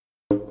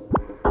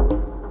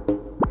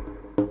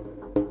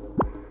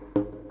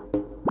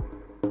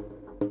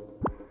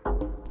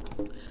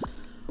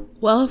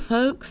Well,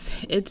 folks,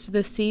 it's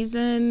the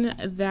season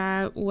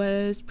that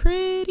was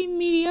pretty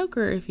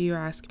mediocre, if you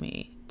ask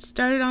me. It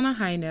started on a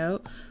high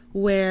note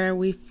where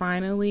we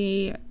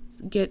finally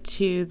get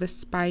to the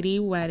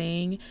Spidey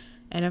wedding,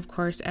 and of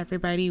course,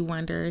 everybody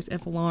wonders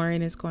if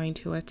Lauren is going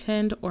to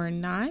attend or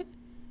not.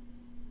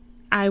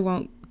 I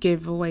won't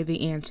give away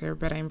the answer,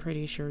 but I'm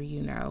pretty sure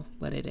you know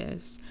what it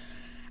is.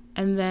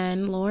 And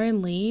then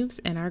Lauren leaves,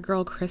 and our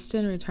girl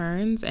Kristen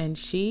returns, and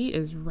she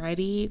is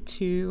ready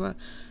to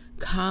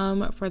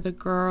come for the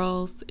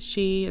girls.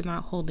 She is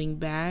not holding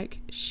back.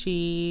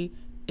 She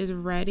is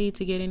ready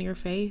to get in your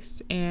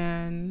face.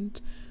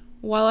 And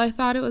while I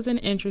thought it was an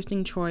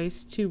interesting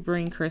choice to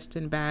bring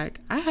Kristen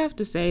back, I have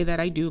to say that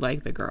I do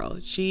like the girl.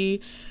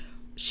 She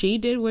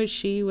did what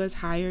she was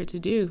hired to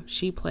do.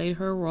 She played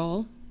her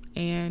role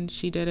and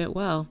she did it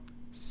well.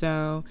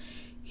 So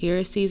here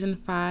is season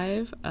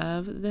 5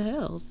 of The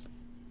Hills.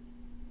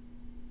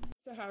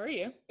 So how are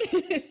you?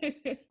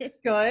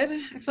 Good.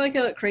 I feel like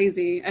I look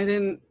crazy. I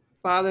didn't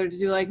bother to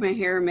do like my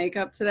hair and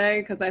makeup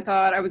today because I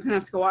thought I was gonna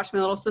have to go watch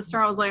my little sister.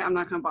 I was like, I'm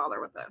not gonna bother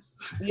with this.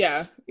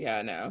 Yeah,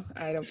 no,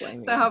 I don't blame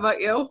you. So how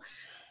about you?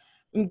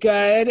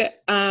 Good.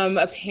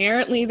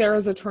 Apparently there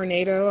was a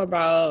tornado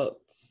about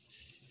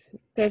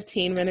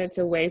 15 minutes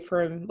away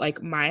from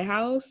like my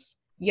house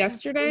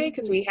yesterday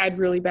because we had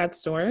really bad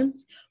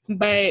storms,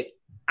 but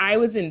I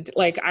was in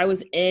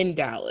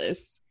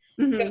Dallas.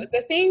 Mm-hmm.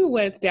 The thing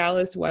with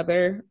Dallas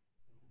weather,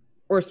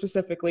 or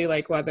specifically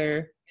like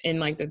weather in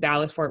like the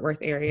Dallas Fort Worth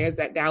area, is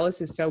that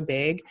Dallas is so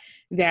big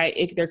that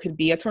there could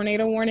be a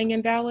tornado warning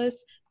in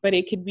Dallas, but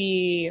you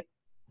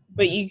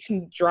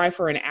can drive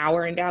for an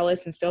hour in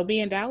Dallas and still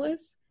be in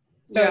Dallas.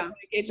 So It's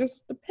like, it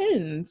just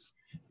depends.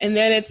 And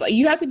then it's like,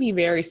 you have to be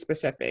very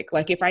specific.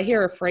 Like if I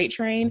hear a freight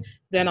train,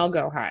 then I'll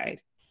go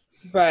hide.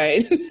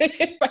 But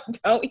if I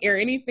don't hear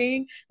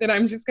anything, then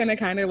I'm just going to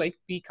kind of like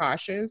be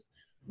cautious.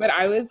 But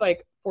I was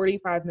like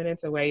 45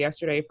 minutes away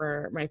yesterday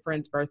for my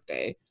friend's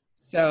birthday.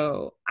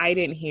 So I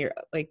didn't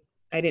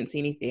see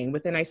anything.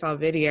 But then I saw a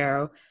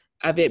video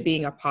of it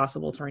being a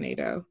possible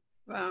tornado.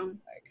 Wow.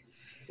 Like,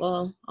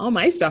 well, all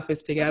my stuff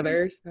is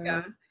together. So.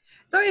 Yeah.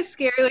 It's always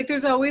scary. Like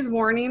there's always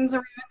warnings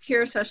around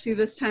here, especially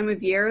this time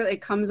of year.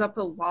 It comes up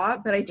a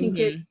lot, but I think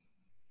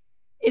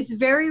it's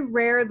very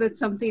rare that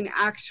something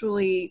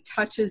actually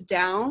touches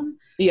down.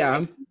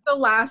 Yeah. The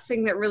last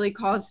thing that really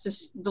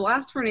the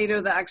last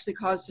tornado that actually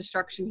caused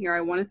destruction here,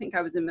 I want to think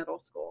I was in middle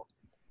school.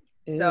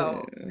 Ew.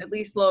 So at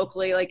least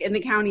locally, like in the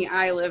county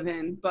I live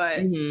in, but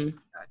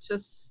it's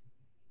just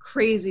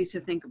crazy to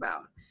think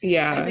about.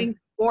 Yeah. I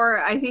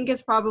think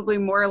it's probably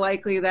more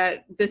likely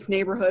that this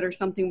neighborhood or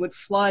something would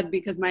flood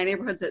because my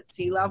neighborhood's at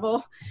sea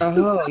level. Oh,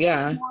 so it's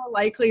yeah. more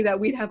likely that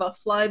we'd have a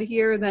flood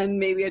here than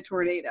maybe a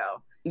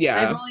tornado.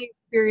 Yeah. I've only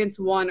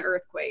experienced one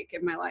earthquake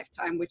in my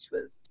lifetime, which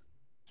was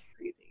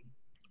crazy.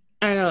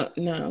 I don't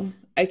know.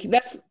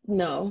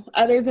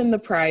 Other than the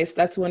price,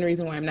 that's one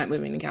reason why I'm not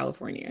moving to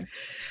California.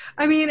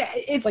 I mean,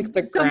 it's like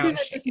something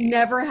that just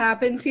never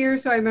happens here.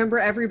 So I remember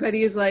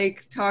everybody is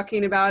like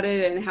talking about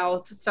it and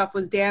how stuff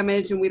was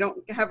damaged, and we don't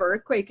have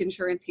earthquake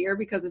insurance here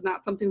because it's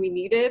not something we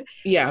needed.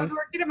 Yeah. I was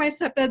working at my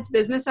stepdad's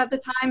business at the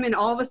time, and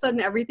all of a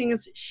sudden everything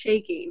is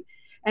shaking.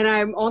 And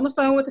I'm on the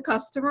phone with a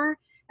customer,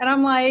 and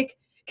I'm like,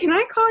 can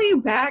I call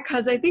you back?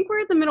 Because I think we're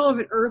in the middle of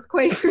an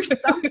earthquake or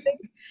something.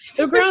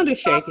 The ground is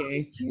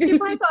shaking. She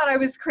probably thought I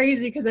was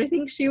crazy because I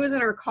think she was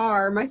in her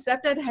car. My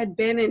stepdad had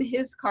been in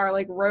his car,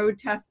 like road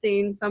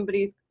testing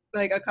somebody's,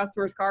 like a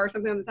customer's car or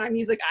something at the time.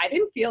 He's like, I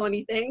didn't feel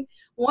anything.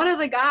 One of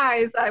the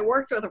guys I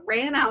worked with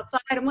ran outside.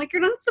 I'm like,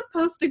 you're not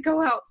supposed to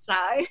go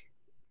outside.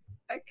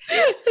 Like,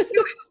 it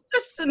was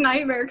just a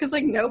nightmare because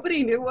like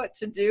nobody knew what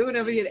to do.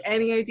 Nobody had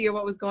any idea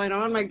what was going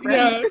on. My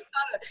grandmother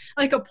thought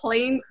like a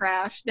plane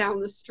crashed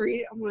down the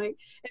street. I'm like,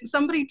 and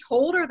somebody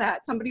told her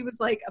that. Somebody was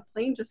like, a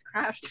plane just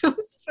crashed down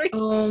the street.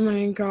 Oh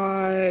my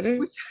God. Which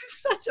was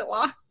such a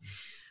lot.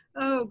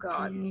 Oh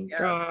God.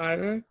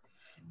 God.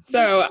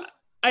 So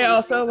I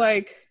also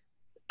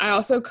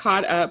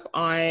caught up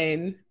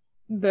on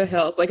The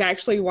Hills. Like I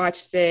actually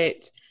watched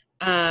it.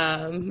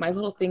 My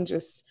little thing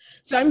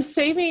so I'm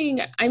saving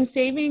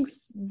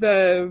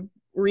the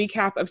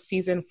recap of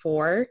season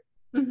 4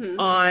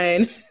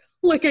 on,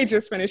 like I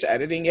just finished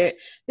editing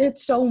it.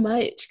 It's so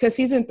much because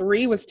season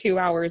 3 was 2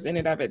 hours in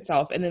and of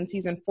itself, and then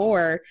season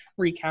 4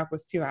 recap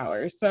was 2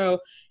 hours. So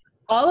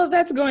all of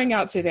that's going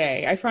out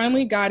today. I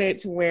finally got it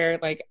to where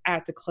like I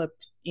had to clip,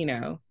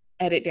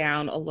 edit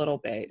down a little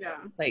bit.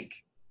 Yeah. Like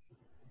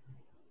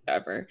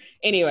ever.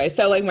 Anyway,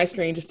 so like my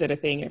screen just did a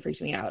thing and it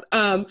freaked me out.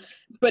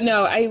 But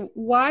no, I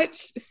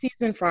watched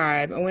season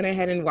 5. I went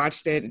ahead and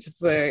watched it.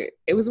 Just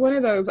it was one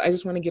of those I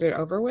just want to get it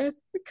over with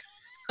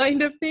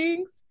kind of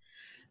things.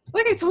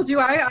 Like I told you,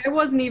 I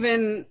wasn't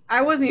even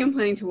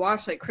planning to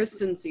watch like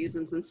Kristen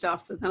seasons and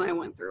stuff, but then I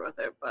went through with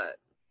it. But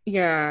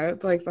yeah,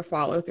 like the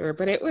follow through.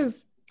 But it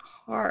was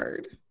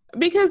hard.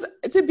 Because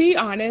to be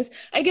honest,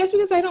 I guess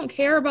because I don't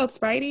care about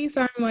Spidey,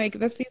 so I'm like,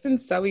 this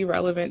season's so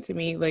irrelevant to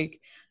me. Like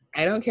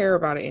I don't care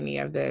about any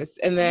of this.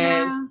 And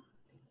then,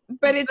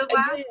 but it's the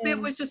last bit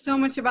was just so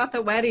much about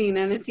the wedding,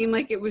 and it seemed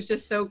like it was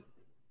just so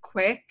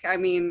quick. I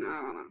mean,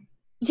 I don't know.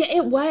 Yeah,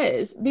 it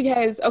was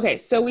because okay,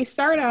 so we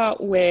start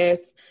out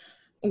with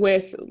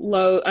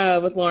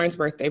Lauren's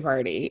birthday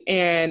party,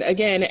 and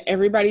again,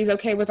 everybody's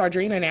okay with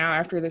Audrina now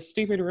after the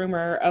stupid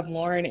rumor of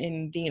Lauren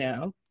and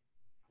Dino.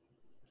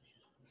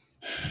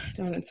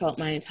 Don't insult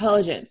my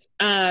intelligence.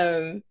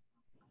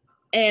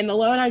 And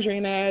Lo and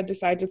Audrina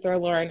decide to throw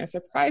Lauren a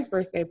surprise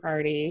birthday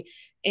party,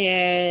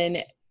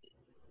 and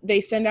they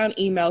send out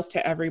emails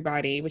to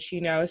everybody, which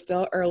is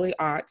still early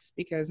aughts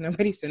because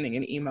nobody's sending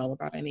an email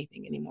about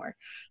anything anymore.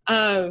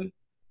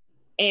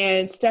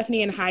 And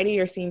Stephanie and Heidi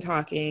are seen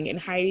talking, and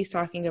Heidi's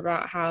talking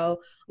about how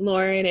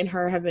Lauren and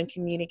her have been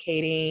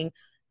communicating,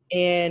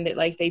 and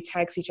like they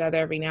text each other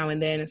every now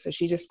and then. And so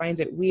she just finds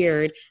it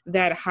weird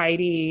that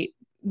Heidi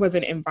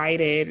wasn't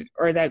invited,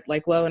 or that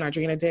like Lo and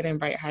Audrina did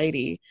invite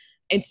Heidi.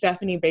 And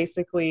Stephanie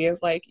basically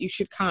is like, you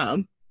should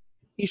come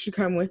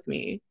with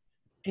me.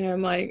 And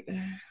I'm like,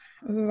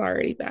 this is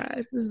already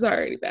bad.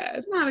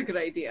 Not a good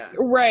idea.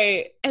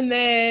 Right. And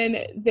then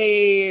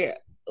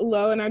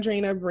Lo and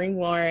Audrina bring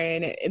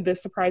Lauren. The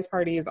surprise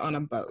party is on a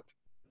boat.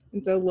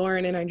 And so Lo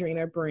and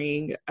Audrina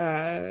bring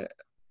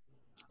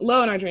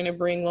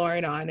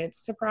Lauren on. It's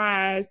a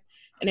surprise.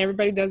 And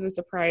everybody does a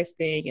surprise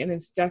thing. And then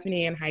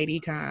Stephanie and Heidi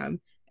come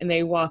and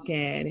they walk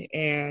in,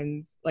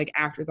 and like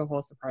after the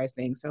whole surprise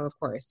thing. So of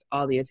course,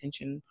 all the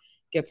attention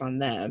gets on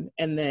them.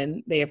 And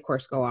then they of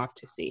course go off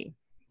to sea.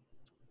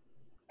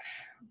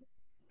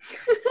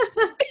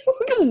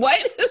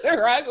 What is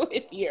wrong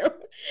with you?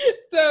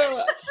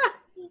 So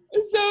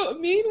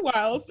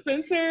meanwhile,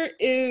 Spencer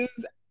is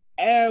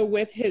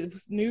with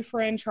his new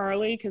friend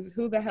Charlie, because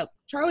who the hell?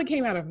 Charlie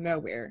came out of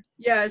nowhere.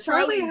 Yeah,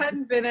 Charlie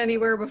hadn't been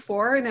anywhere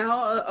before.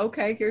 Now,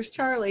 okay, here's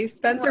Charlie.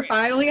 Spencer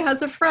finally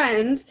has a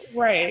friend.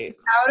 Right.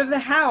 Out of the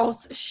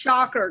house.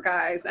 Shocker,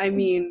 guys. I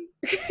mean,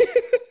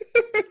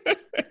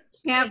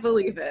 can't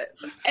believe it.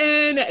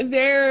 And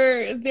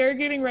they're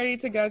getting ready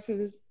to go to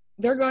this.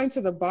 They're going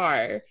to the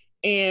bar,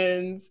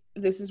 and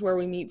this is where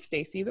we meet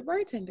Stacy, the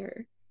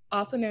bartender,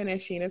 also known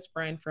as Sheena's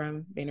friend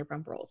from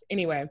Vanderpump Rules.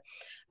 Anyway,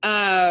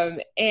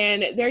 and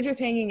they're just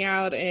hanging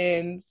out,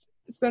 and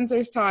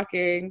Spencer's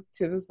talking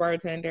to this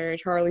bartender,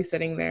 Charlie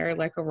sitting there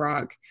like a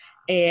rock,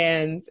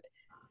 and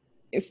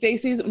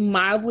Stacy's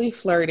mildly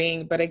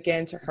flirting, but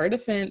again, to her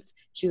defense,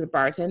 she's a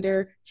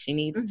bartender. She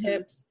needs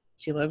tips.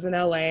 She lives in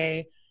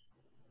LA.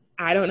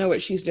 I don't know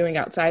what she's doing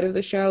outside of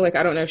the show. Like,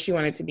 I don't know if she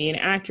wanted to be an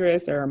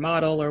actress or a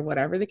model or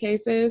whatever the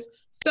case is.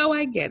 So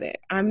I get it.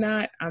 I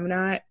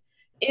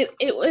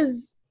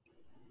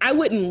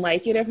wouldn't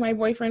like it if my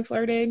boyfriend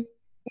flirted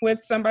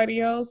with somebody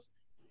else,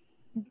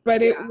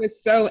 but it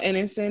was so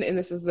innocent. And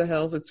this is The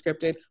Hills. It's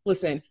scripted.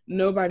 Listen,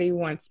 nobody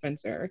wants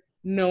Spencer.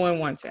 No one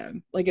wants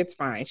him. Like, it's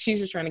fine. She's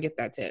just trying to get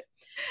that tip.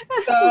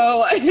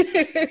 So,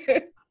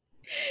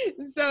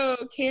 so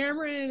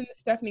Cameron,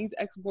 Stephanie's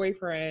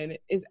ex-boyfriend,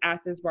 is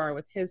at this bar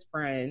with his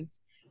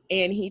friends,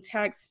 and he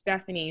texts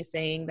Stephanie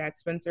saying that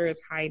Spencer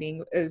is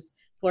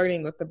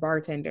flirting with the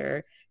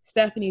bartender.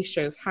 Stephanie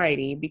shows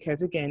Heidi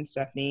because, again,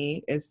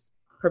 Stephanie is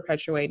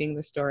perpetuating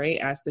the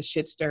story as the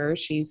shit stirrer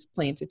she's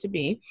planted to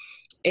be.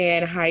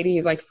 And Heidi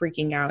is like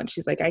freaking out.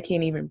 She's like, I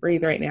can't even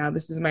breathe right now.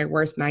 This is my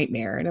worst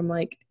nightmare. And I'm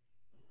like,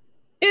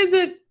 is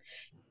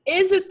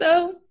it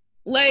though?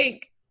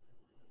 Like,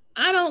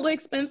 I don't like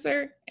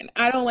Spencer, and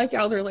I don't like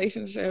y'all's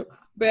relationship,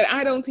 but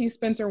I don't see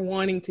Spencer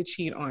wanting to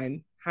cheat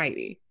on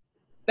Heidi.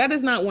 That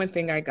is not one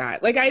thing I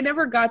got. Like, I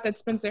never got that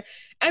Spencer.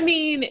 I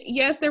mean,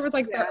 yes, there was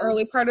like the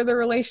early part of the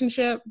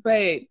relationship,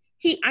 but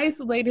he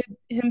isolated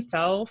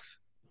himself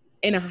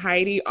and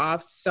Heidi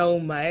off so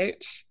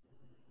much.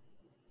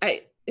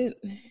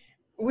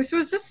 Which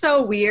was just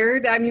so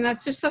weird. I mean,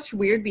 that's just such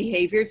weird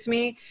behavior to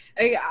me.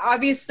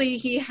 Obviously,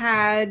 he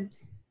had,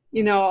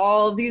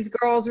 all of these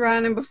girls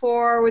around him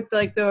before with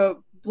like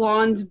the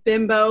blonde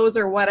bimbos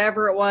or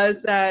whatever it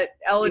was that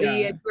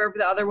Elodie and whoever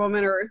the other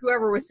woman or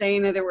whoever was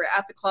saying that they were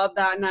at the club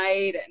that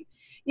night. And,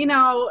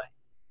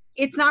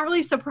 it's not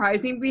really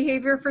surprising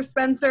behavior for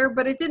Spencer,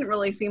 but it didn't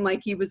really seem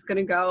like he was going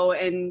to go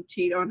and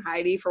cheat on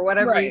Heidi for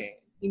whatever reason.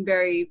 He's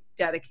very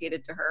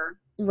dedicated to her.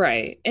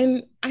 Right.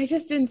 And I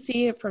just didn't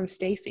see it from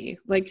Stacy.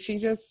 Like, she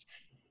just,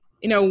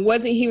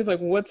 he was like,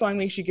 what song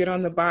makes you get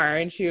on the bar?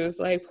 And she was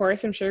like, pour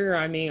some sugar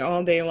on me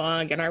all day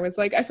long. And I was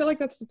like, I feel like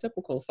that's the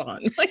typical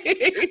song.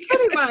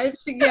 Pretty much.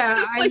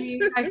 Yeah. I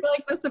mean, I feel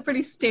like that's a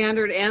pretty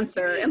standard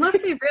answer. And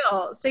let's be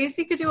real,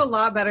 Stacy could do a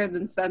lot better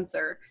than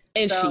Spencer.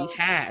 And she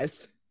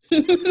has.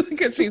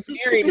 Because she's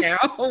married now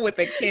with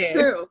a kid.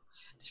 True.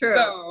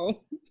 So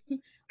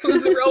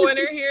who's the real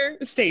winner here?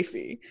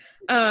 Stacy.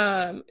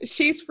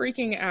 She's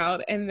freaking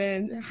out, and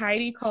then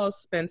Heidi calls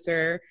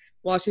Spencer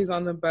while she's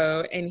on the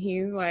boat, and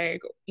he's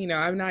like,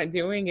 I'm not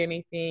doing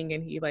anything,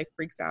 and he like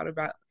freaks out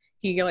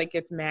he like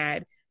gets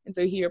mad, and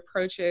so he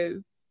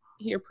approaches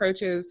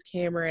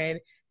Cameron,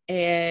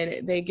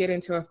 and they get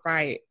into a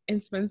fight,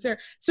 and Spencer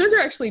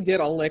actually did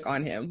a lick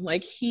on him.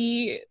 Like,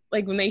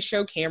 when they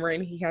show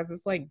Cameron, he has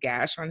this like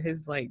gash on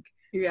his like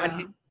Yeah. on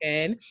his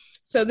chin.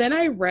 So then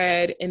I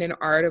read in an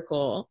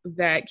article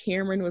that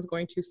Cameron was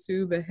going to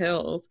sue the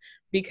Hills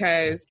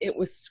because it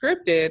was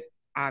scripted,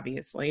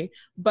 obviously,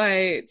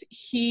 but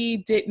he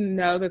didn't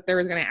know that there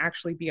was going to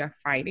actually be a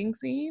fighting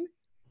scene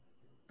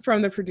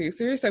from the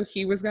producer. So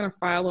he was going to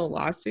file a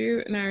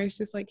lawsuit. And I was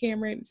just like,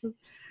 Cameron,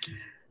 just...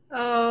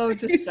 Oh,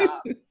 just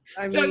stop.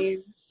 I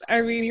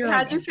mean, you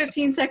had your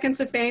 15 seconds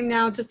of fame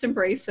now. Just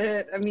embrace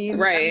it. I mean,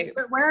 right.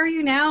 Where are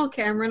you now,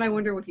 Cameron? I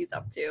wonder what he's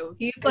up to.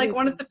 He's like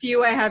one of the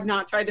few I have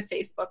not tried to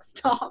Facebook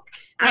stalk.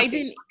 I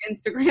didn't.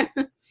 Instagram.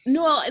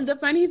 No, and the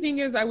funny thing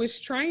is I was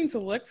trying to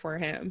look for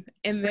him.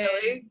 And then,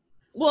 Really?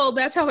 Well,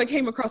 that's how I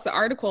came across the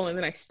article, and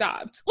then I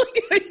stopped.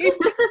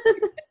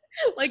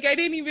 Like, I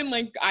didn't even,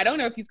 like, I don't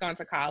know if he's gone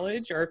to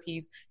college or if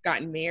he's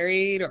gotten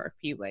married or if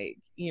he, like,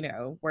 you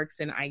know, works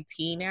in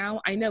IT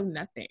now. I know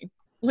nothing.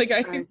 Like, I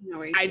have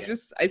no idea.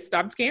 I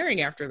stopped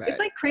caring after that. It's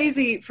like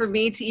crazy for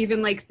me to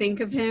even like think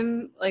of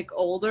him like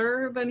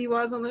older than he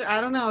was on the, I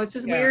don't know. It's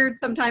just weird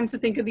sometimes to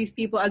think of these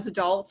people as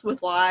adults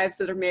with lives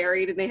that are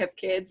married and they have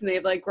kids and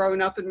they've like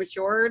grown up and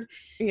matured.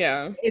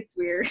 Yeah. It's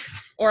weird.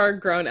 Or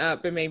grown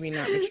up and maybe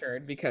not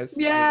matured because.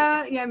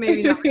 Yeah,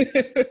 maybe not.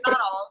 Not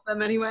all of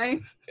them anyway.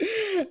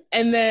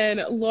 And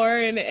then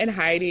Lauren and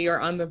Heidi are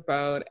on the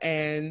boat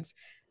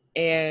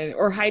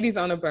or Heidi's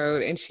on a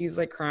boat and she's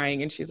like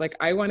crying and she's like,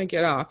 I want to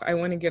get off.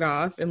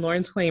 And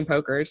Lauren's playing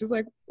poker. She's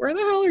like, where the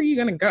hell are you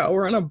going to go?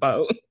 We're on a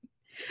boat.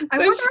 I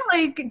wonder,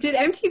 like, did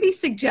MTV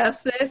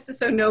suggest this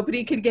so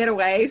nobody could get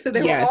away? So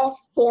they were all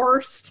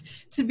forced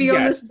to be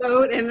on this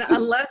boat. And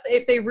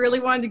if they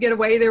really wanted to get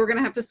away, they were going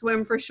to have to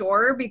swim for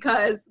shore,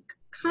 because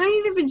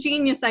kind of a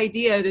genius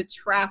idea to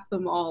trap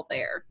them all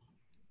there.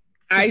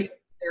 I'm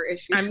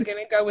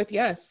gonna go with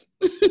yes.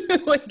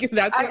 Like,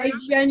 that's I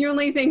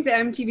genuinely think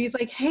that MTV's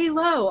like, hey,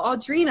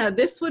 Audrina,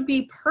 this would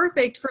be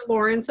perfect for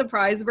Lauren's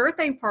surprise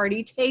birthday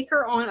party. Take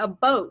her on a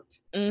boat.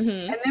 Mm-hmm.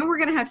 And then we're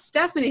gonna have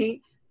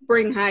Stephanie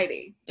bring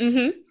Heidi.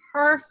 Mm-hmm.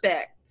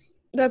 Perfect.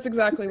 That's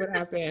exactly what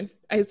happened.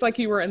 It's like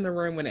you were in the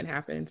room when it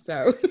happened.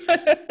 So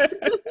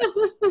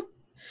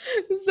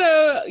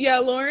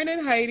Lauren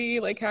and Heidi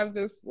like have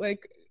this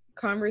like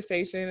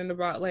conversation and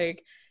about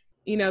like,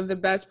 you know, the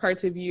best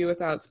parts of you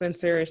without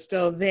Spencer are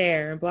still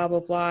there and blah,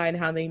 blah, blah, and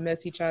how they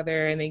miss each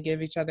other and they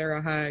give each other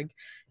a hug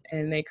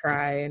and they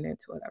cry and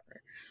it's whatever.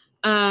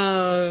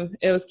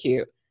 It was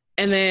cute.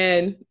 And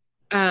then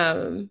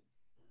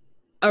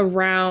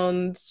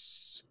around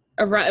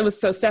it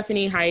was so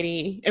Stephanie,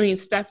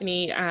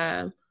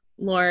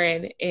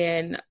 Lauren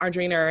and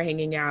Audrina are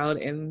hanging out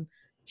and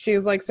she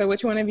was like, so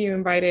which one of you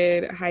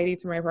invited Heidi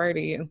to my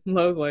party? And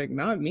Lo's like,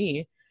 not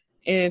me.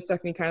 And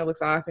Stephanie kind of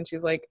looks off and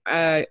she's like,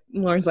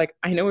 Lauren's like,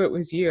 I know it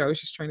was you. I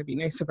was just trying to be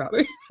nice about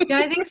it. Yeah,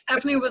 I think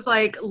Stephanie was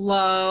like,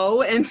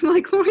 Lo. And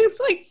like, Lauren's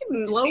like,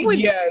 Lo would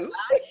do that.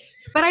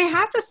 But I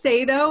have to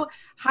say, though,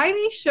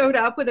 Heidi showed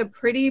up with a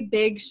pretty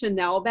big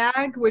Chanel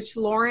bag, which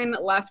Lauren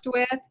left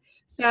with.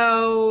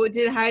 So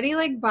did Heidi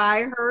like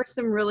buy her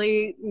some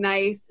really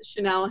nice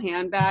Chanel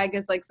handbag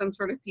as like some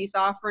sort of peace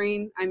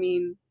offering? I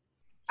mean,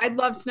 I'd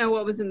love to know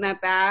what was in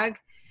that bag.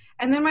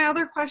 And then my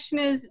other question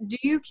is, do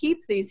you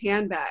keep these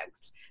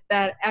handbags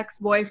that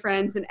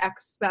ex-boyfriends and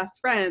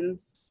ex-best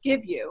friends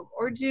give you?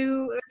 Or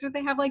do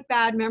they have like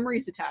bad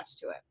memories attached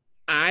to it?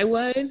 I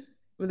would,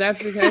 but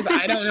that's because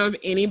I don't know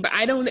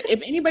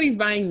if anybody's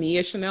buying me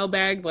a Chanel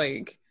bag,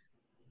 like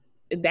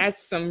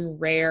that's some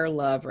rare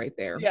love right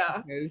there.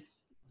 Yeah.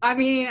 I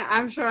mean,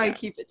 I'm sure I'd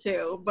keep it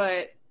too,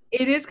 but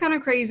it is kind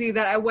of crazy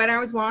that when I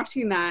was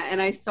watching that and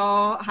I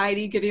saw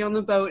Heidi getting on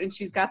the boat and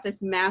she's got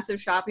this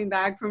massive shopping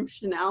bag from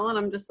Chanel, and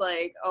I'm just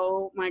like,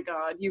 oh my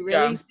God, you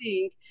really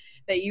think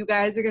that you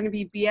guys are going to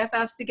be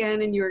BFFs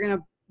again and you're going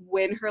to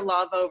win her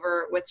love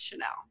over with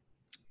Chanel?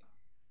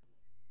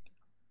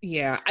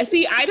 Yeah.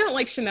 I don't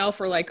like Chanel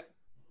for like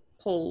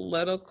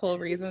political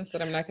reasons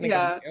that I'm not going to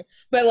go into.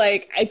 But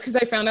like, because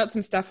I found out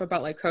some stuff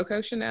about like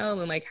Coco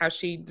Chanel and like how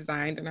she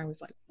designed, and I was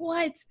like,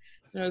 what?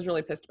 And I was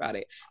really pissed about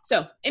it.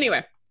 So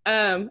anyway,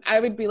 I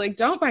would be like,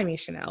 don't buy me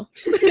Chanel.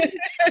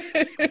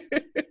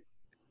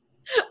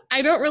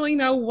 I don't really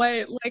know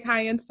what like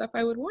high-end stuff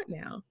I would want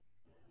now.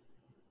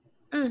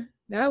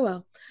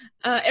 Well.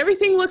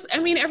 Everything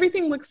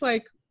looks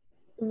like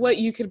what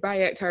you could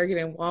buy at Target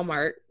and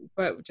Walmart,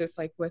 but just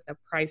like with a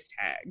price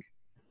tag.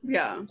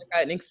 Yeah. Like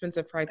an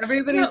expensive price.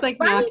 Everybody's like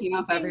knocking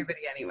off everybody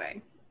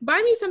anyway. Buy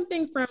me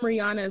something from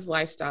Rihanna's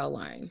lifestyle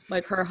line,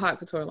 like her haute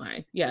couture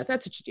line. Yeah,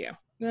 that's what you do.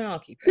 Then I'll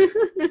keep it.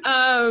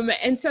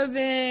 And so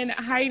then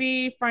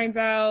Heidi finds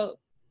out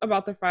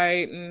about the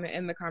fight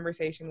and the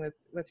conversation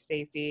with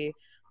Stacy.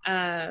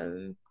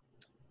 And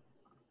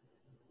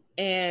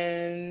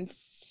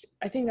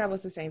I think that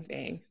was the same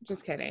thing.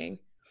 Just kidding.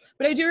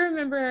 But I do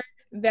remember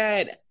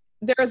that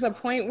there was a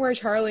point where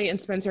Charlie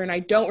and Spencer, and I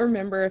don't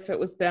remember if it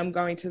was them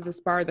going to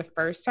this bar the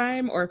first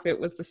time or if it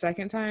was the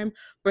second time,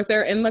 but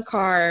they're in the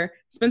car.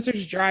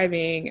 Spencer's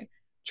driving.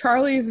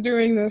 Charlie's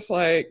doing this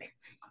like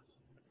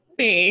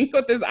thing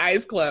with his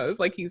eyes closed,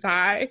 like he's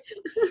high.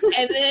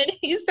 And then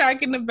he's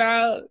talking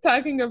about,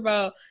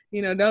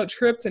 don't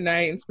trip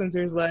tonight. And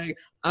Spencer's like,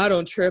 I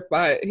don't trip.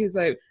 He's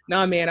like,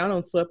 nah, man, I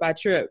don't slip, I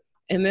trip.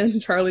 And then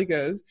Charlie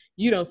goes,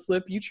 you don't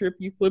slip, you trip,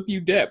 you flip, you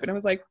dip. And I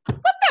was like,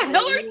 what the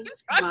hell are you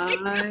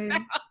talking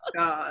about?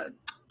 God.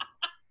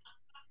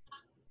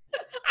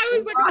 I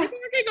was like, are you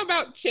talking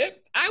about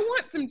chips? I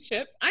want some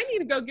chips. I need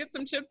to go get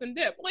some chips and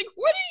dip. Like,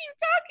 what are you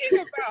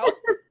talking about?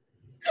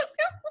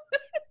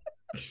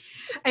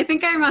 I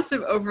think I must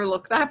have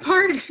overlooked that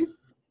part.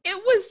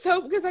 It was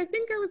so, because I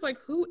think I was like,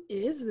 who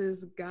is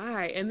this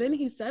guy? And then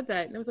he said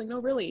that, and I was like, no,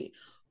 really,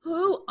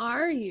 who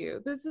are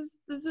you? This is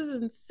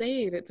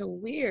insane. It's a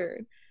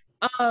weird.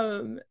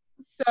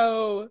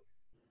 So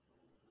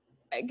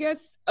I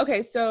guess,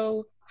 okay,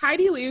 so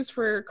Heidi leaves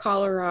for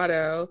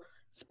Colorado.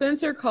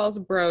 Spencer calls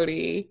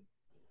Brody,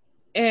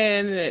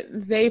 and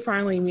they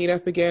finally meet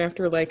up again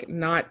after like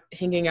not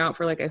hanging out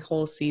for like a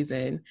whole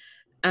season.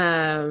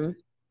 And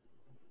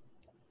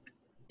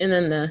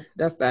then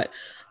that's that.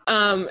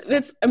 I'm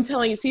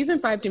telling you, season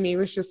 5 to me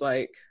was just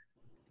like,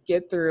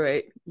 get through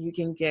it. You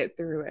can get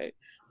through it.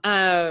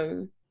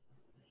 And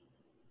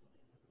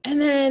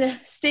then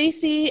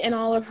Stacy and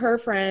all of her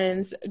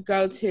friends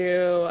go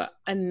to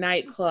a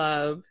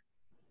nightclub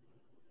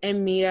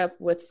and meet up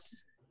with,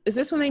 is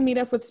this when they meet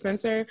up with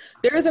Spencer?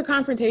 There is a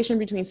confrontation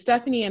between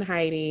Stephanie and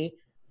Heidi.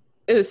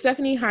 It was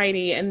Stephanie,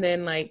 Heidi, and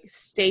then like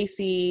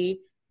Stacy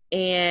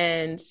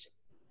and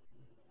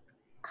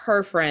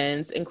her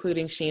friends,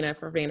 including Sheena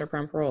for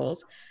Vanderpump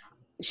Rules.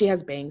 She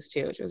has bangs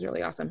too, which was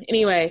really awesome.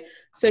 Anyway,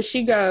 so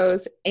she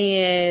goes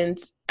and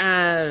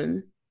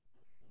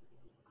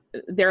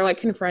they're like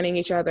confronting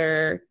each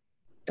other.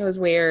 It was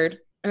weird.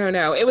 I don't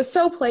know. It was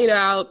so played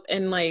out,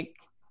 and like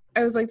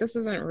I was like, this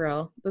isn't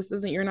real.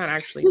 You're not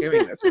actually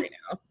doing this right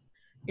now.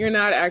 You're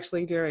not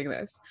actually doing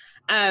this.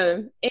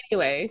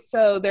 Anyway,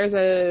 so there's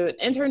an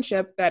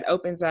internship that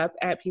opens up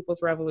at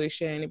People's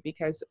Revolution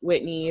because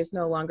Whitney is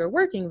no longer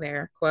working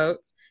there,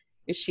 quotes.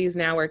 She's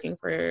working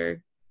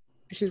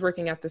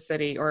at the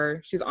city,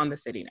 or she's on the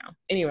city now.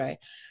 Anyway,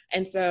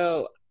 and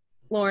so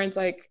Lauren's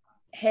like,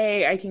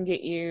 hey, I can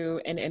get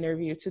you an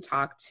interview to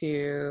talk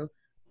to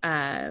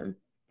Kelly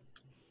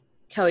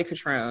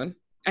Cutrone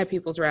at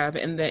People's Rev,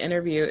 and the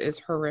interview is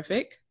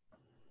horrific.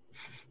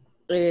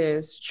 It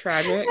is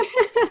tragic.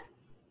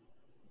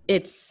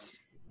 It's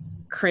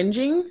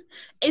cringing.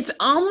 It's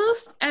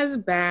almost as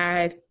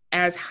bad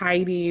as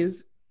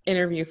Heidi's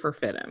interview for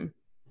FITM.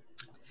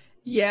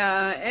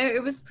 Yeah,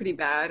 it was pretty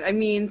bad. I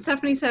mean,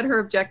 Stephanie said her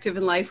objective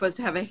in life was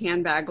to have a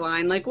handbag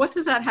line. Like, what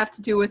does that have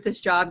to do with this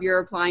job you're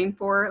applying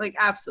for? Like,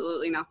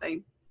 absolutely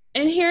nothing.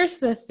 And here's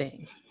the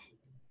thing.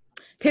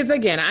 Because,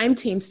 again, I'm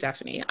Team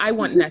Stephanie. I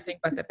want nothing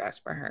but the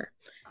best for her.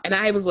 And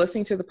I was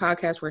listening to the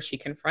podcast where she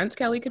confronts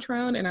Kelly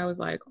Cutrone, and I was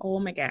like, oh,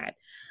 my God.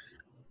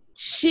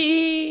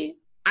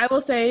 I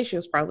will say she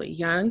was probably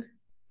young,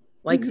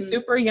 like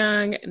super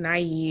young,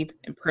 naive,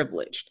 and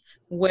privileged,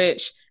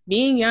 which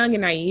being young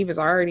and naive is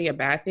already a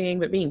bad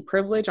thing, but being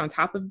privileged on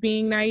top of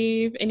being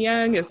naive and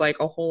young is like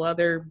a whole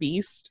other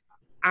beast,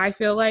 I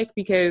feel like,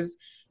 because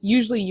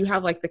usually you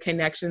have like the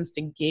connections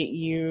to get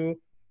you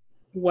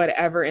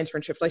whatever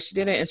internships. Like she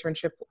did an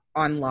internship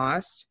on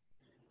Lost.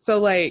 So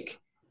like,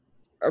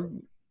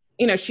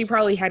 she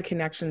probably had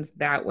connections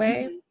that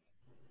way,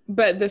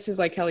 but this is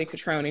like Kelly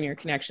Cutrone, and your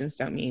connections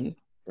don't mean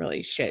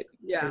really shit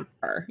to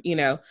her,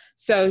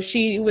 So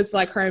she was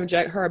like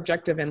her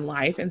objective in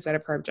life instead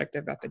of her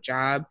objective at the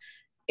job,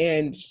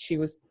 and it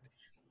was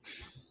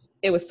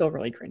still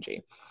really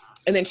cringy.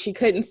 And then she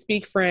couldn't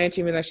speak French,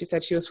 even though she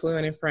said she was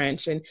fluent in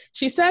French, and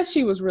she says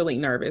she was really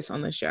nervous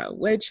on the show,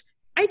 which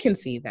I can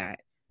see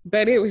that,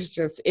 but it was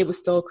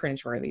still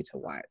cringeworthy to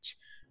watch.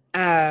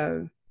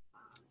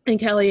 And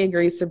Kelly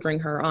agrees to bring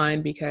her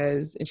on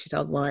and she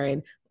tells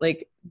Lauren,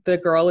 like, the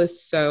girl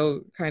is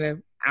so kind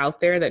of out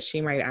there that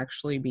she might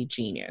actually be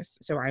genius.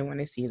 So I want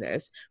to see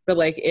this. But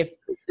like, if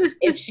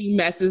she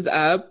messes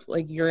up,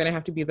 like, you're going to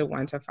have to be the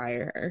one to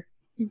fire her.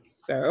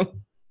 So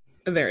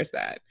there's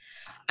that.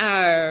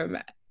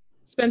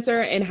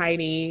 Spencer and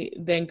Heidi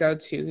then go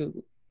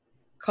to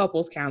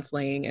couples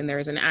counseling, and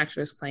there's an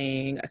actress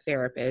playing a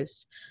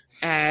therapist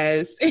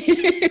as...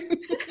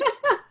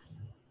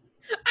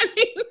 I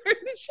mean,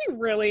 did she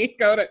really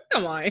go to...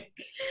 Come on.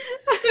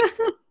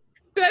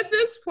 At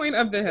this point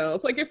of The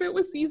Hills, like if it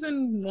was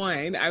season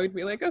 1, I would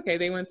be like, okay,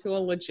 they went to a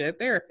legit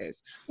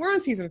therapist. We're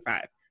on season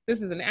 5.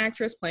 This is an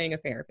actress playing a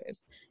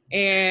therapist.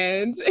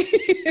 And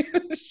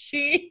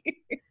she...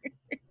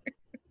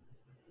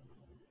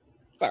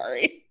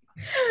 Sorry.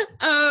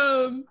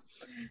 And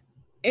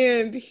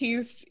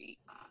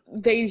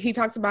he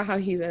talks about how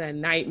he's in a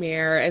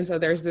nightmare. And so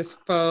there's this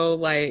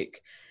faux,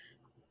 like...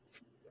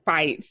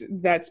 fights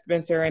that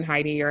Spencer and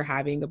Heidi are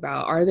having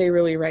about, are they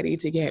really ready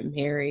to get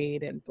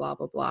married and blah,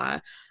 blah, blah.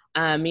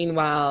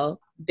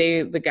 Meanwhile,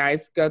 the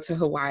guys go to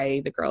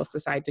Hawaii, the girls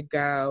decide to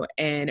go,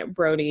 and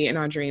Brody and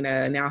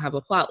Audrina now have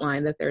a plot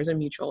line that there's a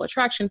mutual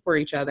attraction for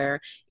each other,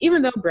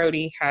 even though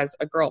Brody has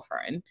a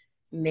girlfriend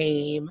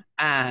named,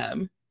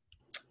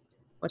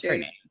 what's her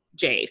name?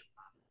 Jade.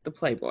 the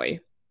Playboy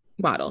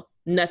model.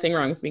 Nothing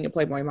wrong with being a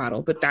Playboy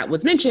model, but that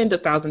was mentioned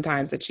 1,000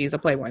 times that she's a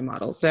Playboy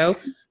model. So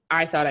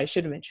I thought I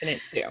should mention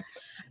it too.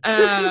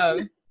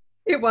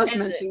 It was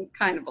mentioned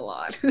kind of a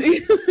lot. I'm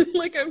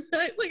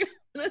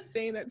not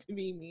saying that to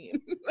be mean.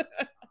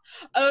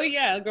 Oh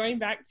yeah, going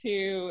back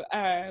to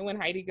when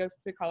Heidi goes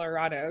to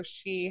Colorado,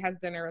 she has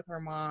dinner with her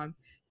mom,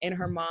 and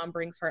her mom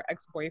brings her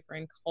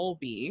ex-boyfriend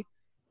Colby,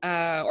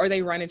 or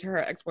they run into her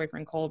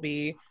ex-boyfriend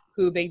Colby,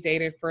 who they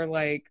dated for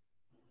like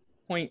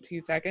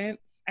 0.2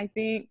 seconds, I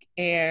think,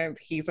 and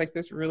he's like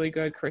this really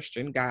good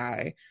Christian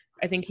guy.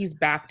 I think he's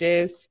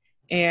Baptist,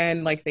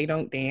 and like they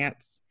don't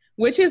dance,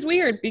 which is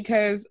weird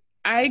because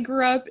I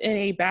grew up in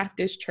a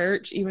Baptist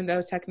church, even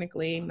though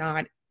technically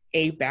not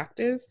a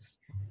Baptist.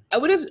 I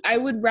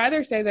would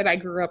rather say that I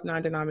grew up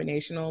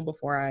non-denominational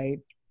before I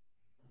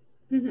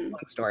long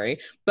story,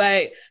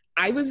 but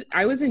I was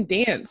in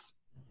dance.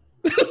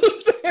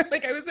 So,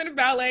 like I was in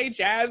ballet,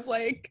 jazz,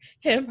 like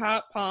hip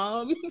hop,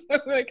 pom. So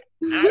like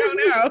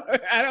I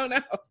don't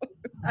know.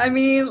 I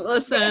mean,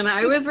 listen,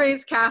 I was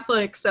raised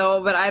Catholic,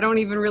 but I don't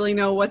even really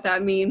know what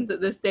that means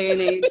at this day and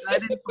age. I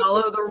didn't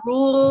follow the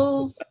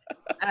rules.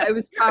 It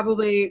was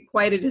probably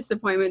quite a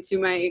disappointment to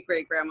my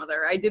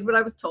great-grandmother. I did what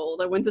I was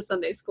told. I went to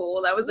Sunday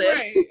school. That was it.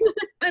 Right.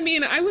 I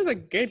mean, I was a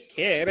good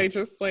kid. I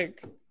just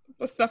like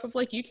the stuff of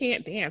like, you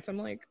can't dance. I'm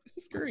like,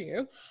 screw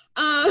you.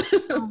 Oh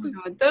my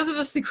God. Those are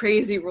just the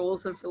crazy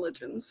rules of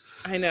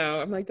religions. I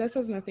know. I'm like, this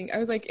has nothing. I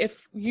was like,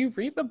 if you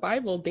read the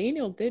Bible,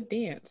 Daniel did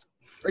dance.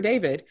 Or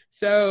David.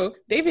 So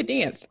David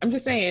danced. I'm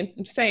just saying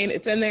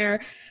it's in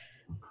there,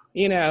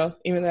 you know,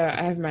 even though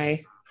I have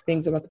my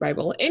things about the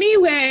Bible.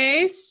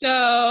 Anyway,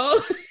 so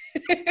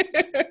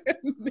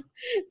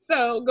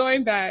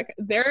going back,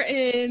 they're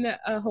in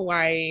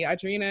Hawaii.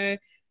 Audrina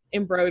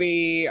and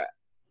Brody,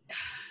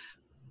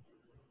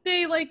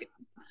 they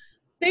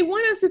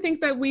want us to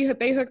think that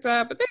they hooked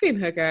up, but they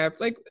didn't hook up.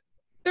 Like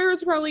there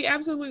was probably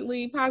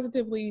absolutely,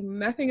 positively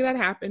nothing that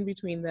happened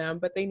between them,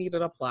 but they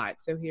needed a plot.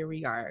 So here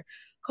we are.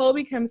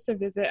 Colby comes to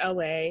visit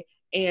LA,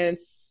 and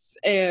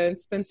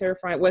Spencer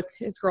with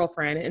his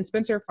girlfriend, and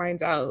Spencer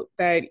finds out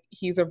that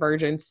he's a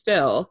virgin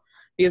still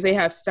because they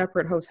have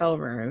separate hotel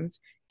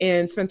rooms.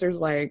 And Spencer's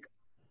like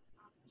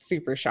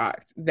super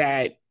shocked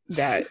that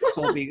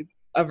Colby's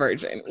a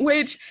virgin,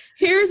 which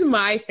here's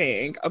my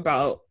thing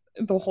about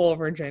the whole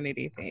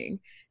virginity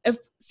thing. If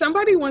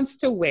somebody wants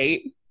to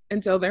wait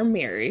until they're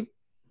married,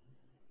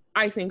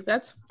 I think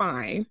that's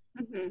fine.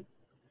 Mm-hmm.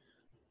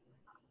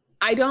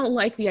 I don't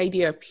like the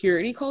idea of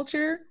purity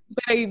culture,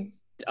 but I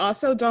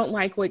also don't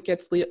like what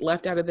gets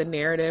left out of the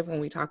narrative when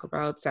we talk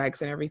about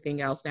sex and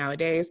everything else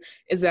nowadays,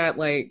 is that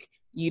like,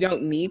 you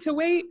don't need to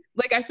wait.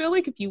 Like, I feel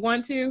like if you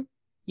want to,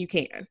 you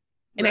can.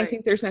 And right. I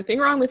think there's nothing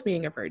wrong with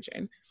being a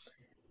virgin.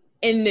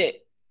 And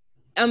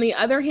on the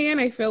other hand,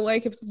 I feel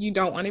like if you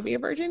don't want to be a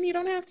virgin, you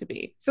don't have to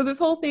be. So this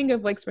whole thing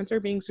of like Spencer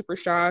being super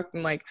shocked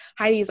and like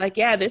Heidi's like,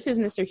 yeah, this is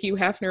Mr. Hugh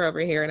Hefner over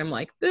here. And I'm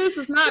like, this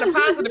is not a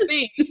positive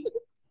thing.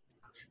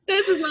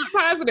 This is not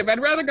positive.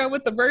 I'd rather go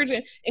with the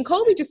virgin. And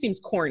Colby just seems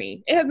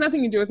corny. It has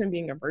nothing to do with him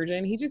being a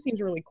virgin. He just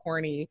seems really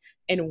corny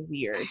and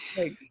weird.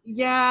 Like,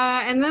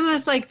 yeah, and then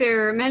it's like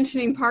they're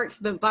mentioning parts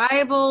of the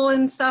Bible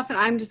and stuff, and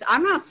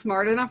I'm not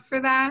smart enough for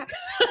that.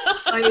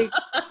 Like,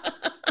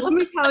 let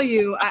me tell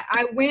you,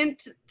 I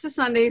went to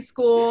Sunday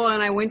school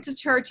and I went to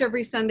church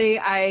every Sunday.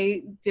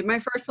 I did my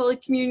first Holy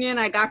Communion.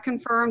 I got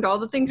confirmed, all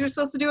the things you're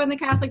supposed to do in the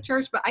Catholic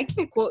Church, but I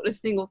can't quote a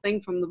single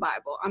thing from the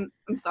Bible. I'm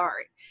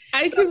sorry.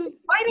 It's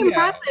quite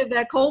impressive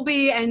that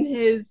Colby and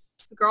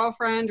his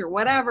girlfriend or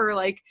whatever,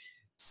 like,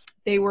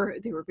 they were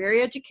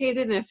very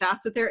educated, and if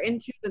that's what they're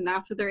into, then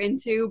that's what they're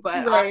into.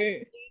 But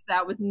right.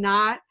 That was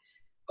not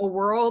a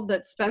world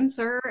that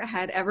Spencer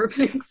had ever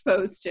been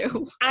exposed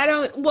to.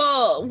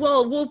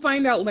 We'll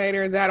find out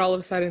later that all of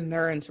a sudden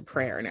they're into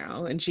prayer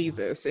now and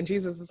Jesus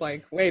is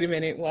like, wait a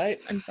minute, what?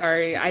 I'm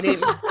sorry, I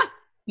didn't.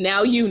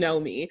 Now you know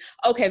me.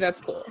 Okay,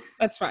 that's cool.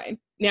 That's fine.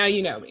 Now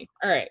you know me.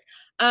 All right.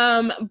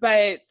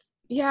 But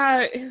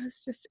yeah,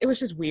 it was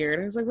just weird.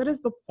 I was like, what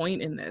is the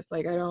point in this?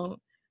 Like, I don't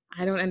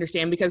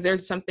understand, because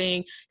there's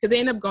something, because they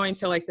end up going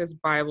to like this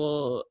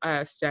Bible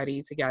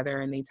study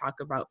together, and they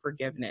talk about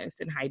forgiveness,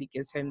 and Heidi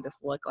gives him this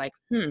look like,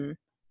 I'm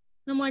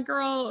like,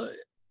 girl,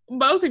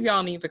 both of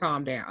y'all need to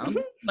calm down.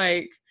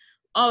 Like,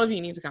 all of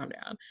you need to calm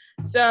down.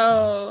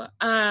 So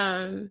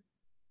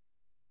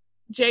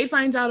Jay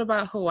finds out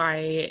about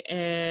Hawaii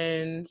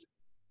and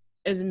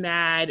is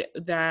mad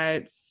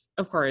that,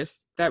 of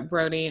course, that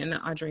Brody and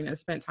Audrina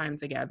spent time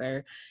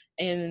together,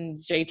 and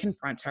Jay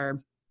confronts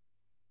her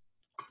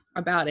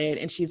about it,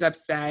 and she's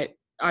upset.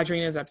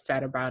 Audrina's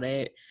upset about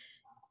it.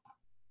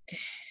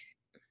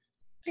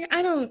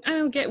 I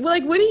don't get,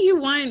 like, what do you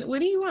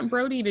want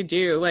Brody to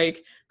do?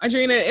 Like,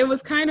 Audrina, it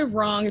was kind of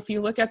wrong. If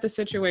you look at the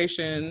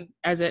situation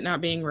as it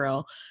not being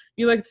real,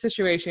 you look at the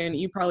situation,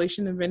 you probably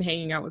shouldn't have been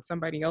hanging out with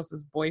somebody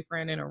else's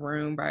boyfriend in a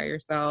room by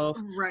yourself.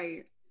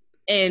 Right.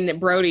 And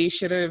Brody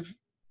should have,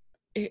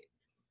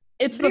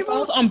 It's They the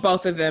fault both on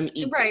both of them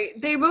equally.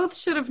 Right. They both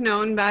should have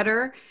known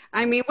better.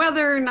 I mean,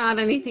 whether or not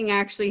anything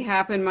actually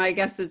happened, my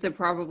guess is it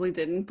probably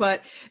didn't.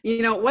 But,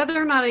 whether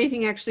or not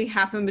anything actually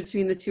happened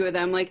between the two of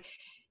them, like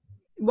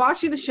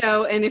watching the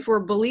show, and if we're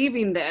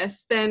believing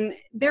this, then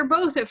they're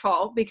both at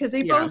fault because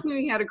they Yeah. both knew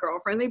he had a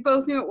girlfriend. They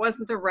both knew it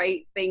wasn't the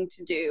right thing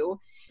to do.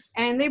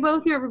 And they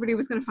both knew everybody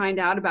was going to find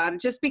out about it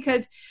just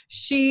because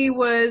she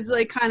was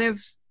like kind of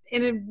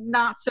in a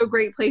not so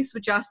great place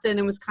with Justin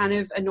and was kind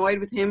of annoyed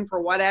with him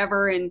for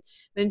whatever. And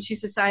then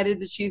she's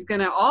decided that she's going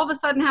to all of a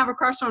sudden have a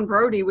crush on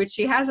Brody, which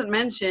she hasn't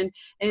mentioned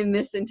in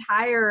this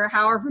entire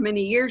however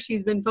many years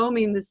she's been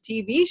filming this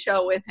TV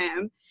show with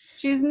him.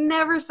 She's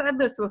never said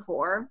this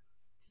before.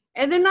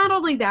 And then not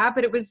only that,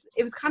 but it was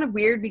kind of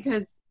weird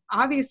because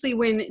obviously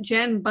when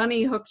Jen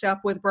Bunny hooked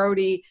up with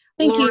Brody,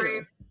 Thank Lauren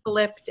you.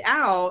 flipped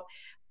out.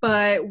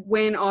 But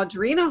when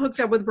Audrina hooked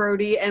up with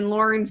Brody and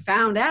Lauren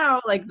found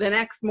out like the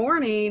next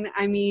morning,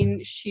 I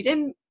mean, she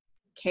didn't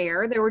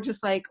care. They were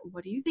just like,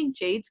 what do you think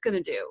Jade's going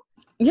to do?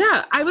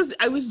 Yeah, I was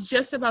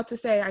just about to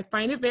say, I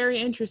find it very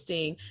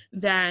interesting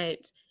that,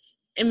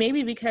 and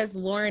maybe because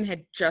Lauren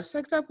had just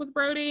hooked up with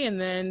Brody and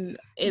then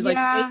it like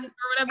Yeah, faded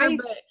or whatever,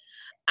 but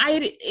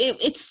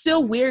it's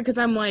still weird because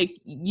I'm like,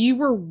 you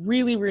were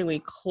really,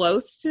 really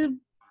close to,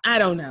 I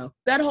don't know.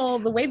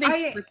 The way they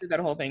scripted that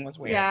whole thing was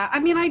weird. Yeah, I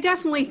mean, I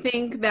definitely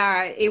think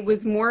that it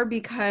was more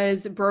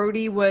because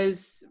Brody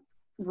was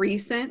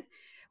recent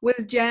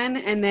with Jen,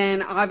 and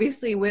then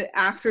obviously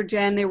after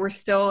Jen, they were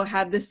still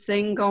had this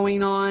thing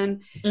going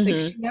on.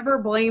 Like she never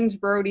blames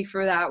Brody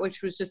for that,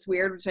 which was just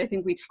weird, which I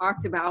think we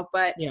talked about.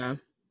 But yeah,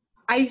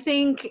 I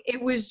think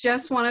it was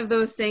just one of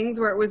those things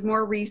where it was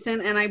more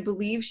recent, and I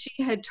believe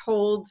she had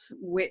told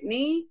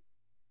Whitney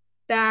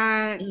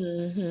that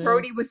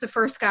Brody was the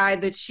first guy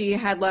that she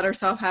had let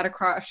herself have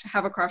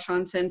a crush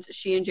on since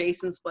she and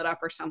Jason split up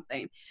or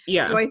something.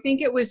 Yeah. So I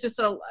think it was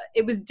just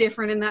it was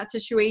different in that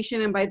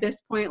situation. And by this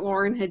point,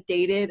 Lauren had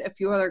dated a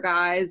few other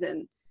guys,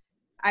 and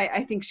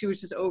I think she was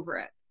just over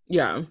it.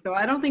 Yeah. So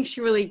I don't think she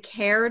really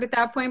cared at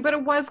that point, but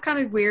it was kind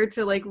of weird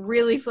to like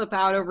really flip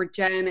out over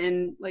Jen,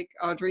 and like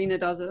Audrina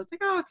does it. It's like,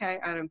 oh, okay,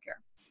 I don't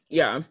care.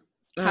 Yeah.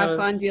 Have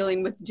fun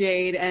dealing with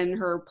Jade and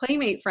her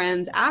playmate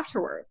friends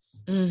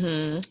afterwards.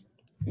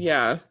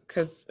 Yeah,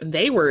 because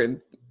they were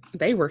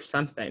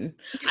something.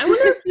 I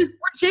wonder, were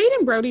Jade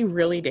and Brody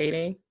really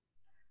dating?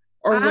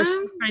 Or was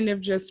she kind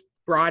of just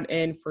brought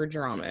in for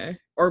drama?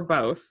 Or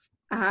both?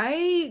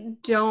 I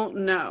don't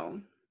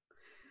know.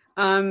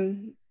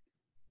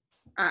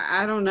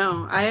 I don't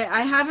know.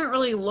 I haven't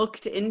really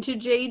looked into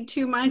Jade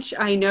too much.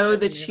 I know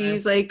that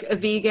she's like a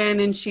vegan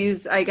and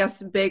she's, I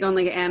guess, big on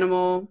like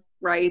animal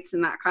rights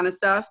and that kind of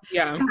stuff.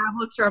 Yeah. I have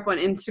looked her up on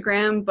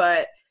Instagram,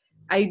 but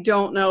I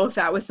don't know if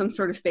that was some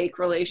sort of fake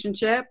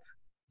relationship.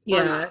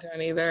 Yeah, I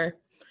don't either.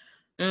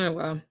 Oh,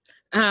 well.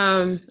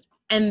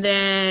 And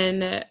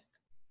then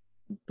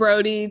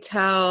Brody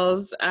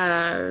tells,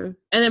 and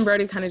then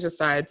Brody kind of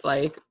decides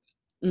like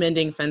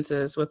mending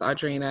fences with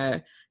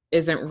Audrina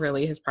isn't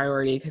really his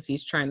priority because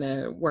he's trying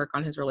to work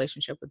on his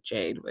relationship with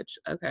Jade, which,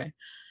 okay.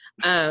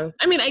 I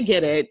mean, I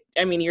get it.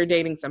 I mean, you're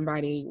dating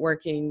somebody,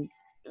 working,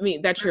 I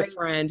mean, that's your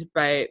friend,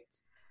 but...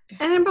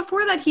 And then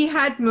before that, he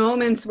had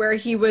moments where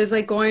he was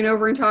like going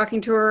over and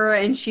talking to her,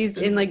 and she's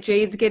in like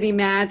Jade's getting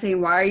mad, saying,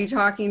 "Why are you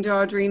talking to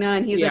Audrina?"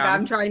 And he's like,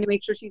 "I'm trying to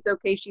make sure she's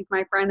okay. She's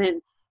my friend,"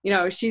 and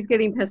she's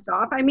getting pissed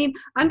off. I mean,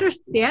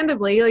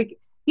 understandably, like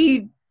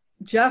he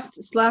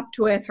just slept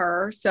with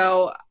her,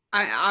 so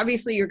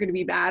obviously you're going to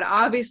be bad.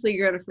 Obviously,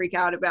 you're going to freak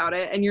out about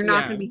it, and you're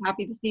not going to be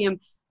happy to see him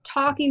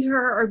talking to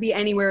her or be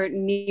anywhere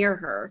near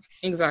her.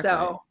 Exactly.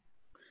 So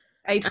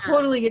I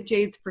totally get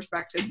Jade's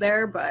perspective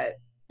there, but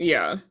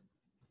yeah.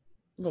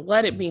 But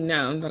let it be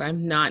known that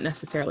I'm not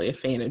necessarily a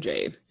fan of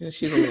Jade.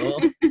 She's a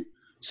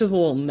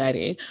little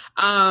nutty.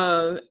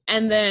 And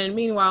then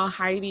meanwhile,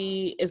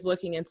 Heidi is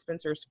looking at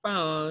Spencer's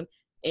phone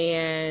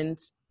and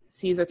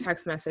sees a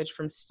text message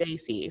from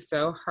Stacy.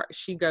 So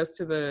she goes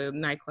to the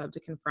nightclub to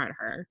confront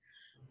her,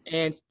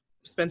 and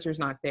Spencer's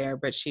not there,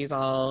 but she's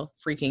all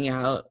freaking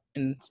out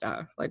and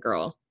stuff. Like,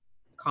 girl,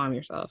 calm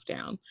yourself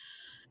down.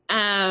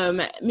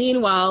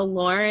 Meanwhile,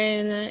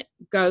 Lauren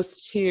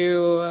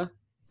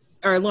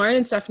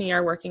and Stephanie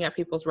are working at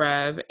People's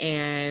Rev,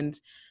 and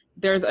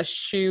there's a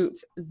shoot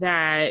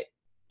that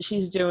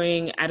she's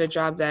doing at a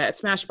job at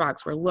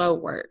Smashbox where Lo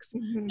works.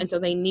 And so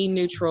they need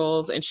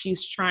neutrals, and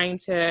she's telling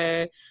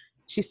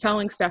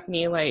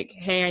Stephanie, like,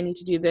 hey, I need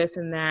to do this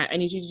and that. I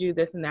need you to do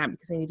this and that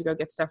because I need to go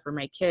get stuff for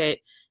my kit.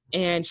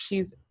 And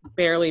she's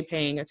barely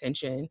paying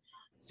attention.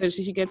 So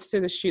she gets to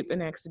the shoot the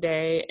next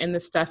day, and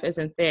the stuff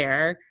isn't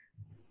there.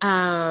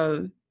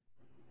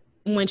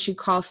 When she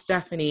calls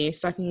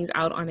Stephanie's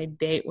out on a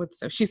date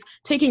she's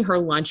taking her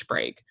lunch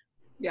break.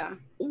 Yeah.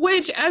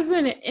 Which, as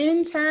an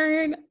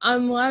intern,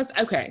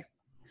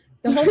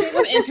 the whole thing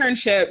with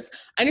internships,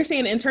 I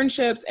understand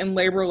internships and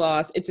labor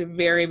laws, it's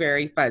very,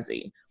 very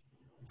fuzzy.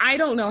 I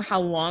don't know how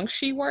long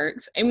she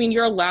works. I mean,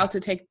 you're allowed to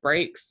take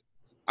breaks.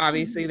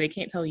 Obviously, they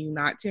can't tell you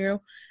not to.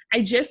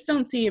 I just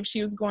don't see if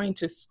she was going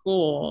to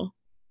school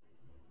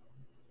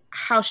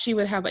how she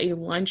would have a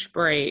lunch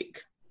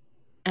break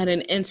at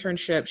an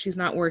internship she's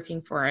not working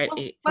for at Well,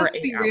 eight for let's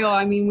eight be real.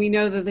 hours. I mean, we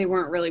know that they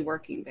weren't really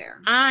working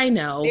there. I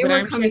know, They but were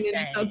I'm coming just in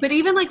and saying. but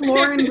even like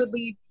Lauren would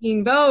leave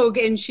Teen Vogue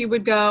and she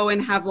would go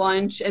and have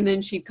lunch and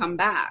then she'd come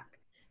back.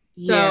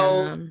 So,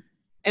 Yeah.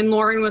 and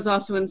Lauren was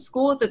also in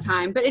school at the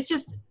time, but it's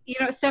just,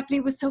 Stephanie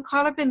was so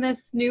caught up in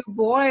this new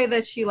boy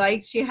that she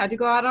liked. She had to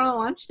go out on a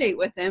lunch date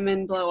with him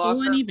and blow He off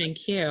wasn't her. even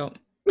cute.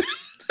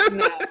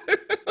 No.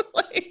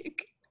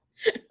 Like,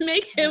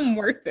 make him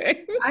worth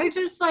it. I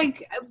just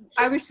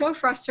I was so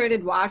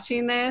frustrated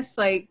watching this,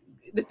 like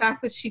the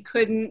fact that she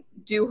couldn't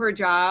do her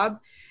job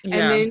and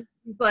Yeah. then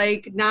she's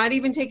like not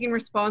even taking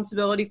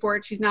responsibility for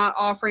it. She's not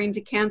offering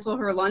to cancel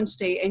her lunch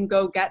date and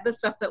go get the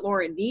stuff that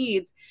Laura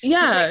needs.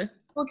 Yeah. Like,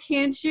 well,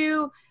 can't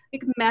you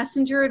like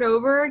messenger it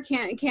over?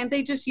 Can't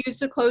they just use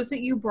the clothes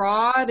that you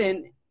brought?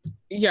 And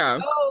Yeah.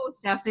 go,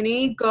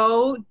 Stephanie,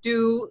 go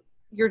do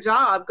your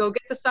job. Go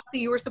get the stuff that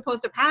you were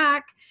supposed to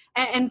pack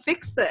and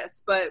fix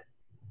this. But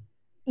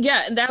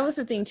Yeah, and that was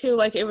the thing too.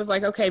 Like, it was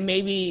like, okay,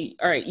 maybe,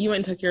 all right, you went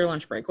and took your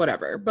lunch break,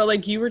 whatever. But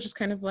like, you were just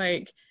kind of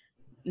like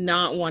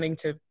not wanting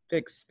to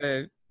fix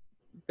the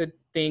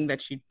thing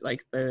that you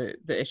like, the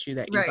issue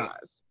that you right.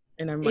 caused.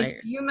 And I'm If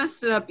like, you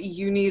messed it up,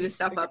 you need to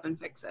step up and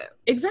fix it.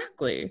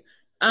 exactly.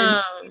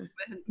 And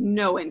with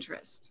no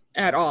interest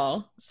At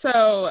all.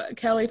 So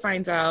Kelly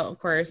finds out, of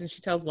course, and she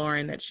tells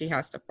Lauren that she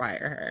has to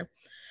fire her.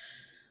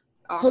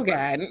 Awkward. Oh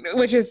God,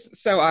 which is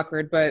so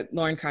awkward, but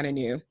Lauren kind of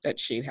knew that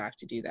she'd have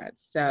to do that.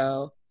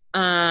 So,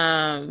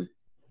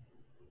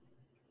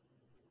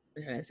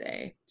 what did I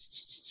say?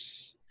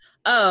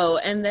 Oh,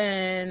 and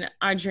then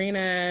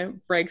Audrina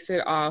breaks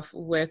it off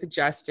with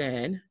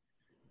Justin.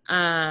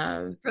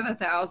 For the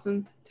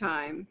 1,000th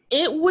time.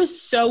 It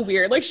was so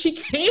weird. Like, she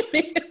came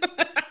in.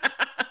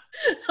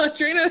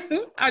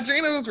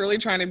 Audrina was really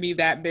trying to be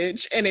that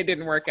bitch, and it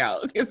didn't work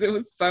out because it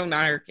was so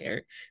not her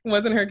character. It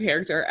wasn't her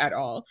character at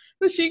all.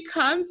 So she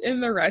comes in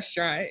the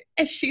restaurant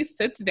and she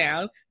sits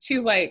down.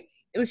 She's like,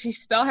 she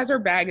still has her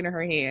bag in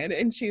her hand,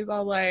 and she's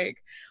all like,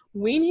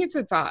 "We need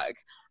to talk.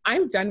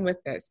 I'm done with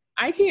this.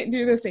 I can't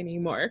do this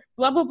anymore.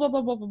 Blah, blah, blah,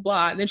 blah, blah, blah,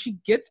 blah." And then she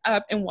gets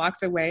up and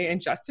walks away,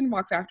 and Justin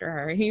walks after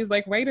her. And he's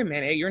like, "Wait a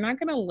minute. You're not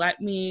going to let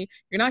me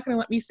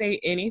say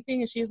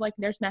anything?" And she's like,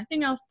 "There's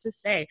nothing else to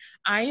say.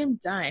 I am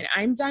done.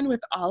 I'm done with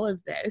all of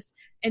this."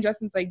 And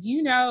Justin's like,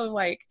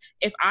 like,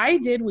 if I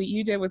did what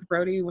you did with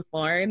Brody, with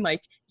Lauren,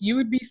 like, you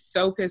would be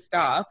so pissed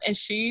off. And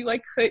she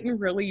like couldn't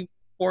really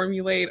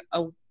formulate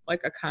a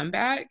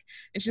comeback.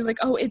 And she's like,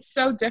 "Oh, it's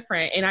so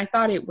different." And I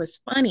thought it was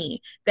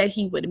funny that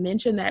he would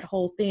mention that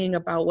whole thing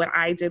about what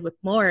I did with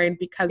Lauren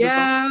because of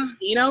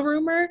the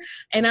rumor.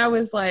 And I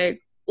was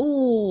like,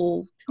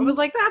 ooh. I was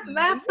like,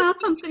 that's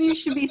not something you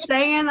should be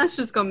saying. That's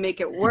just gonna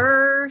make it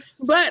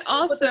worse. But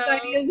also, put the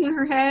ideas in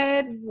her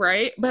head.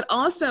 Right. But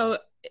also,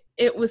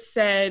 it was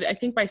said, I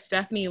think by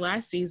Stephanie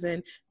last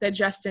season, that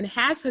Justin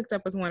has hooked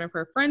up with one of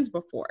her friends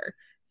before.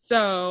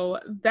 So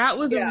that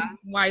was a reason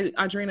why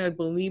Audrina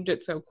believed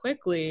it so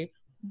quickly.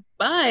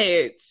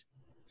 But,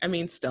 I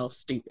mean, still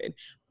stupid.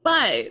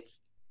 But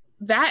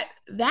that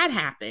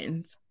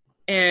happened.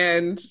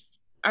 And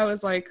I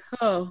was like,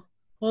 oh,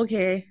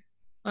 okay.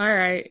 All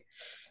right.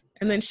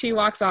 And then she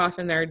walks off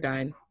and they're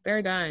done.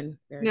 They're done.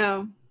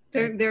 No,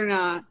 they're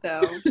not,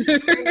 though.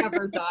 They're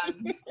never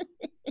done.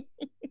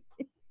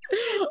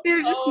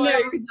 They're just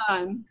never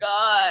done.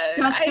 God.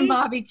 Justin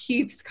Bobby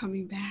keeps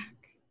coming back.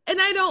 And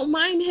I don't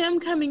mind him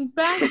coming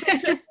back.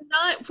 It's just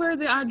not for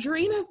the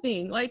Audrina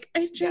thing. Like,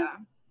 it's just,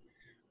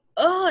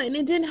 and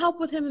it didn't help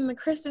with him in the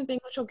Kristen thing,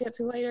 which we'll get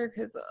to later,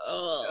 because,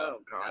 oh,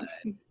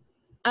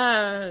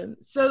 God.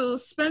 So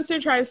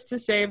Spencer tries to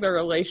save the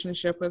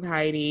relationship with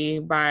Heidi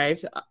by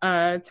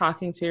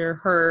talking to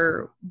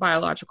her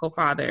biological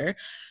father.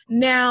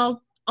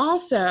 Now,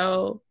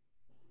 also,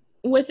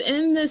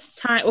 within this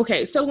time,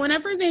 okay, so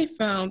whenever they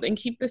filmed, and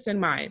keep this in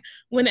mind,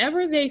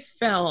 whenever they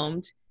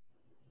filmed,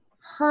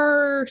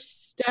 her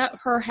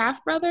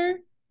half-brother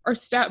or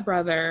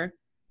stepbrother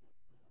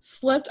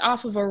slipped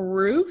off of a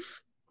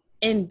roof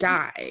and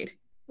died.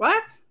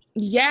 What?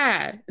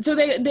 Yeah. So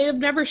they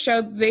never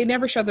showed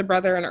the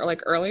brother in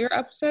like earlier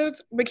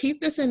episodes, but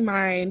keep this in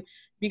mind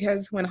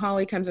because when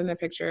Holly comes in the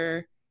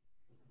picture,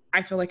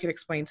 I feel like it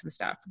explains some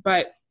stuff.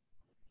 But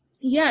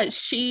yeah,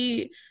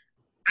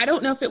 I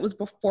don't know if it was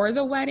before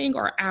the wedding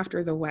or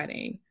after the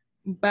wedding,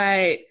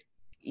 but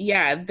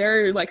yeah,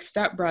 their like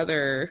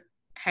stepbrother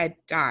had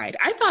died.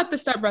 I thought the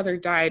stepbrother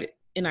died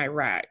in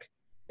Iraq.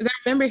 Because I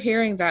remember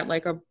hearing that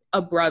like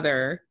a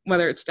brother,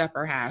 whether it's step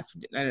or half,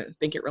 I don't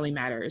think it really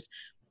matters,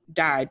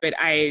 died. But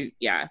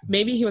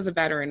maybe he was a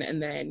veteran and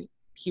then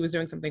he was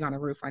doing something on a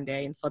roof one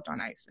day and slipped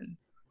on ice. And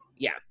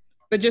yeah,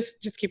 but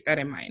just keep that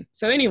in mind.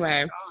 So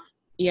anyway,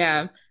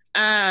 yeah.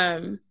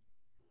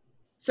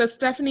 So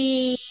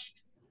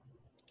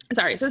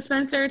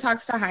Spencer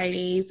talks to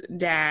Heidi's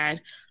dad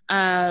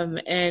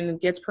and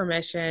gets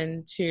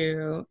permission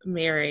to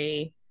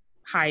marry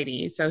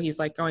Heidi. So he's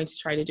like going to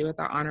try to do it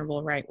the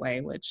honorable right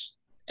way, which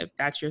if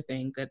that's your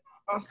thing, good.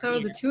 Also,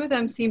 the two of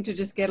them seem to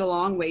just get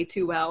along way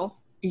too well.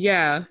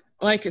 Yeah.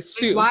 Like a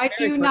suit. Why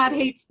do you not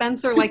hate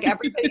Spencer like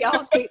everybody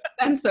else hates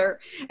Spencer?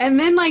 And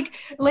then like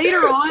later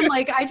on,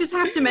 like I just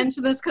have to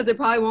mention this because it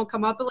probably won't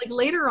come up, but like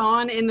later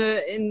on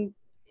in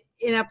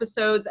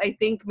episodes, I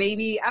think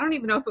maybe, I don't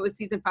even know if it was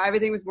season 5, I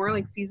think it was more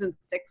like season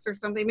 6 or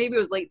something. Maybe it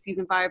was late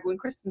season 5 when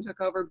Kristen took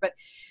over, but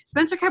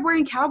Spencer kept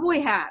wearing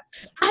cowboy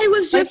hats. I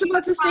was just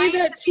about to say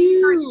that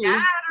too.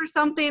 Dad or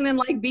something and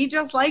like be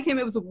just like him.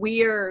 It was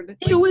weird.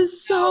 It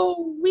was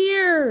so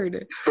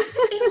weird.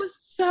 It was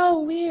so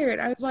weird.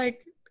 I was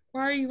like,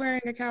 why are you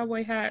wearing a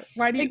cowboy hat?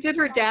 Why do you? Like, did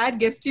her dad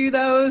gift you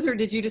those, or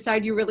did you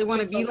decide you really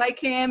want to be like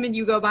him and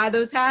you go buy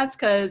those hats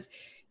because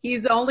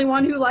he's the only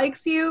one who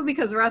likes you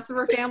because the rest of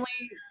her family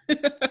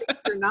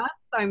are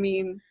nuts? I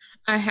mean,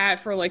 a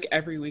hat for like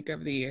every week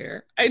of the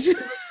year. I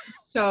just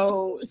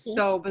so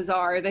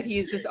bizarre that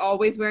he's just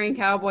always wearing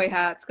cowboy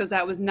hats because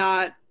that was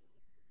not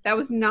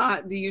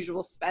the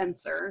usual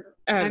Spencer.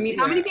 I mean,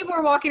 how many people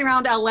are walking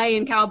around LA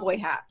in cowboy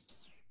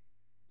hats?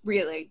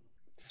 Really?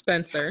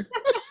 Spencer.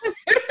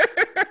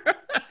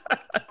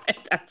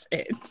 That's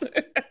it.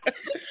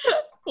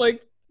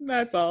 Like,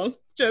 that's all.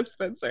 Just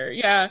Spencer.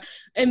 Yeah.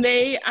 And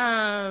they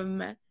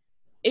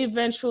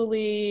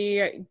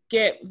eventually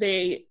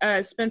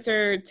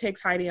Spencer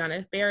takes Heidi on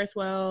a Ferris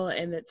wheel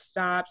and it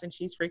stops and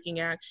she's freaking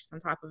out. She's on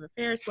top of a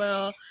Ferris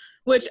wheel,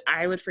 which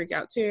I would freak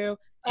out too.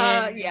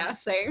 Yeah,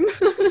 same.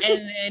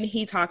 And then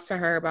he talks to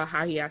her about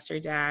how he asked her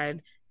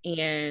dad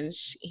and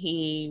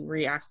he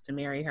re-asked to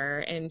marry her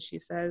and she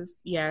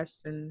says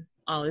yes and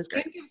all is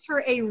great. And gives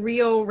her a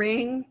real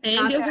ring.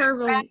 And gives her a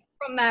ring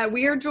from that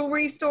weird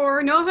jewelry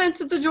store. No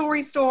offense at the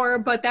jewelry store,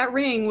 but that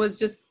ring was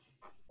just,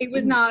 it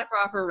was not a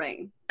proper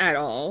ring. At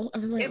all. I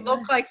was like, it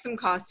looked like some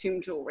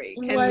costume jewelry.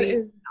 What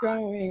is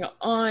going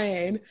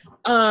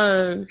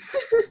on?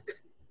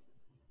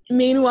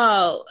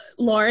 Meanwhile,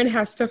 Lauren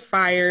has to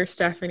fire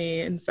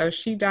Stephanie, and so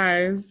she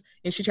does,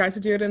 and she tries to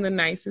do it in the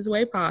nicest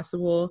way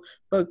possible,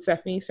 but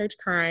Stephanie starts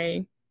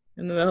crying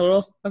in the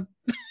middle of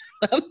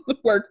the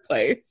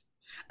workplace.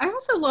 I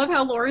also love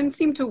how Lauren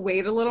seemed to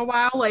wait a little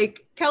while.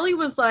 Like, Kelly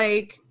was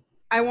like,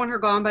 I want her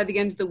gone by the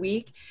end of the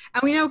week.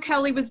 And we know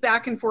Kelly was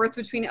back and forth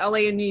between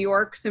LA and New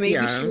York, so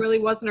maybe she really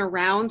wasn't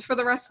around for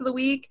the rest of the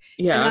week.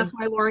 Yeah. And that's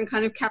why Lauren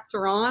kind of kept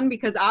her on,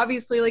 because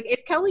obviously, like,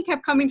 if Kelly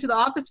kept coming to the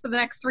office for the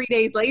next 3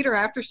 days later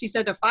after she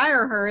said to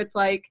fire her, it's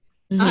like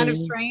kind of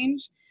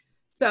strange.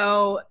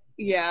 So,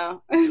 yeah,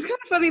 it was kind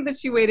of funny that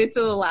she waited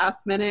till the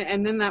last minute,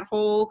 and then that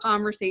whole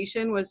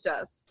conversation was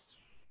just,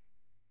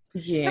 I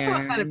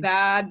felt kind of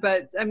bad,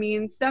 but I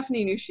mean,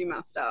 Stephanie knew she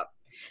messed up.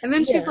 And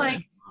then she's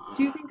like,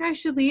 do you think I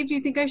should leave? Do you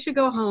think I should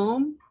go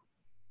home?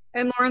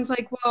 And Lauren's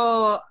like,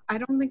 well, I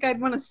don't think I'd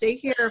want to stay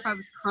here if I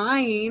was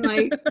crying.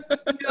 Like,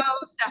 no,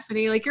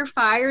 Stephanie, like, you're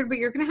fired, but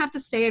you're going to have to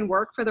stay and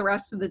work for the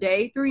rest of the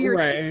day through your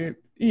team.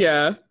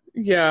 Yeah.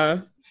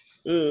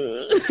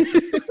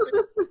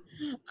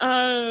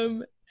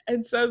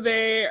 And so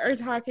they are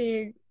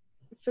talking.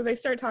 So they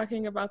start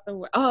talking about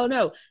then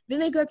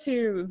they go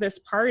to this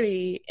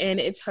party and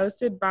it's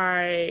hosted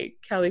by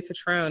Kelly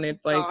Cutrone.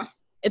 It's like,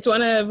 it's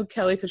one of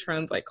Kelly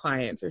Cutrone's like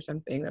clients or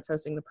something that's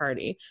hosting the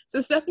party. So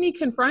Stephanie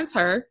confronts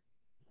her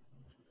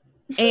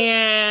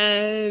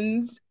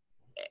and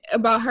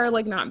about her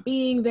like not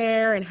being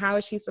there and how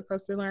is she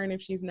supposed to learn if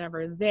she's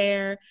never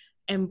there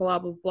and blah,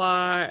 blah,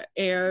 blah.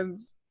 And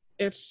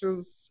it's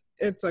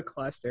a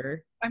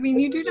cluster. I mean,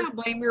 you do not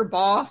blame your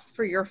boss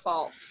for your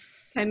faults.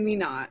 Can we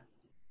not?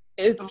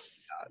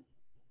 It's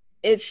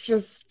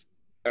just.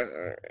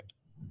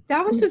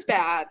 That was just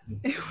bad.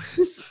 It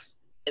was.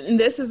 And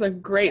this is a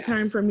great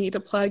time for me to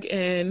plug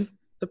in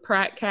the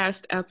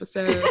Prattcast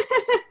episode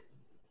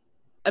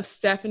of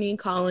Stephanie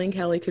calling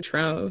Kelly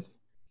Cutrone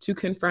to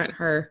confront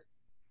her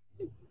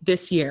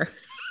this year.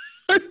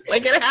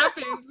 Like, it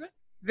happens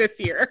this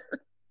year.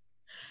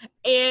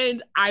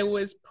 And I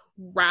was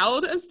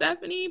proud of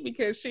Stephanie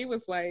because she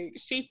was like,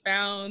 she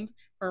found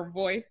her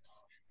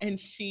voice and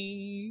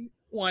she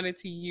wanted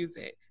to use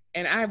it.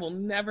 And I will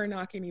never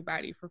knock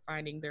anybody for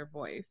finding their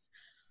voice.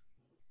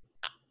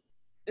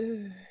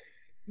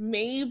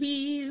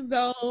 Maybe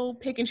they'll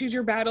pick and choose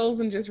your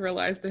battles and just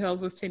realize The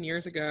Hills was 10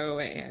 years ago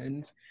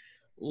and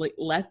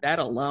let that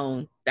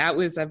alone. That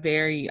was a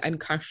very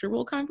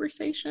uncomfortable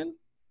conversation.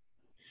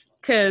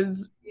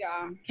 Because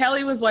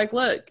Kelly was like,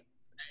 look,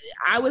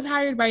 I was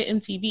hired by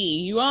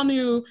MTV. You all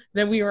knew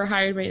that we were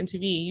hired by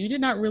MTV. You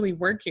did not really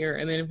work here.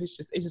 And then it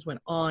just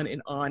went on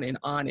and on and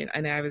on.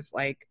 And I was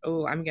like,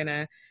 oh, I want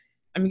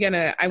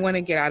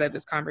to get out of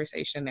this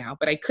conversation now.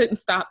 But I couldn't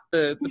stop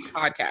the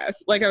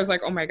podcast. Like, I was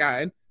like, oh my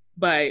God.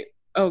 But,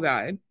 oh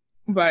God.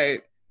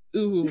 But,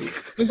 ooh,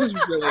 it was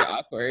really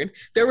awkward.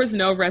 There was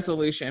no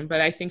resolution, but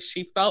I think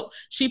she felt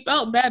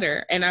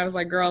better. And I was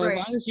like, girl, as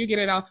long as you get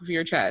it off of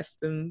your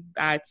chest, then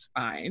that's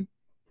fine.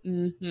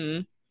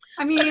 Mm-hmm.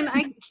 I mean,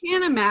 I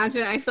can't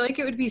imagine. I feel like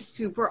it would be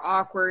super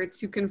awkward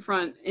to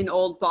confront an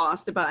old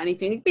boss about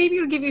anything. Maybe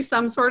it would give you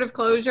some sort of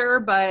closure,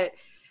 but,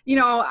 you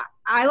know,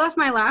 I left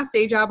my last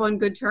day job on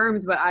good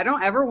terms, but I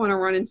don't ever want to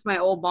run into my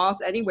old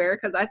boss anywhere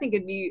because I think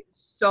it'd be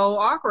so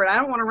awkward. I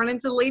don't want to run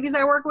into the ladies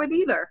I work with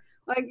either.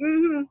 Like,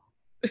 no.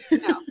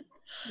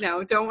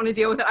 No, don't want to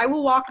deal with it. I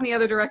will walk in the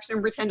other direction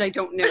and pretend I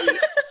don't know you.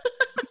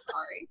 I'm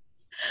sorry.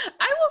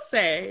 I will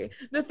say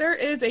that there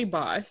is a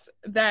boss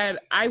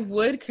that I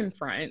would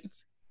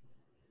confront,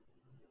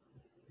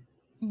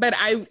 but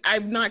I'm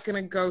not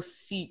going to go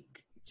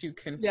seek to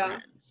confront. Yeah.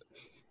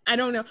 I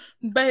don't know,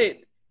 but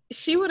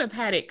she would have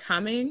had it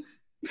coming.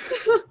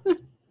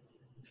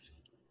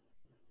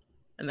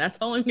 And that's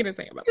all I'm going to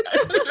say about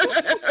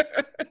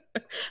that.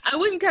 I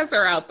wouldn't cuss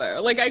her out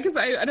though. Like, because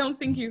I don't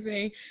think you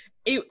think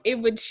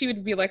she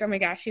would be like, oh my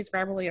gosh, she's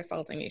verbally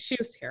assaulting me. She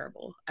was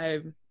terrible.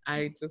 I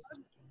just,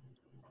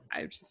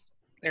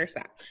 there's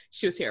that.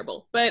 She was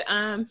terrible. But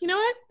you know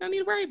what? Don't need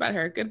to worry about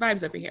her. Good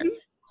vibes over here.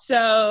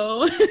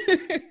 So,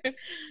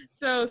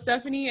 so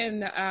Stephanie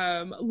and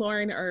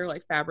Lauren are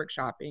like fabric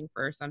shopping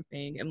for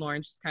something, and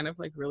Lauren's just kind of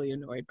like really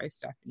annoyed by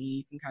Stephanie.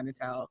 You can kind of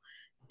tell.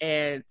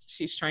 And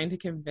she's trying to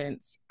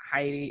convince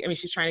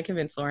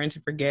Lauren to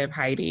forgive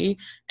Heidi.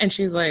 And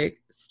she's like,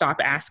 stop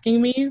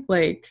asking me.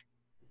 Like,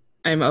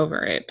 I'm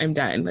over it. I'm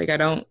done. Like,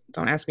 don't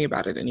ask me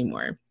about it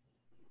anymore.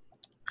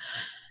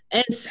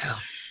 And so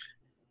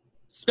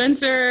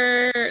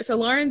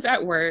Lauren's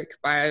at work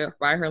by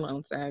her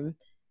lonesome.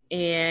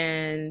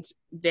 And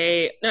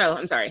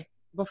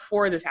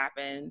before this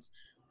happens,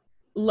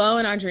 Lo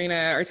and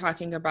Audrina are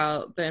talking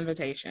about the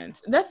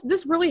invitations.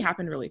 This really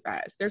happened really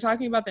fast. They're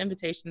talking about the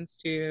invitations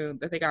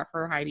that they got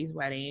for Heidi's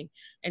wedding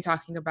and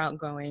talking about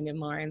going. And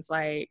Lauren's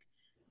like,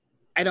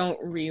 I don't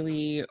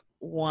really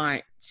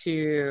want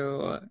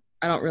to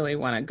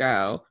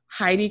go.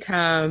 Heidi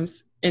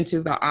comes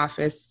into the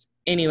office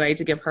anyway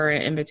to give her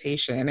an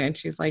invitation. And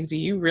she's like, do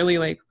you really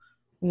like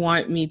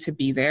want me to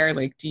be there?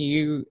 Like, do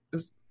you?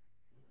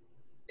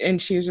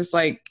 And she was just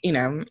like,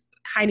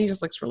 Heidi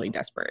just looks really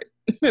desperate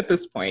at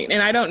this point.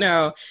 And I don't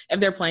know if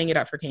they're playing it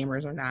up for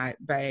cameras or not,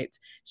 but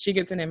she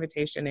gets an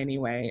invitation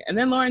anyway. And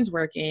then Lauren's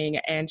working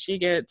and she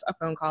gets a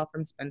phone call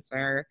from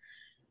Spencer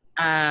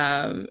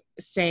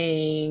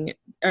saying,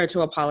 or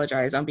to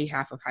apologize on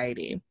behalf of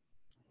Heidi.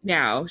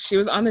 Now, she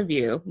was on The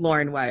View,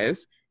 Lauren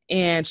was,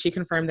 and she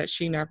confirmed that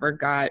she never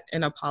got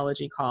an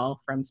apology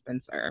call from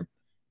Spencer,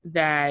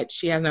 that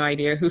she has no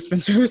idea who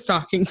Spencer was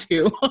talking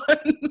to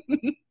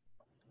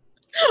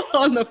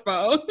on the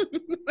phone.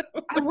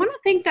 I want to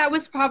think that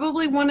was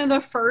probably one of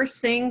the first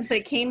things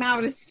that came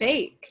out as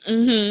fake.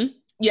 Mm-hmm.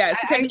 Yes,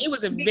 because it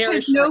was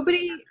because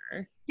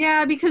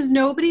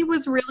nobody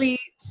was really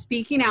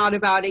speaking out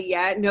about it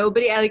yet.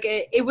 Nobody, like,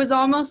 it was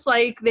almost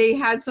like they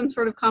had some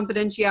sort of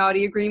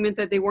confidentiality agreement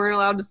that they weren't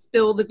allowed to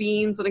spill the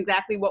beans on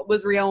exactly what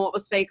was real and what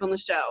was fake on the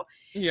show.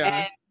 Yeah.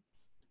 And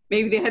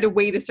maybe they had to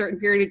wait a certain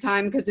period of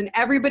time because then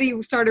everybody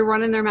started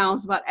running their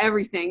mouths about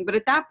everything. But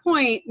at that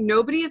point,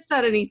 nobody had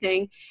said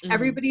anything. Mm-hmm.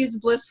 Everybody is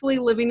blissfully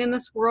living in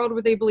this world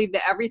where they believe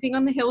that everything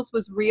on the hills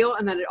was real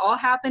and that it all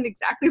happened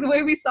exactly the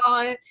way we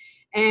saw it.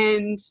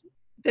 And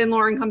then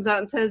Lauren comes out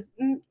and says,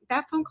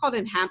 that phone call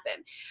didn't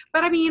happen.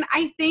 But I mean,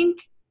 I think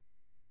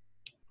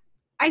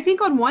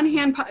on one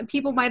hand,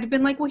 people might have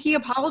been like, well, he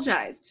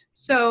apologized.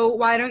 So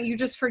why don't you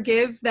just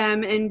forgive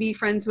them and be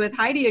friends with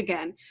Heidi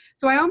again?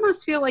 So I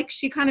almost feel like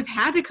she kind of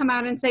had to come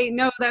out and say,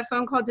 no, that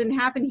phone call didn't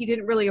happen. He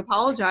didn't really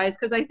apologize,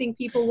 because I think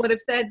people would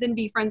have said, then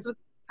be friends with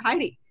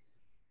Heidi.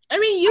 I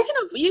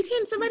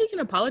mean, somebody can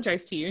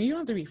apologize to you and you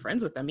don't have to be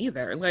friends with them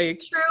either. Like,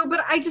 true,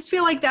 but I just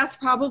feel like that's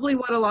probably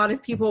what a lot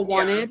of people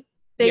wanted. Yeah.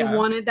 They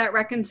wanted that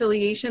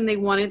reconciliation. They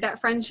wanted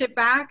that friendship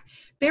back.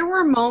 There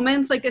were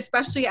moments, like,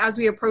 especially as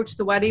we approached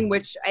the wedding,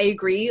 which I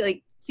agree,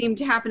 like, seemed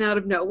to happen out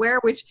of nowhere,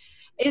 which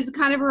is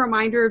kind of a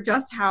reminder of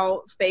just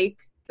how fake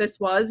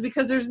this was,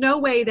 because there's no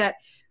way that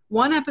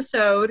one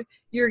episode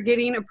you're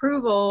getting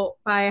approval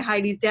by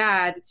Heidi's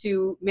dad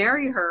to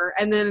marry her,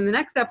 and then in the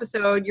next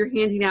episode you're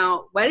handing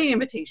out wedding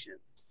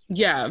invitations.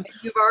 Yeah.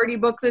 You've already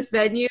booked this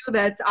venue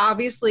that's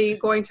obviously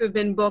going to have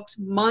been booked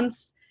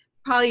months,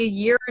 probably a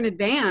year in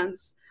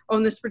advance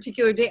on this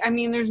particular date. I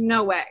mean, there's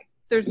no way.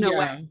 There's no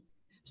way.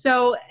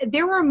 So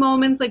there were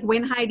moments like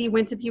when Heidi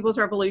went to People's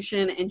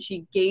Revolution and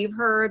she gave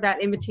her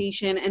that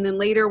invitation, and then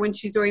later when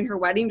she's doing her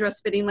wedding dress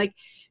fitting, like,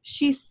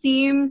 she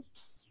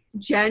seems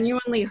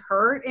genuinely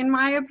hurt, in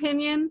my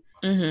opinion,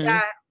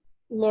 that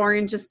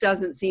Lauren just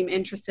doesn't seem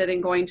interested in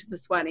going to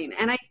this wedding.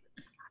 And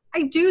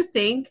I do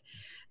think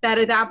that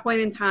at that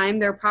point in time,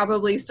 there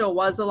probably still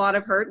was a lot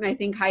of hurt. And I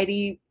think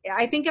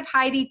if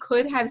Heidi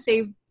could have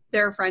saved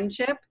their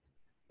friendship,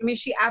 I mean,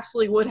 she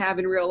absolutely would have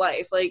in real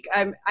life. Like,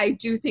 I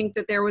do think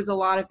that there was a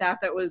lot of I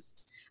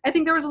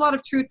think there was a lot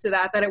of truth to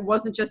that it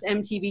wasn't just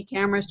MTV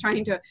cameras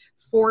trying to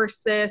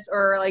force this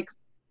or like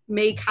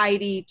make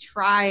Heidi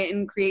try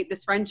and create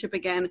this friendship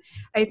again.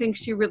 I think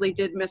she really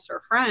did miss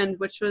her friend,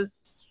 which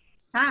was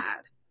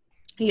sad.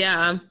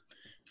 Yeah.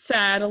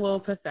 Sad, a little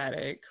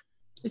pathetic.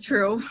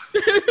 True.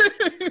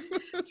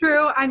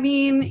 True. I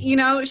mean,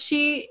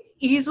 she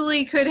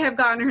easily could have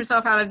gotten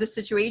herself out of this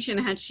situation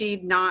had she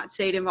not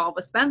stayed involved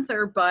with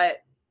Spencer, but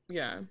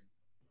yeah.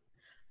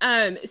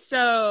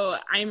 So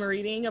I'm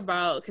reading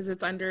about, because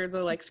it's under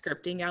the like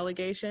scripting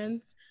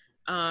allegations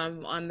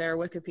on their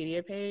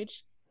Wikipedia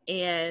page,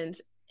 and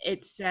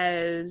it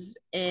says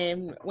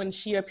when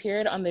she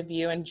appeared on The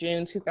View in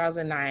June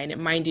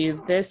 2009, mind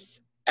you,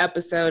 this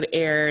episode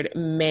aired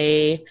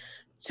May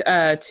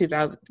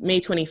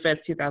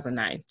 25th,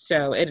 2009.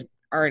 So it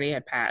already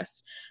had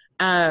passed.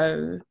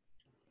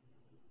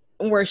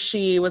 Where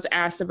she was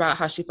asked about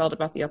how she felt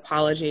about the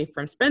apology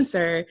from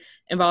Spencer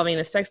involving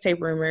the sex tape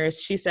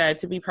rumors, she said,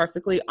 "To be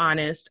perfectly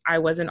honest, I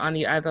wasn't on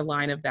the other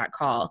line of that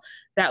call.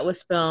 That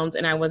was filmed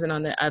and I wasn't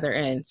on the other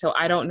end. So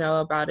I don't know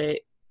about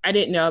it. I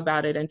didn't know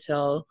about it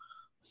until,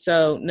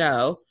 so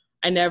no,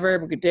 I never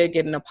did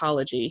get an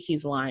apology.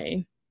 He's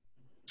lying."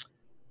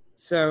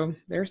 So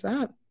there's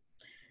that.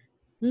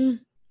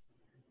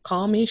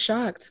 Call me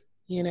shocked,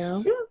 you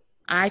know? Yeah.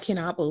 I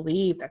cannot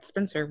believe that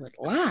Spencer would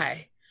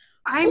lie.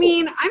 I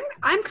mean,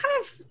 I'm kind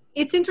of,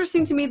 it's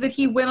interesting to me that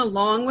he went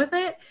along with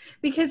it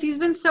because he's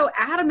been so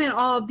adamant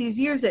all of these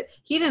years that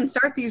he didn't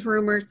start these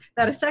rumors,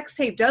 that a sex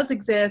tape does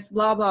exist,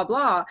 blah, blah,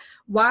 blah.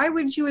 Why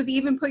would you have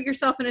even put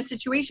yourself in a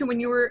situation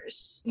when you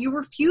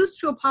refused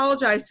to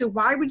apologize? So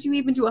why would you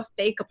even do a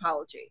fake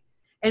apology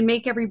and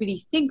make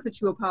everybody think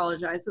that you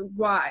apologize?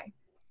 Why?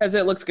 Because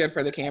it looks good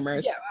for the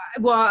cameras. Yeah,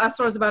 well, that's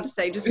what I was about to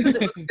say, just because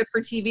it looks good for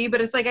TV.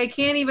 But it's like, I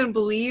can't even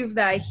believe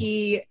that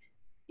he,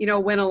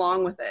 went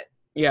along with it.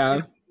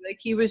 Yeah. Like,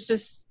 he was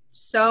just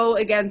so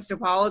against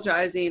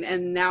apologizing,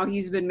 and now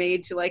he's been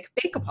made to, like,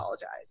 fake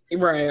apologize.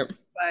 Right.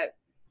 But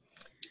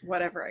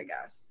whatever, I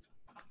guess.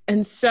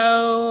 And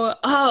so,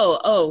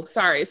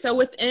 sorry. So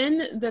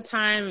within the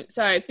time,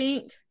 so I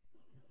think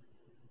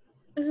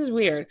this is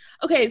weird.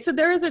 Okay, so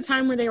there was a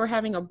time where they were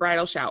having a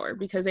bridal shower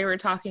because they were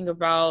talking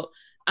about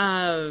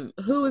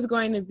who was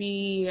going to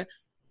be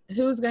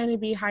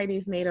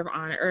Heidi's maid of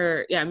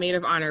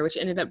honor, which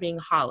ended up being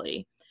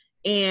Holly.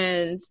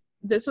 And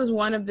this was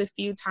one of the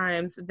few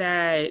times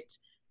that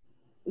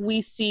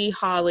we see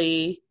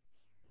Holly,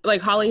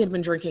 like Holly had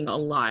been drinking a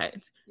lot.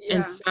 Yeah.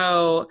 And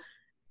so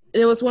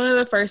it was one of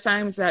the first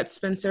times that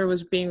Spencer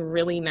was being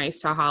really nice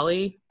to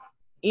Holly,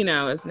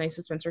 as nice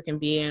as Spencer can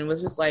be, and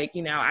was just like,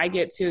 I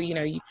get to,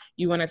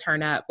 you want to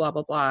turn up, blah,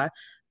 blah, blah.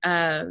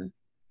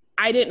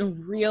 I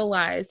didn't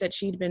realize that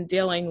she'd been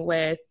dealing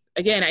with,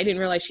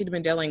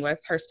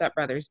 her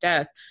stepbrother's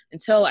death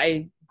until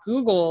I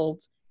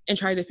Googled and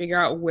tried to figure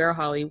out where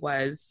Holly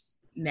was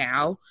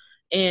now.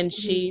 And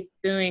she's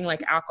doing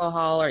like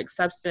alcohol or like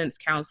substance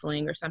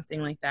counseling or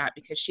something like that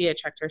because she had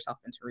checked herself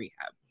into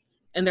rehab.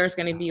 And there's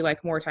going to be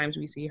like more times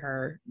we see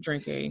her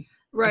drinking.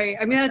 Right.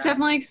 I mean, that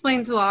definitely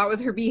explains a lot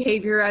with her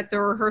behavior at the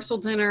rehearsal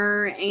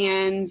dinner.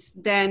 And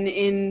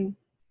then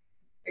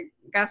I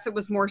guess it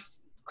was more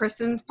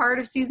Kristen's part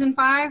of season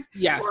 5.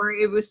 Yeah. Or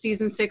it was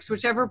season 6,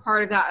 whichever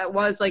part of that it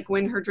was, like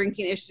when her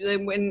drinking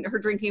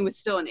was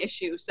still an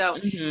issue. So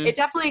it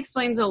definitely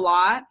explains a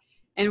lot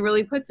and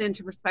really puts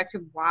into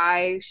perspective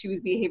why she was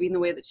behaving the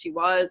way that she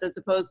was, as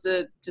opposed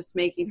to just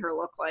making her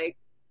look like,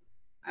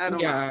 I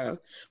don't know.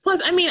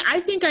 Plus, I mean,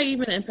 I think I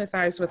even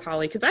empathize with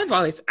Holly because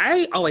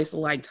I always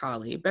liked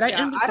Holly, but I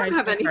don't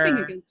have anything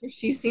against her.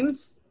 She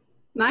seems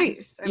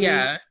nice.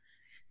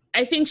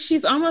 I think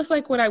she's almost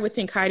like what I would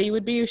think Heidi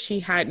would be if she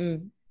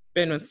hadn't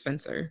been with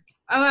Spencer.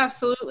 Oh,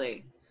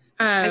 absolutely.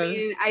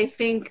 I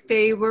think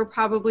they were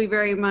probably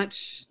very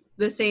much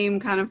the same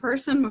kind of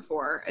person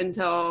before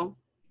until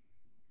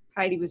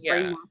Heidi was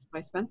brainwashed by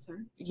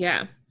Spencer.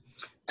 Yeah.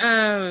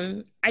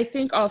 I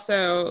think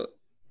also,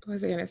 what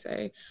was I going to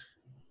say?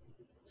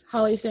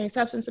 Holly's doing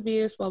substance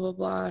abuse, blah, blah,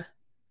 blah.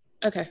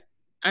 Okay.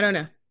 I don't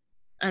know.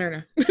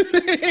 Anyway.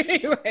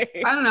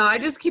 I don't know. I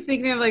just keep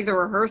thinking of like the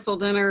rehearsal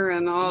dinner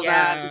and all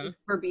that. Just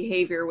her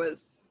behavior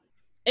was.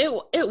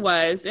 It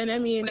was. And I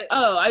mean,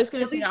 I was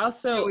going to say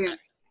also,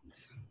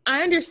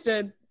 I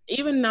understood,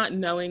 even not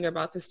knowing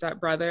about the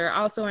stepbrother,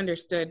 I also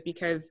understood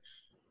because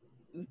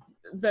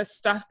the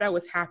stuff that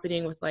was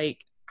happening with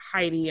like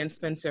Heidi and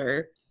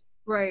Spencer.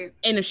 Right.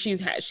 And if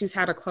she's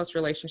had a close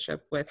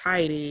relationship with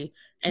Heidi,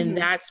 and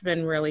that's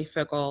been really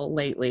fickle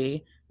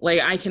lately.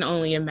 Like, I can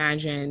only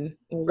imagine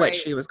what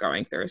she was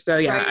going through. So,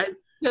 yeah. Right.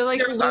 So,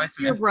 like, lose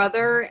your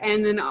brother,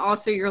 and then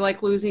also you're,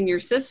 like, losing your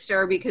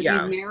sister because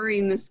he's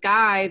marrying this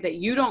guy that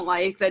you don't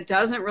like, that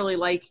doesn't really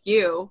like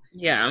you.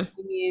 Yeah.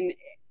 I mean,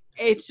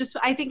 I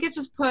think it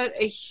just put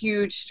a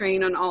huge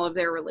strain on all of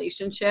their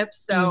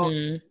relationships.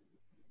 So,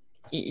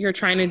 you're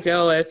trying to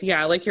deal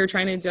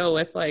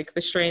with, like,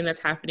 the strain that's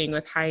happening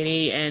with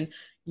Heidi and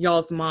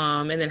y'all's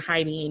mom, and then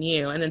Heidi and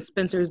you, and then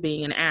Spencer's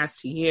being an ass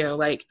to you.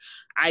 Like,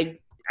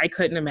 I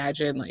couldn't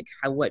imagine like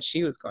what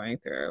she was going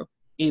through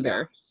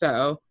either. Yeah.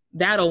 So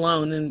that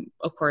alone, and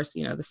of course,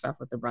 the stuff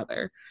with the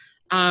brother.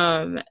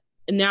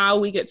 Now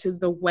we get to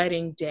the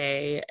wedding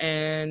day,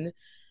 and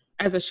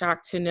as a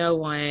shock to no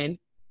one,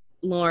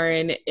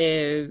 Lauren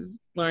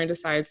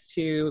decides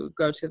to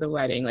go to the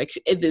wedding. Like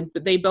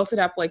they built it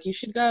up like, you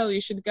should go.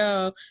 And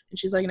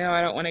she's like, no,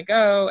 I don't want to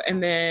go.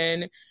 And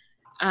then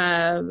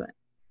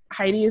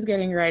Heidi is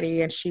getting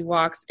ready, and she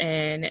walks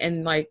in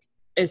and like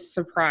is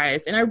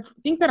surprised. And I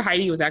think that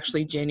Heidi was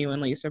actually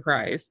genuinely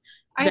surprised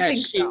that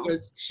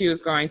she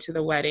was going to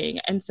the wedding.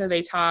 And so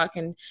they talk,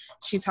 and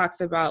she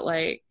talks about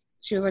like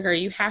she was like, are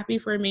you happy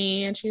for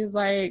me? And she's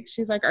like,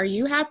 are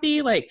you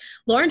happy? Like,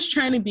 Lauren's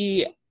trying to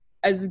be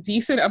as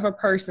decent of a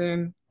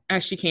person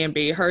as she can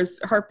be. Her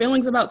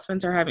feelings about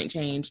Spencer haven't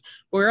changed.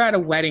 We're at a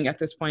wedding at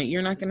this point.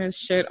 You're not going to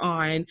shit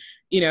on,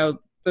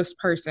 this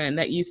person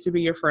that used to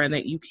be your friend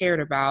that you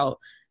cared about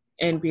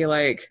and be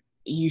like,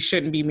 you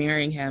shouldn't be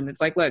marrying him. It's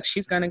like, look,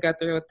 she's going to go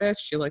through with this.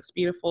 She looks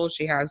beautiful.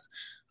 She has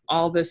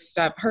all this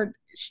stuff.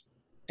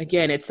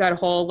 Again, it's that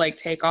whole like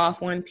take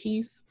off one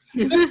piece.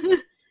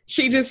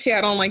 She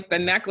had on like the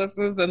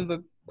necklaces and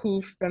the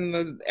poof and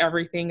the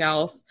everything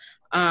else.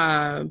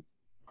 And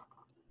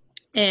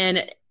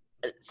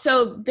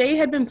so they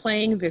had been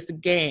playing this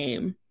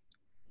game,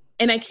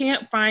 and I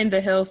can't find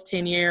the Hills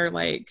 10-year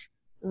like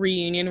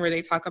reunion where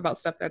they talk about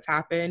stuff that's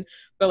happened,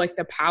 but like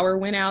the power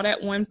went out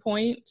at one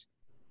point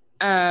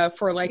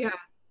for like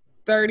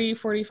 30,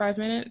 45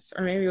 minutes,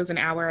 or maybe it was an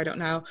hour, I don't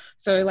know.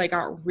 So it like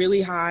got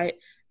really hot.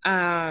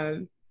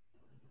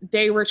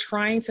 They were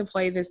trying to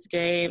play this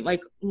game.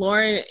 Like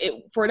Lauren,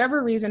 for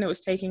whatever reason, it was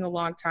taking a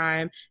long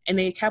time, and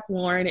they kept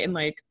Lauren in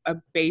like a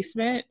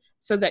basement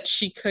so that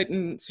she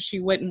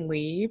wouldn't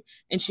leave,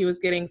 and she was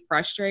getting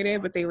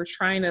frustrated, but they were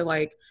trying to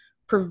like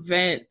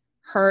prevent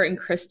her and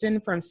Kristen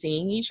from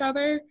seeing each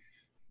other.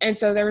 And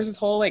so there was this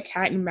whole like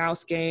cat and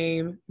mouse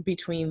game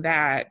between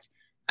that.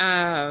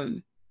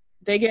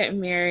 They get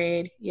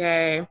married,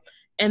 yay.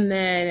 And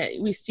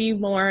then we see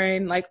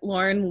Lauren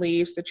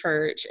leaves the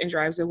church and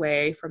drives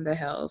away from the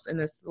Hills. And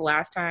this is the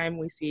last time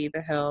we see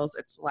the Hills.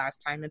 It's the last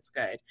time it's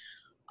good.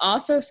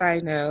 Also,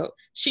 side note,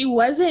 she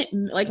wasn't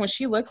like, when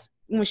she looks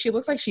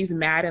like she's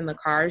mad in the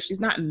car,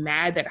 she's not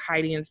mad that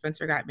Heidi and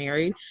Spencer got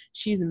married.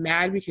 She's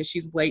mad because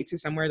she's late to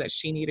somewhere that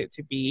she needed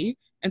to be.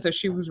 And so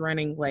she was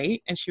running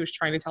late, and she was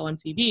trying to tell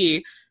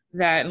MTV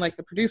that, and like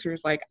the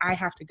producers, like, I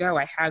have to go.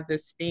 I have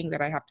this thing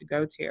that I have to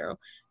go to.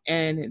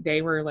 And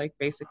they were like,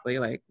 basically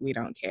like, we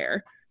don't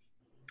care.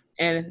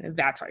 And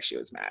that's why she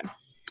was mad.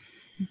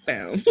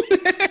 Boom.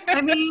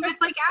 I mean, it's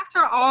like,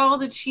 after all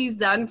that she's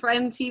done for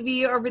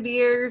MTV over the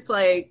years,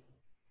 like,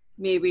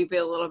 maybe be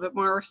a little bit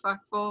more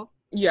respectful.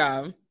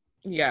 Yeah.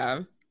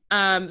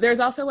 There's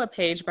also a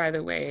page, by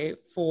the way,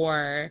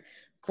 for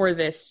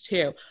this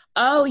too.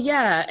 Oh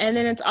yeah. And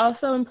then it's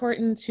also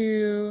important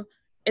to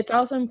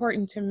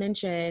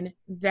mention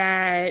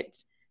that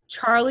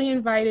Charlie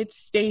invited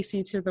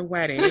Stacy to the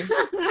wedding.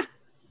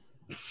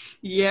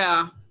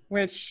 Yeah.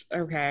 Which,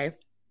 okay.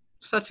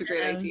 Such a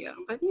great idea,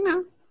 but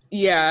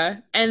Yeah.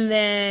 And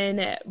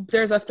then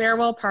there's a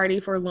farewell party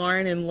for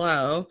Lauren and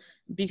Lo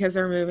because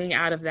they're moving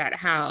out of that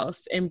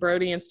house. And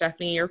Brody and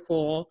Stephanie are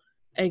cool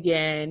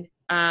again.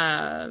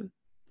 And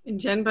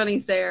Jen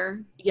Bunny's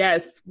there.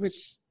 Yes,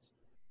 which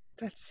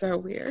that's so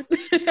weird.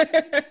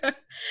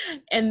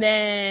 And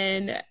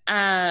then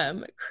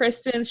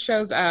Kristen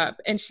shows up,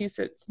 and she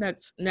sits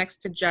next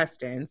to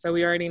Justin. So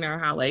we already know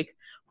how like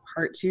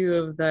part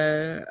 2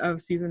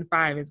 of season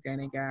 5 is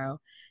gonna go.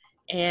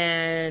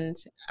 And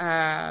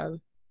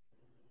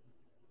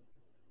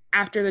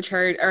after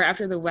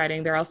the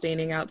wedding, they're all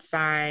standing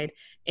outside,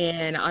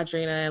 and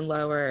Audrina and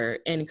Lower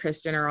and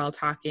Kristen are all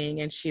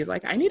talking, and she's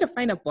like, I need to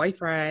find a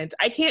boyfriend.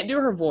 I can't do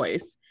her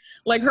voice.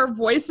 Like, her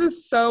voice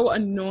is so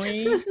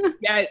annoying,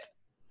 yet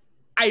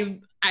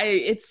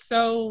it's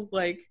so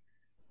like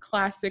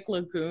classic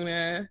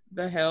Laguna,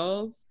 The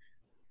Hills.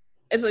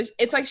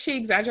 It's like she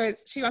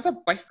exaggerates. She wants a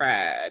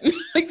boyfriend.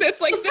 Like,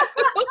 that's like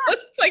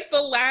it's like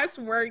the last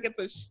word gets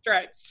a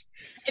stretch,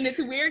 and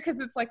it's weird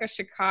because it's like a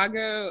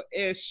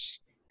Chicago-ish,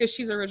 because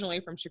she's originally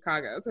from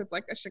Chicago, so it's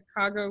like a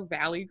Chicago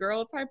Valley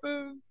girl type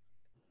of.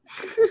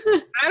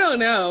 I don't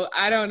know.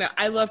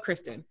 I love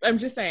Kristen. I'm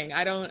just saying,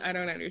 I don't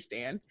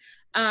understand.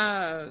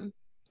 But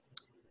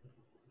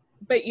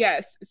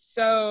yes,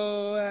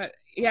 so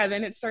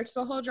then it starts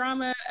the whole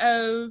drama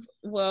of,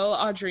 well,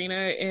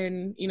 Audrina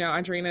and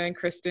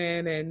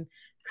Kristen and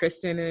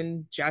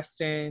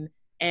Justin.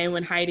 And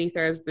when Heidi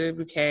throws the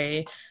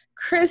bouquet,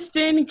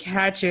 Kristen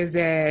catches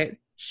it.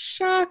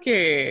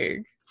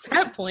 Shocking. Is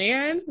that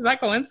planned? Is that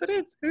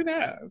coincidence? Who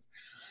knows?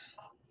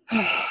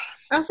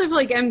 I also feel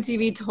like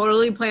MTV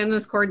totally planned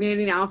this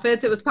coordinating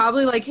outfits. It was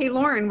probably like, hey,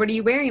 Lauren, what are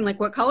you wearing? Like,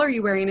 what color are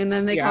you wearing? And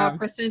then they call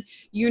Kristen,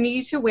 you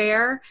need to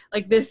wear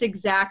like this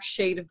exact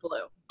shade of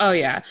blue. Oh,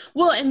 yeah.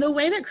 Well, and the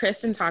way that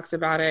Kristen talks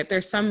about it,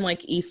 there's some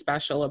like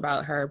special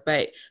about her,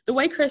 but the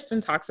way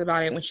Kristen talks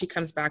about it when she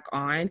comes back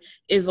on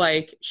is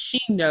like, she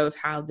knows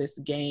how this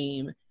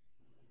game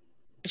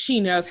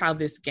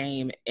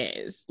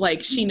is.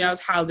 Like, she knows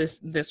how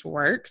this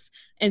works.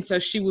 And so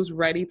she was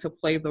ready to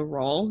play the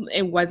role.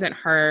 It wasn't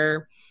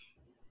her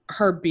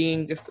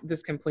being just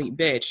this complete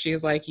bitch.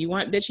 She's like, you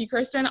want bitchy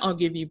Kristen? I'll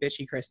give you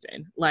bitchy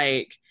Kristen.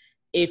 Like,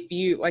 if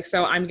you like,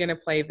 so I'm going to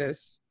play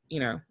this,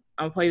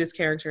 I'll play this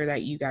character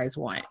that you guys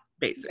want,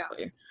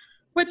 basically. Yeah.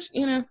 Which,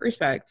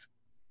 respect.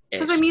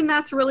 Because, I mean,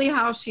 that's really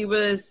how she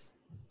was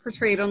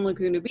portrayed on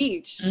Laguna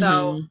Beach.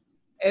 So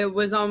it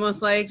was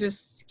almost like,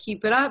 just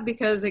keep it up,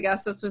 because I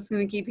guess this was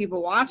going to keep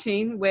people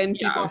watching when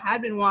people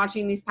had been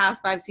watching these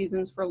past 5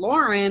 seasons for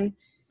Lauren,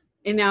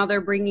 and now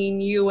they're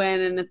bringing you in,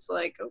 and it's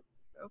like, oh,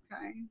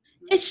 okay.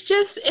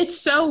 It's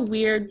so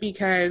weird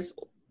because,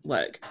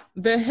 look,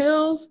 The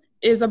Hills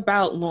is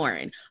about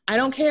Lauren. I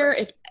don't care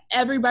if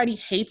everybody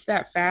hates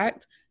that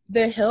fact.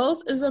 The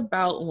Hills is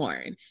about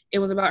Lauren. It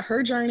was about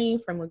her journey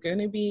from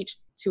Laguna Beach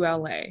to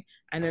LA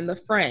and then the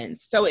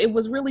friends. So it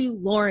was really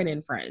Lauren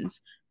and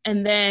friends.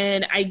 And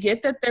then I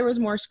get that there was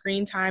more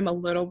screen time a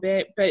little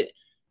bit, but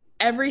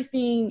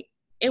everything,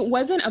 it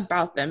wasn't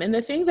about them. And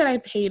the thing that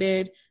I've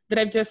hated, that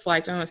I've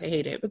disliked, I don't want to say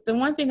hated, but the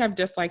one thing I've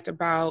disliked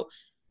about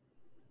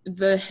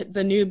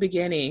the new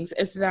beginnings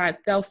is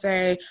that they'll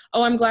say,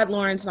 oh, I'm glad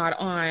Lauren's not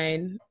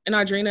on. And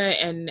Audrina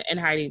and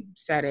Heidi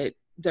said it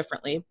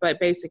differently, but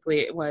basically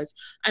it was,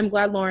 I'm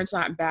glad Lauren's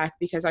not back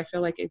because I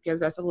feel like it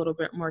gives us a little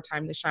bit more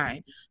time to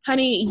shine.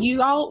 Honey,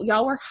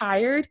 y'all were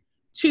hired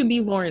to be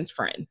Lauren's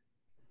friend.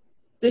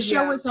 The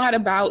show is not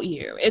about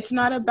you. It's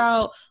not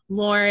about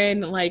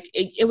Lauren. Like,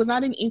 it was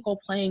not an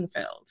equal playing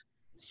field.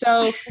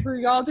 So for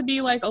y'all to be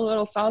like a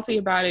little salty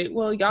about it,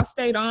 well, y'all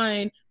stayed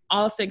on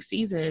all 6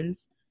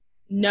 seasons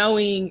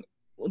knowing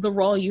the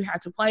role you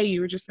had to play.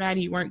 You were just mad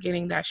you weren't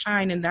getting that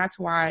shine. And that's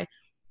why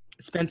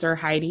Spencer,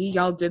 Heidi,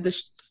 y'all did the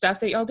stuff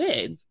that y'all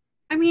did.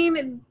 I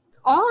mean,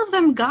 all of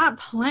them got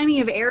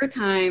plenty of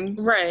airtime.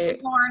 Right.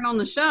 With Lauren on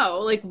the show.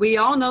 Like, we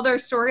all know their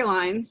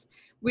storylines.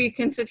 We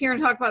can sit here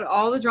and talk about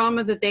all the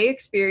drama that they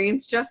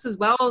experienced just as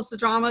well as the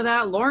drama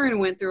that Lauren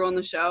went through on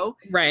the show.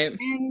 Right.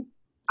 And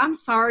I'm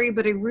sorry,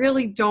 but I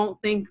really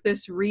don't think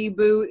this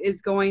reboot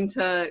is going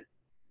to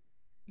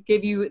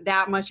give you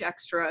that much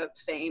extra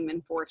fame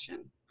and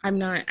fortune. I'm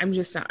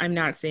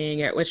not seeing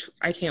it, which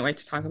I can't wait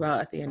to talk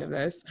about at the end of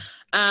this.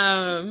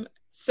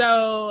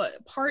 So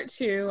part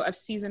 2 of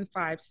season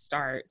 5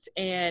 starts,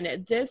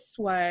 and this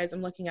was,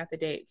 I'm looking at the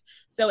dates.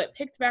 So it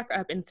picked back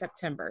up in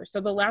September.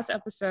 So the last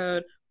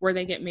episode where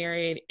they get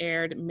married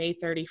aired May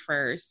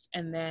 31st.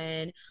 And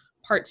then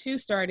part 2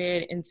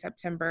 started in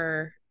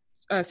September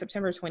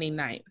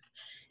 29th.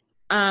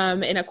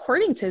 And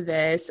according to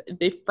this,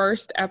 the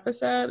first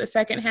episode of the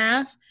second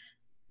half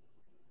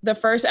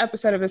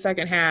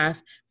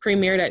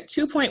premiered at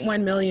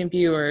 2.1 million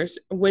viewers,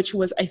 which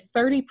was a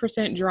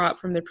 30% drop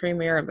from the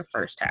premiere of the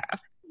first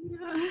half.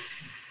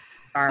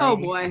 Sorry. Oh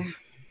boy.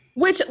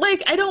 Which,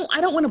 like, I don't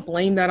want to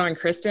blame that on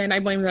Kristen. I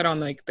blame that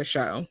on, like, the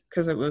show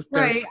because it was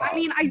right. I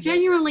mean, I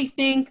genuinely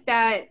think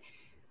that,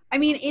 I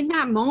mean, in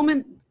that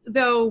moment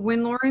though,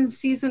 when Lauren's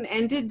season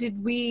ended,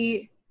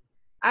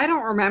 I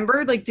don't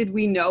remember, like, did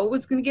we know it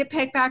was going to get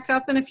picked back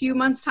up in a few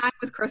months' time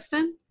with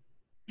Kristen?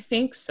 I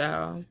think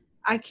so.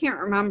 I can't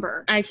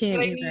remember. I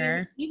can't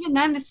either. Even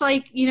then, it's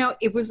like, you know,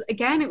 it was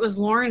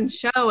Lauren's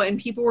show and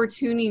people were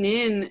tuning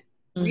in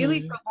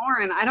really for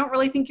Lauren. I don't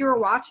really think you were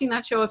watching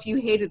that show if you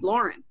hated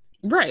Lauren.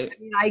 Right.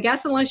 I mean, I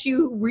guess unless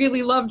you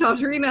really loved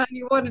Audrina and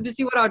you wanted to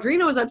see what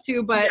Audrina was up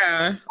to, but...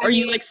 Yeah, or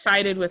you, like,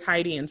 sided with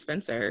Heidi and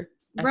Spencer.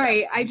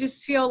 Right. I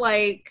just feel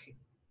like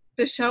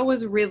the show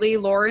was really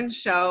Lauren's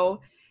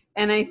show.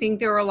 And I think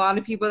there were a lot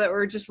of people that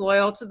were just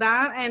loyal to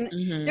that.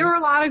 And there were a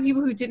lot of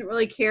people who didn't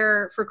really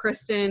care for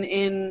Kristen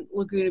in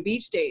Laguna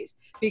Beach days.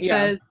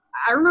 Because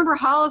I remember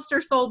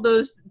Hollister sold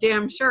those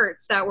damn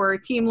shirts that were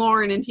Team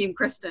Lauren and Team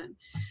Kristen.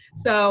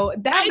 So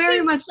that I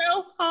can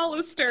smell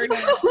Hollister now.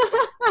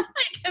 I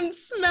can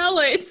smell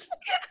it.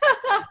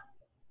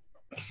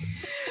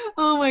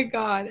 Oh my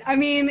God. I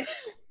mean,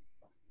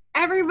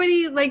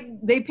 everybody, like,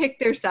 they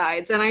picked their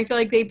sides. And I feel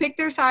like they picked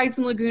their sides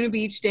in Laguna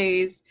Beach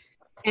days.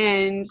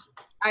 And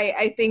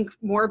I think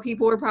more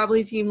people were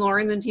probably Team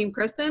Lauren than Team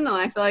Kristen. And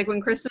I feel like when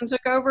Kristen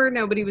took over,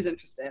 nobody was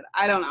interested.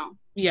 I don't know.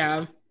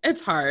 Yeah, it's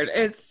hard.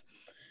 It's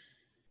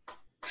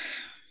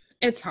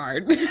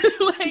hard.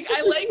 Like,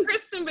 I like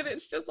Kristen, but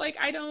it's just like,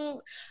 I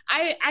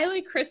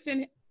like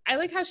Kristen. I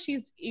like how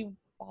she's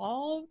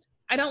evolved.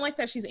 I don't like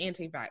that she's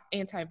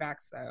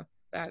anti-vax though.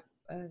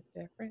 That's a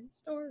different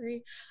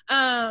story.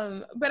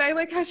 But I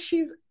like how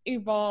she's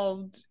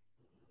evolved.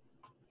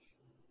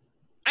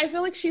 I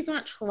feel like she's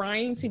not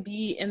trying to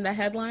be in the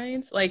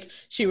headlines. Like,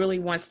 she really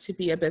wants to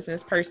be a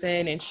business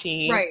person, and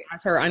she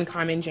has her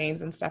Uncommon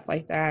James and stuff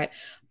like that.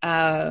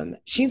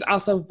 She's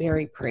also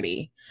very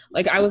pretty.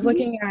 Like, I was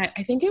looking at,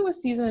 I think it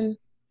was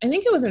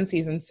in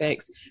season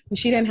 6, and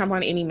she didn't have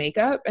on any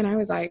makeup, and I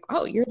was like,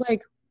 oh, you're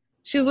like,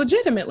 she's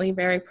legitimately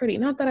very pretty.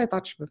 Not that I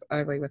thought she was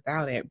ugly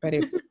without it, but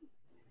it's,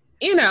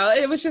 you know,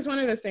 it was just one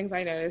of those things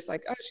I noticed,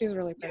 like, oh, she's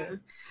really pretty.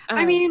 Yeah.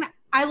 I mean,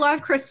 I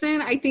love Kristen.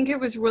 I think it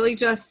was really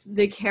just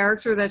the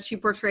character that she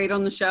portrayed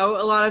on the show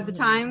a lot of the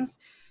times,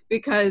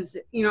 because,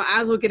 you know,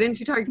 as we'll get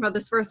into talking about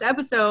this first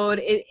episode,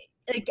 it,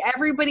 like,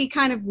 everybody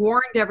kind of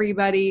warned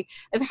everybody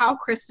of how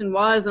Kristen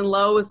was, and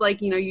Lo was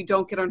like, you know, you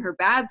don't get on her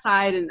bad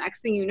side, and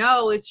next thing you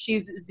know, it's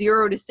she's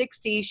 0 to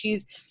 60.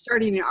 She's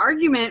starting an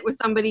argument with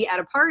somebody at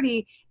a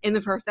party in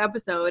the first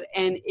episode,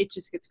 and it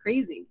just gets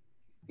crazy.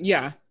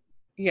 Yeah.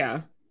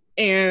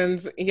 And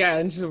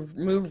to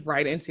move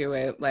right into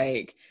it,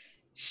 like,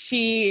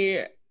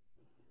 she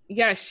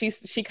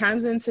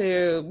comes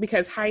into,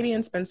 because Heidi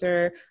and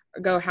Spencer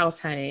go house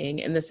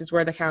hunting, and this is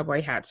where the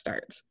cowboy hat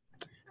starts.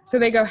 So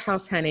they go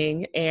house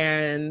hunting,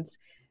 and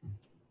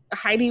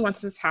Heidi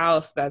wants this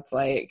house that's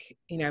like,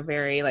 you know,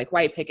 very like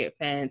white picket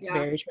fence, Yeah.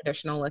 very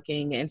traditional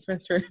looking, and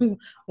Spencer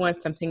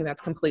wants something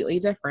that's completely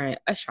different,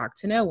 a shock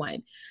to no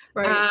one.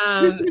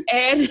 Right.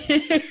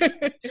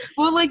 And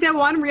Well, like that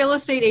one real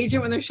estate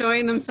agent, when they're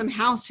showing them some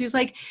house, she's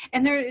like,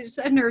 and there's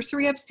a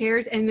nursery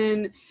upstairs. And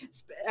then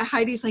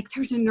Heidi's like,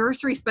 there's a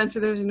nursery, Spencer.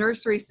 There's a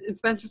nursery. And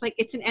Spencer's like,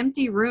 it's an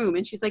empty room.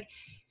 And she's like,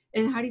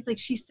 and Heidi's like,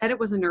 she said it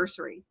was a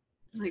nursery.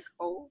 I'm like,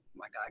 oh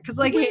my God. Because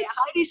like, hey,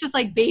 Heidi's just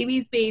like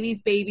babies,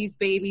 babies, babies,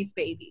 babies,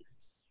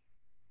 babies.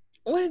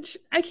 which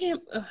I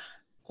can't,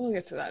 we'll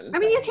get to that. I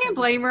mean, you can't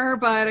blame her,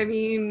 but I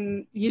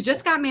mean, you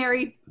just got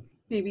married.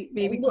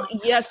 Maybe. Well,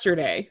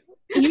 yesterday.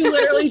 You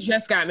literally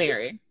just got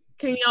married.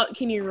 Can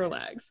you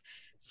relax?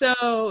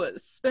 So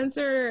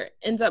Spencer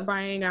ends up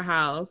buying a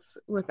house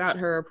without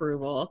her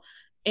approval,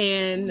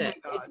 and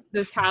it's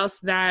this house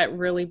that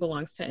really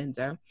belongs to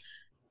Enzo.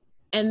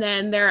 And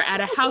then they're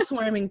at a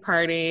housewarming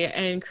party,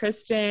 and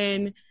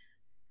Kristen,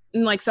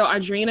 like, so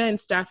Audrina and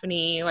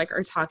Stephanie like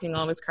are talking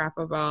all this crap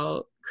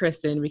about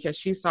Kristen because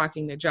she's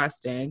talking to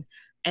Justin,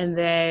 and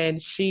then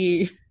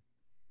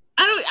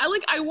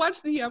I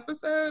watched the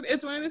episode.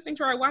 It's one of those things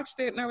where I watched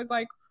it and I was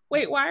like,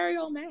 wait, why are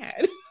y'all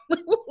mad?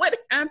 What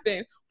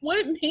happened?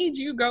 What made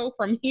you go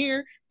from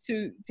here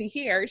to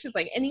here? She's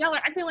like, and y'all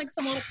are acting like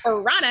some little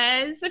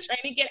piranhas trying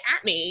to get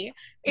at me.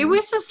 It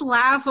was just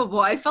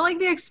laughable. I felt like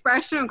the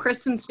expression on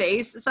Kristen's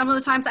face, some of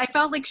the times I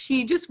felt like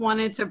she just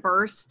wanted to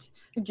burst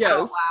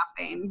out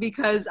laughing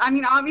because, I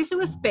mean, obviously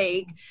it was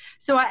fake.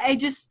 So I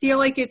just feel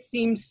like it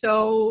seemed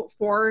so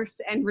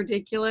forced and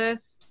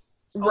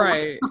ridiculous.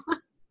 Right.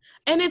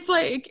 And it's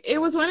like, it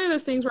was one of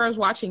those things where I was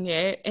watching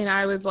it and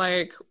I was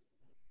like,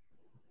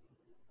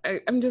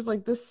 I'm just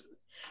like, this,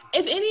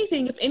 if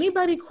anything, if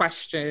anybody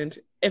questioned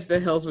if The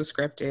Hills was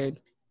scripted,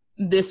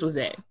 this was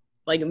it.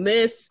 Like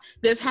this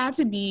had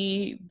to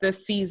be the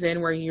season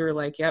where you were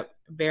like, yep,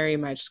 very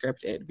much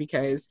scripted,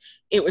 because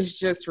it was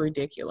just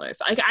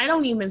ridiculous. Like, I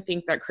don't even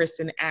think that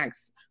Kristen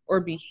acts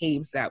or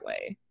behaves that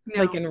way,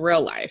 like in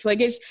real life.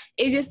 Like it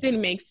just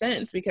didn't make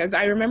sense, because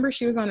I remember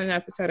she was on an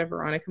episode of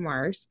Veronica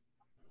Mars.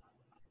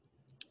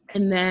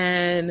 And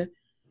then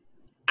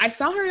I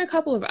saw her in a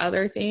couple of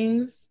other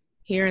things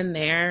here and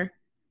there,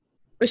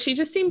 but she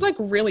just seemed like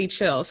really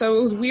chill. So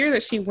it was weird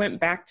that she went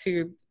back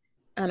to,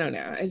 I don't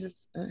know. I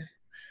just,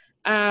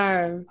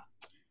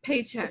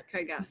 paycheck,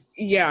 I guess.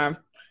 Yeah.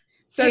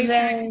 So paycheck,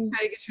 then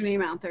try to get your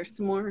name out there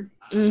some more.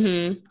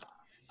 Mm-hmm.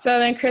 So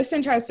then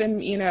Kristen tries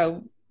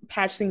to,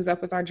 patch things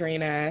up with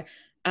Audrina,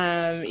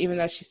 even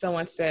though she still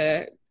wants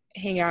to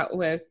hang out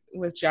with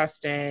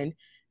Justin.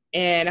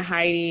 And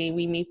Heidi,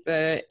 we meet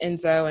the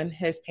Enzo and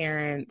his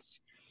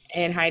parents,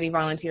 and Heidi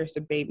volunteers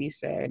to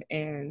babysit,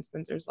 and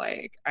Spencer's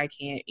like, I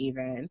can't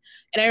even.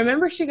 And I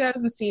remember she goes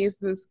and sees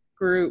this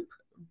group,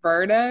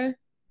 Vera,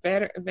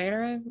 I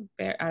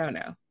don't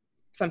know,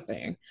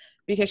 something,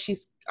 because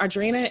she's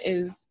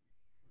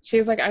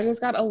like, I just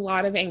got a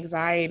lot of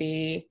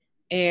anxiety,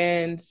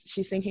 and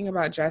she's thinking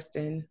about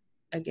Justin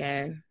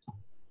again.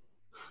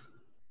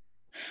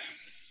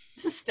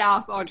 Just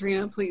stop,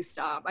 Audrina, please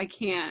stop. I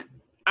can't.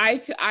 My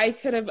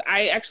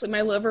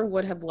liver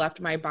would have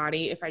left my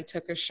body if I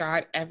took a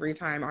shot every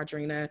time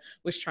Audrina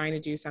was trying to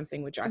do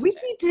something with Justin. We'd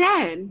be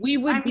dead. We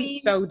would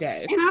be so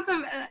dead.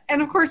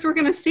 And of course, we're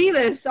going to see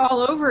this all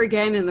over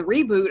again in the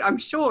reboot, I'm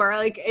sure.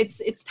 Like,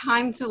 it's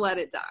time to let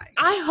it die.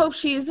 I hope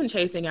she isn't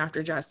chasing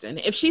after Justin.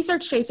 If she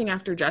starts chasing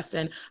after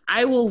Justin,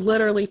 I will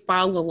literally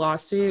file a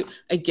lawsuit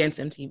against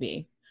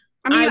MTV.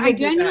 I mean, I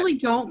genuinely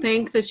don't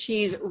think that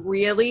she's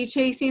really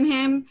chasing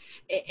him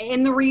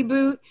in the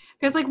reboot.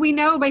 Because, like, we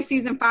know by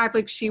season 5,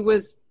 like, she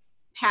was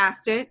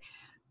past it.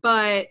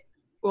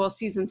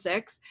 Season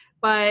 6.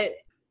 But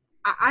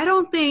I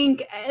don't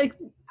think,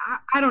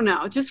 I don't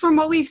know. Just from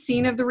what we've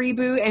seen of the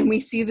reboot, and we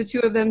see the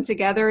two of them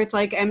together, it's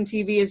like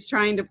MTV is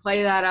trying to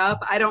play that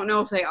up. I don't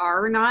know if they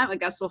are or not. I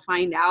guess we'll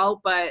find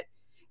out. But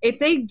if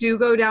they do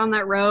go down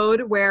that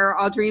road where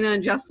Audrina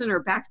and Justin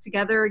are back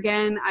together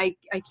again, I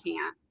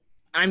can't.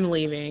 I'm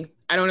leaving.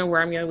 I don't know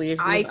where I'm going to leave.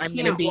 I'm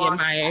going to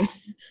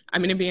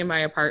be in my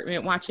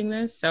apartment watching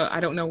this. So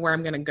I don't know where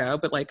I'm going to go,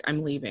 but like,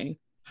 I'm leaving.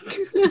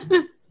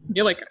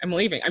 You're like, I'm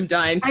leaving. I'm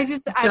done. I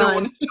don't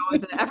want to go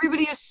with it.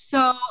 Everybody is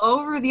so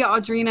over the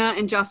Audrina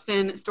and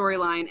Justin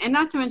storyline. And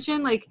not to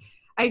mention, like,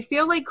 I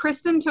feel like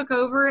Kristen took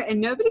over and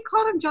nobody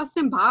called him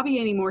Justin Bobby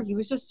anymore. He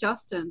was just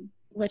Justin.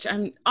 Which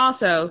I'm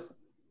also,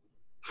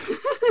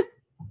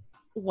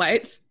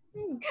 what?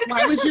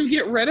 Why would you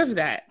get rid of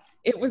that?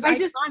 It was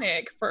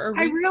iconic for a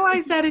reason. I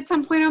realized that at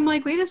some point. I'm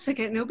like, wait a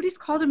second. Nobody's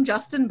called him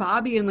Justin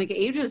Bobby in like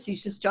ages.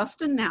 He's just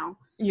Justin now.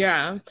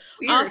 Yeah.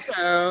 Weird.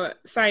 Also,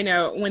 side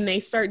note, when they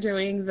start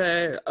doing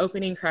the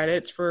opening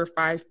credits for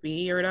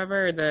 5B or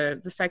whatever,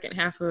 the second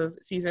half of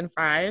season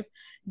 5,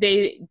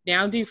 they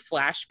now do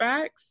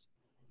flashbacks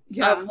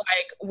of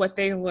like what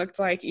they looked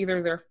like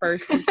either their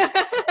first season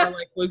or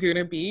like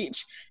Laguna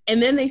Beach.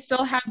 And then they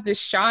still have this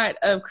shot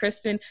of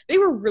Kristen. They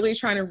were really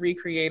trying to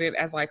recreate it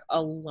as like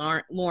a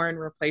Lauren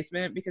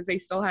replacement, because they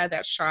still had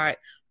that shot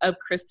of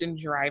Kristen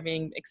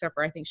driving, except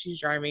for I think she's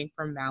driving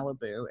from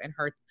Malibu in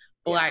her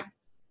black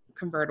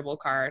convertible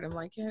car. And I'm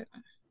like, yeah.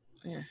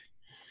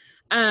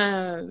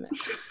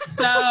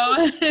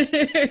 So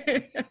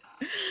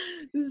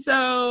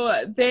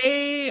so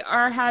they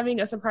are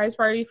having a surprise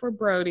party for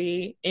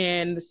Brody,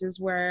 and this is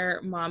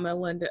where Mama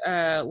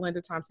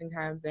Linda Thompson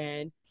comes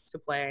in to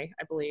play,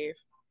 I believe.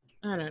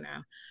 I don't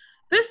know.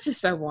 This is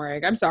so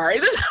boring. I'm sorry.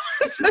 This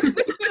season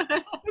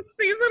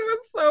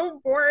was so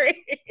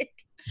boring.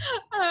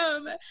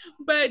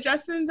 But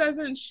Justin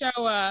doesn't show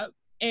up,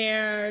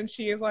 and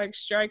she is like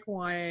strike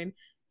one,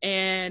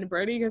 and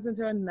Brody gets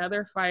into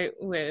another fight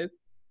with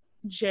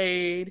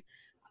Jade.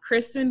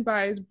 Kristen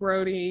buys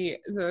Brody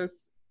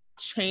this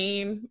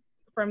chain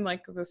from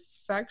like the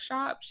sex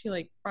shop. She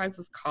like buys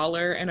this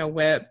collar and a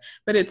whip,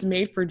 but it's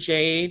made for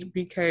Jade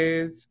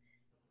because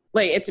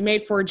like it's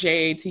made for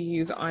Jade to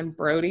use on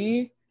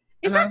Brody.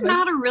 Is that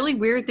not a really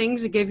weird thing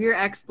to give your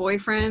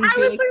ex-boyfriend? I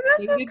was like,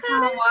 this is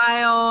for a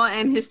while,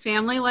 and his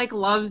family like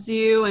loves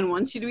you and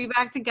wants you to be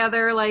back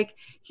together. Like,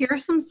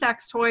 here's some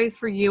sex toys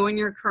for you and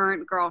your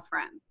current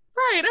girlfriend.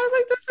 Right. I was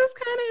like, this is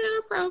kind of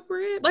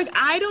inappropriate. Like,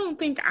 I don't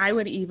think I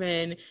would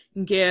even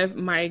give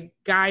my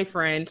guy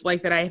friend,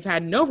 like that I've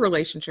had no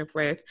relationship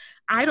with,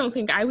 I don't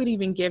think I would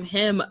even give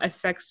him a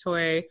sex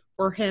toy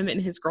for him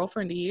and his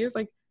girlfriend to use.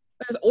 Like,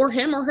 or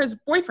him or his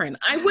boyfriend.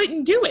 I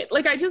wouldn't do it.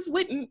 Like, I just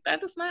wouldn't.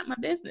 That is not my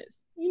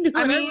business. You do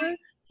whatever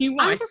you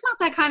want. I'm just not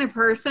that kind of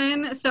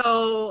person.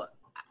 So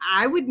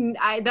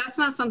that's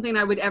not something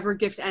I would ever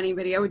gift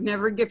anybody. I would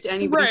never gift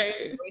anybody.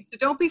 Right. So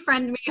don't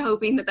befriend me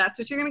hoping that that's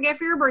what you're going to get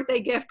for your birthday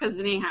gift, because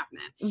it ain't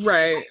happening.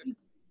 Right.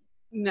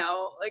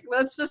 No, like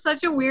that's just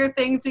such a weird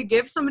thing to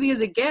give somebody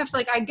as a gift.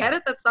 Like, I get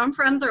it that some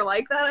friends are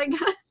like that, I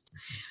guess,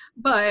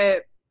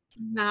 but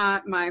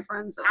not my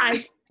friends.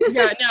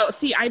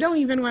 See, I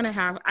don't want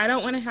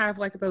to have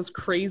like those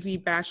crazy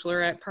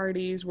bachelorette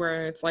parties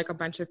where it's like a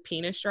bunch of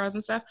penis straws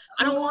and stuff.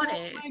 I don't want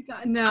it. Oh my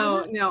God.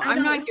 No,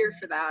 I'm not here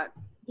for that.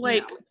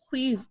 Like,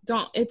 please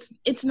don't.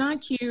 It's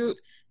not cute.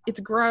 It's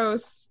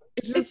gross.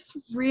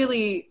 It's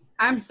really,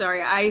 I'm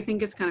sorry. I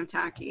think it's kind of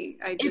tacky.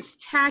 It's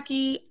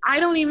tacky. I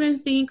don't even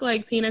think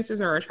like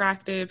penises are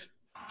attractive.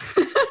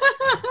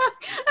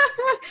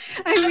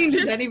 I mean,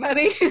 does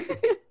anybody?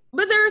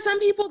 But there are some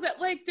people that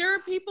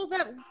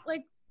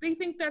they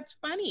think that's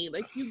funny.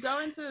 Like, you go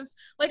into this,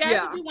 like, I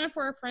had to do one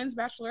for a friend's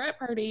bachelorette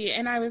party,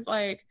 and I was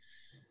like,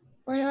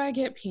 where do I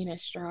get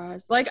penis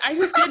straws? Like, I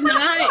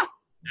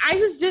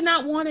just did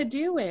not want to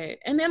do it.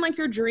 And then like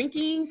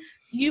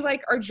you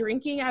like are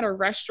drinking at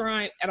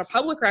a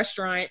public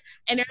restaurant,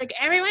 and they're like,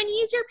 everyone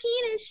use your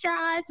penis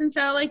straws. And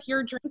so like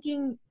you're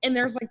drinking and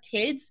there's like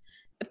kids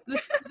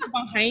that's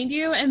behind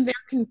you and they're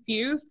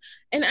confused.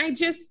 And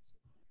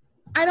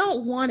I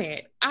don't want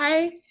it.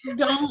 I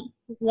don't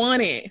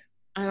want it.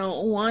 I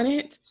don't want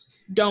it.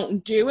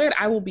 Don't do it.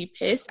 I will be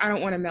pissed. I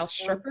don't want a male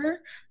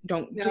stripper.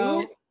 Don't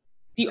do it.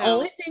 The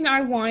only thing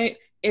I want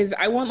is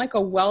like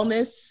a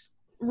wellness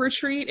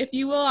retreat, if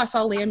you will. I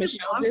saw Leah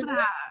Michelle do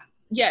that.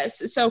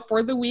 Yes. So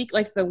for the week,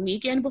 like the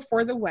weekend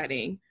before the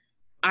wedding,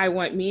 I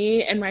want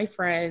me and my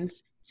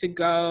friends to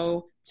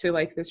go to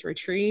like this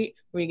retreat.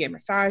 We get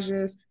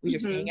massages. We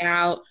just hang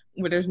out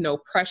where there's no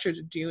pressure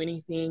to do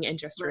anything and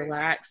just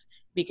relax.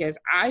 Because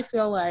I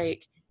feel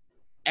like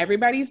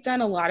everybody's done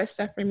a lot of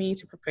stuff for me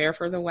to prepare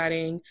for the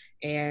wedding.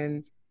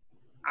 And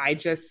I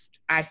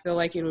feel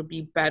like it would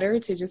be better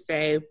to just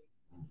say,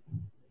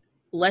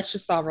 let's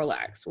just all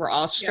relax. We're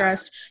all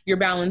stressed. You're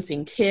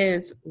balancing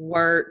kids,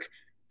 work,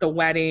 the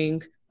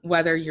wedding,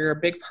 whether you're a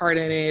big part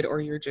in it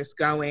or you're just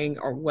going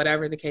or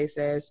whatever the case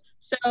is.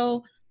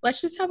 So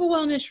let's just have a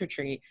wellness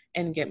retreat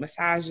and get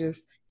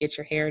massages, get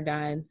your hair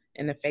done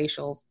and the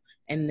facials,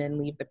 and then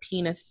leave the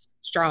penis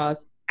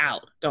straws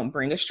out. Don't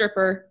bring a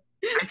stripper.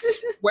 I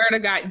swear to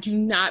God,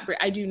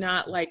 I do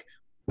not like,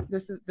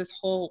 this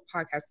whole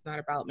podcast is not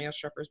about male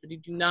strippers, but you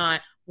do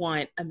not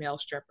want a male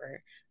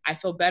stripper. I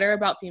feel better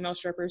about female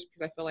strippers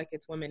because I feel like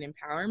it's women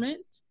empowerment.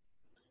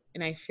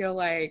 And I feel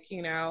like,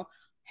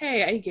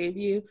 hey, I gave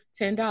you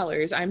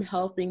 $10. I'm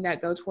helping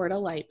that go toward a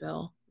light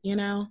bill,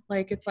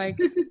 like, it's like,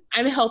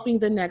 I'm helping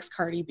the next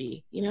Cardi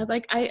B,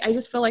 like, I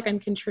just feel like I'm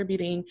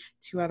contributing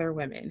to other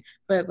women,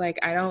 but like,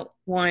 I don't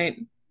want,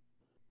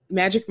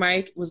 Magic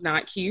Mike was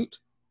not cute.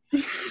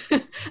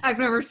 I've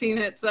never seen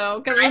it, so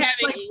because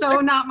it's like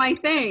so not my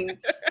thing.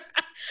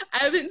 I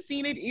haven't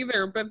seen it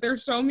either, but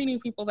there's so many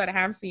people that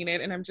have seen it,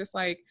 and I'm just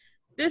like,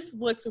 this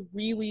looks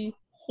really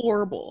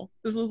horrible.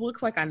 This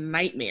looks like a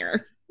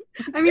nightmare.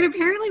 I mean,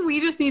 apparently we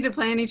just need to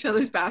plan each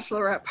other's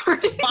bachelorette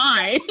parties.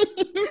 Fine.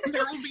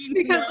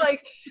 Because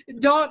like,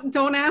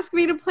 don't ask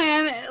me to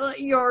plan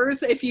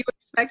yours if you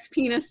expect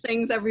penis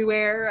things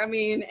everywhere. I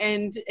mean,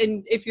 and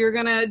if you're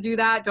gonna do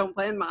that, don't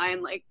plan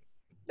mine. Like,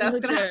 that's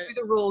going to have to be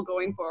the rule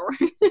going forward.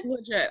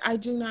 Legit. I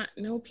do not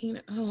know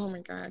peanut. Oh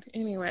my God.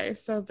 Anyway,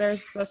 so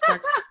there's the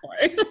sex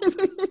toy.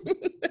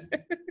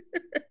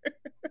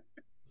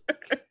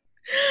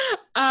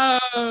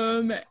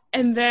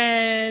 And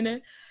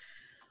then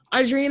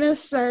Audrina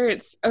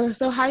starts,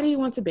 so Heidi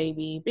wants a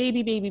baby.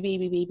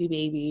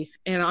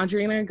 And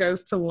Audrina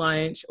goes to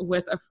lunch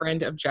with a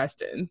friend of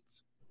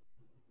Justin's.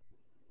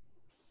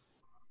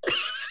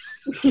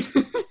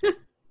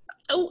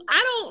 Oh,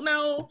 I don't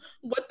know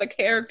what the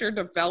character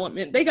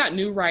development, they got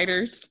new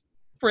writers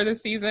for the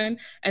season.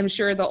 I'm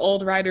sure the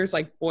old writers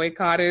like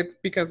boycotted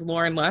because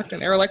Lauren left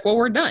and they were like, well,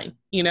 we're done.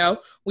 You know,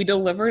 we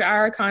delivered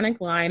our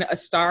iconic line, a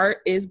star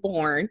is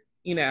born,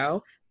 you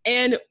know,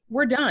 and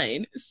we're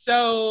done.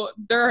 So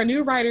there are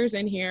new writers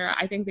in here.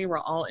 I think they were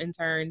all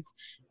interns,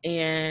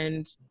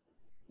 and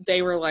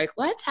they were like,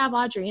 let's have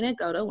Audrina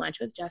go to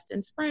lunch with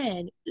Justin's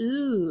friend.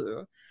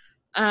 Ooh.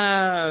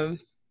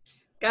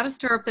 Gotta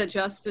stir up that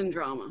Justin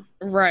drama.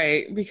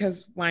 Right,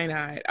 because why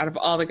not? Out of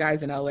all the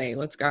guys in LA,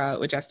 let's go out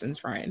with Justin's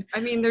friend.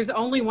 I mean, there's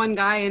only one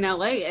guy in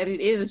LA, and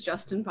it is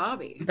Justin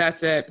Bobby.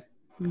 That's it.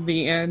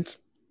 The end.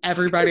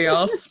 Everybody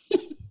else,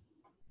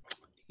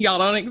 y'all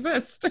don't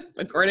exist,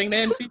 according to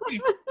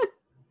NCT.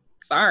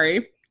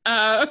 Sorry.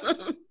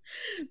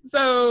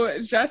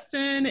 So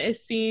Justin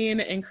is seen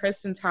in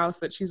Kristen's house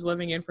that she's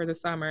living in for the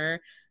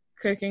summer,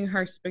 cooking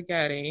her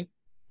spaghetti.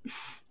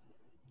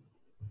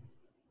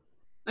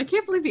 I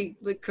can't believe he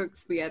cooked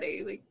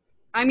spaghetti. Like,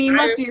 I mean,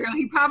 let's be real.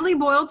 He probably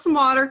boiled some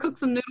water, cooked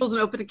some noodles,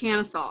 and opened a can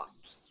of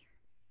sauce.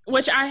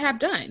 Which I have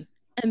done.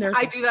 And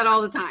I do that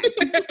all the time.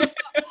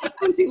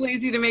 I'm too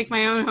lazy to make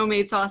my own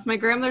homemade sauce. My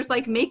grandmother's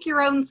like, make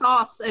your own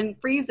sauce and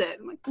freeze it.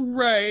 I'm like,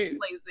 right. I'm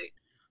lazy.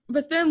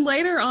 But then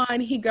later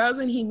on, he goes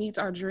and he meets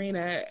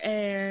Audrina,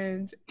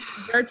 and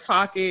they're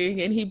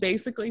talking, and he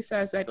basically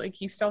says that like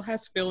he still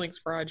has feelings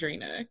for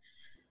Audrina.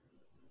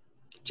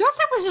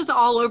 Justin was just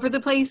all over the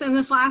place in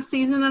this last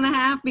season and a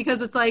half,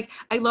 because it's like,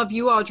 I love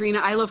you,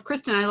 Audrina. I love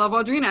Kristen. I love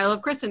Audrina. I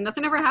love Kristen.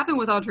 Nothing ever happened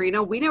with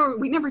Audrina. We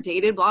never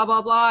dated, blah,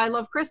 blah, blah. I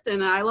love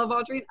Kristen. I love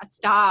Audrina.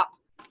 Stop.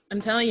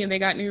 I'm telling you, they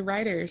got new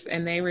writers,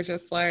 and they were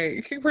just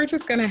like, we're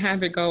just going to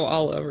have it go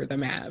all over the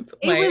map.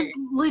 It was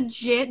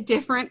legit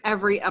different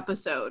every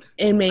episode.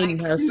 It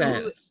made no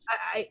sense.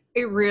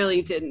 It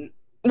really didn't.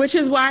 Which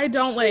is why I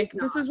don't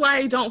this is why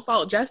I don't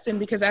fault Justin,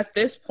 because at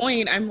this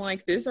point, I'm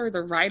like, these are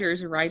the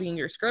writers writing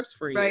your scripts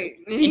for you. Right.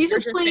 And he's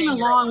just playing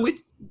along, which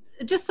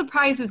just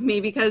surprises me,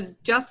 because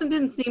Justin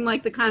didn't seem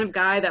like the kind of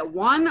guy that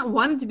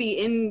wanted to be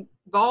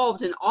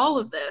involved in all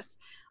of this.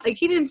 Like,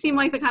 he didn't seem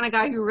like the kind of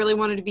guy who really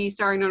wanted to be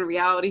starring on a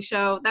reality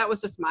show. That was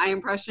just my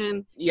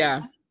impression.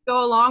 Yeah.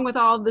 Go along with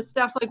all this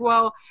stuff, like,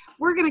 well,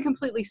 we're going to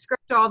completely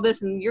script all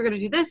this, and you're going to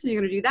do this, and you're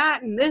going to do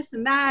that, and this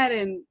and that,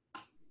 and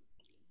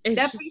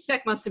that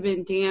paycheck must have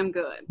been damn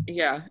good.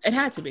 Yeah, it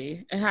had to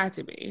be. It had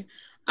to be.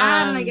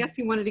 And I guess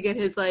he wanted to get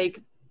his like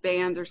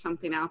band or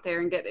something out there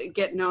and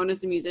get known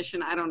as a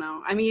musician. I don't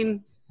know. I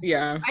mean,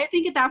 yeah. I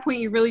think at that point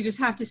you really just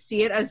have to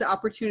see it as the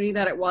opportunity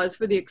that it was,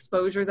 for the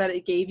exposure that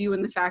it gave you,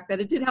 and the fact that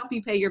it did help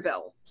you pay your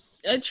bills.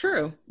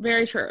 True.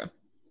 Very true.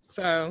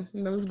 So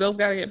those bills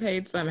got to get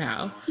paid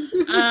somehow.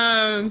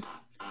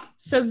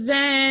 So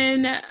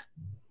then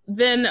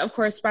of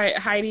course,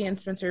 Heidi and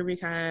Spencer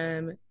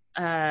become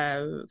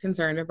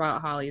concerned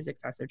about Holly's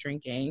excessive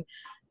drinking,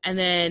 and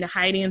then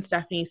Heidi and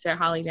Stephanie sit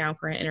Holly down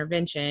for an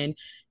intervention.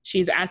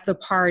 She's at the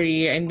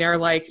party, and they're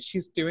like,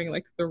 she's doing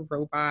like the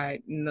robot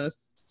and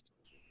this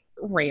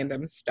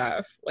random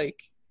stuff,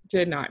 like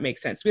did not make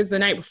sense, because the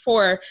night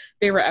before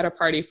they were at a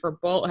party for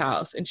Bolt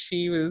House, and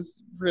she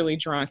was really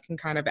drunk and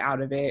kind of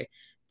out of it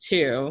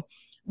too,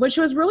 which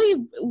was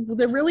really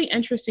the really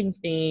interesting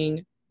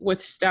thing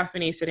with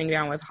Stephanie sitting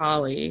down with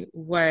Holly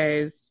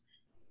was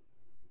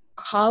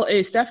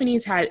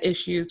Stephanie's had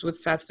issues with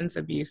substance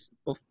abuse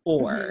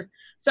before. Mm-hmm.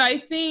 So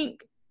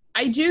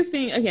I do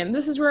think, again,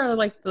 this is where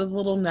like the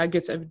little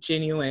nuggets of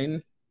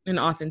genuine and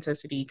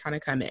authenticity kind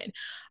of come in.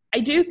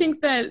 I do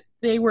think that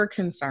they were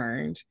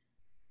concerned.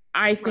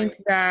 I think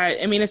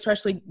that, I mean,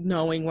 especially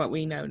knowing what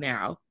we know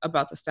now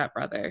about the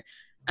stepbrother,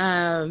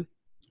 I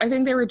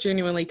think they were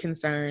genuinely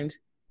concerned.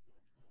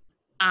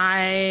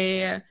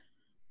 I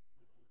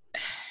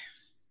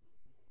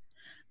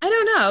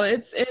don't know.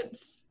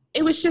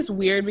 It was just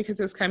weird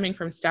because it was coming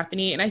from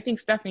Stephanie, and I think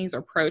Stephanie's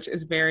approach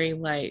is very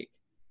like,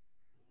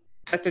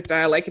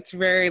 like it's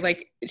very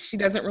like, she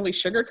doesn't really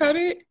sugarcoat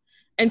it,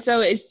 and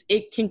so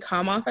it can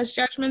come off as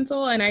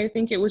judgmental. And I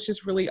think it was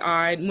just really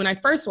odd when I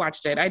first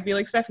watched it. I'd be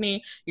like,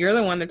 Stephanie, you're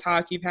the one to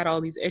talk. You've had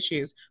all these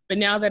issues, but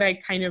now that I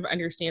kind of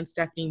understand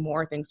Stephanie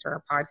more thanks to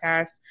her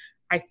podcast,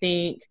 I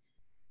think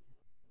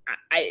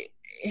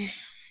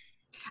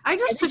I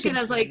just took it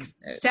as like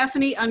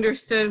Stephanie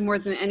understood more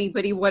than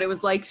anybody what it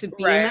was like to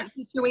be in that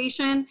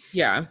situation.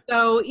 Yeah.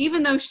 So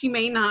even though she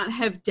may not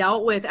have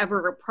dealt with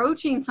ever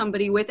approaching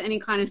somebody with any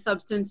kind of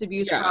substance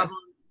abuse problem,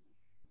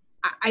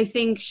 I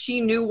think she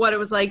knew what it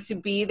was like to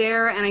be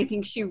there. And I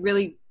think she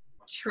really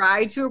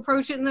tried to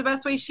approach it in the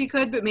best way she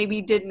could, but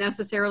maybe didn't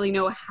necessarily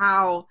know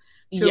how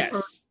to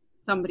approach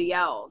somebody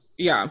else.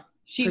 Yeah.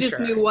 She just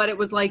knew what it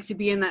was like to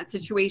be in that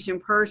situation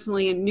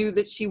personally, and knew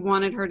that she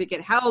wanted her to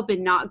get help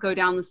and not go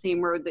down the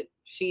same road that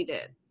she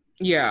did.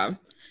 Yeah.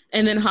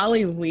 And then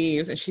Holly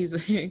leaves, and she's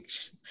like,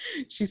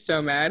 she's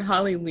so mad.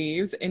 Holly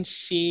leaves, and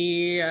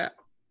she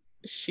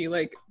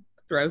like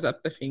throws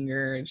up the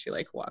finger, and she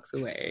like walks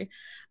away.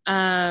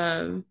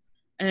 And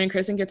then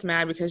Kristen gets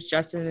mad because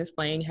Justin is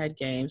playing head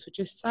games, which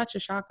is such a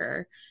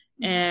shocker.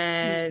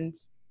 And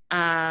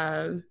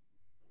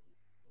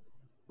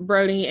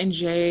Brody and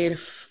Jade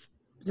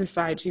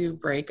decide to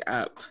break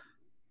up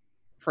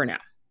for now.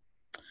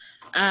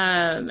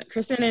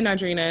 Kristen and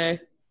Audrina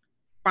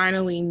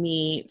finally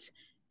meet,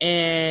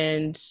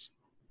 and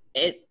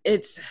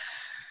it's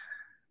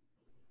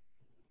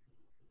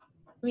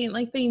I mean,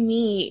 like, they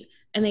meet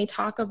and they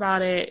talk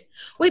about it.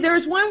 Wait, there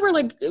was one where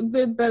like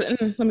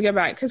let me get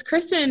back, because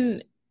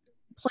Kristen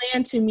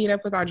planned to meet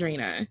up with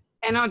Audrina,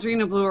 and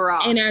Audrina blew her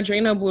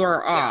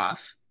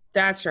off.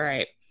 That's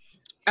right.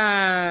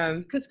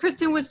 Because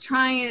Kristen was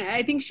trying,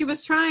 I think she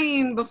was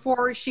trying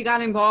before she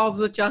got involved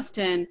with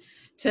Justin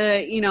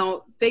to, you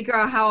know, figure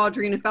out how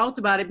Audrina felt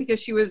about it, because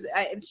she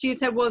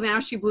said, well,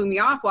 now she blew me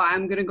off. Well,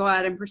 I'm going to go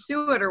out and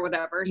pursue it or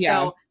whatever.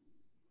 Yeah. So,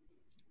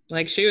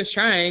 like, she was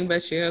trying,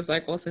 but she was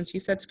like, well, since you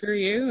said screw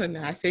you, and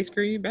I say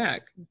screw you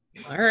back.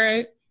 All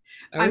right.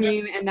 I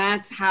mean, and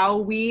that's how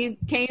we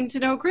came to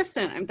know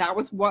Kristen. And that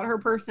was what her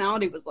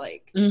personality was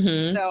like.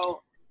 Mm-hmm.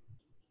 So.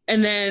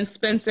 And then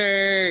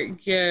Spencer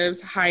gives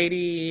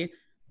Heidi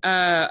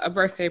a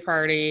birthday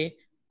party,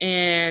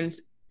 and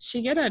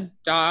she get a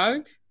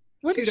dog.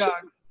 Two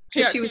dogs.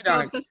 Because she was so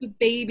obsessed with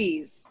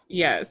babies.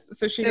 Yes.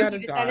 So she got a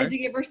dog. Decided to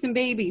give her some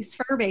babies,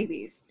 fur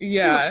babies.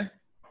 Yeah.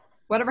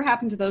 Whatever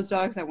happened to those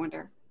dogs, I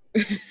wonder?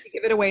 Did you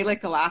give it away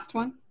like the last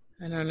one?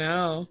 I don't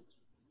know.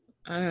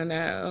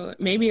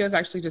 Maybe it was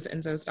actually just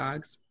Enzo's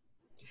dogs.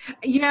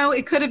 You know,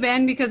 it could have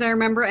been, because I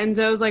remember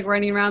Enzo's like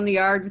running around the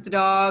yard with the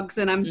dogs,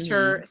 and I'm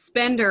sure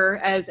Spender,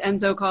 as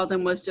Enzo called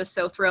him, was just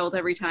so thrilled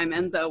every time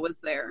Enzo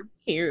was there.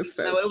 He was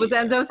so it was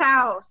Enzo's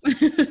house. I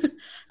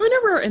wonder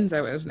where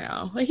Enzo is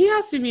now. Like, he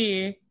has to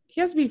be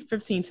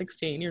 15,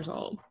 16 years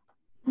old.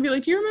 I'd be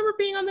like, do you remember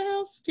being on the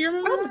hills? Do you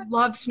remember? I would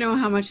love to know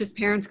how much his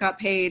parents got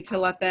paid to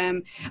let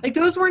them, like,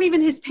 those weren't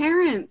even his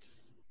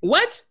parents.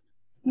 What?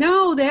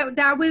 No,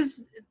 that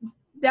was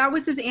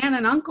his aunt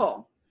and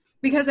uncle.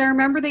 Because I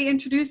remember they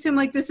introduced him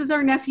like, this is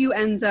our nephew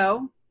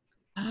Enzo.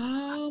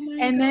 Oh my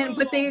And then,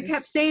 but they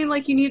kept saying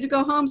like, you need to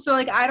go home. So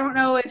like, I don't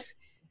know if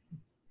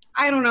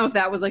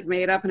that was like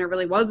made up and it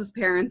really was his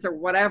parents or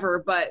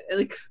whatever, but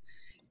like,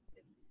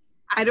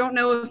 I don't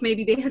know if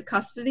maybe they had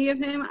custody of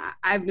him.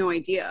 I have no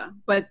idea,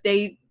 but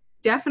they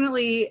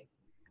definitely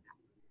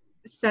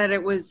said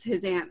it was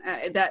his aunt,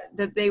 that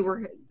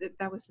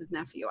was his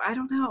nephew. I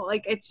don't know.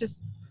 Like, it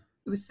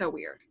was so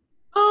weird.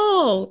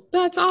 Oh,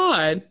 that's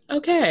odd.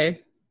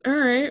 Okay. All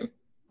right.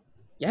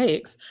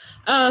 Yikes.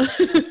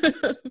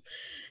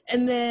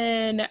 And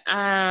then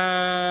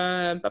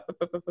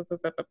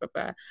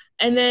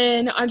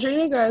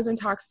Audrina goes and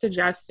talks to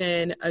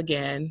Justin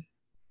again.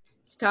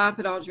 Stop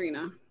it,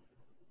 Audrina.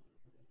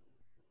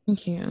 I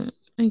can't.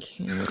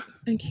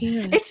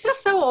 It's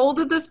just so old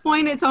at this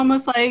point. It's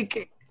almost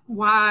like,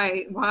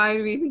 why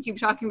do we even keep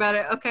talking about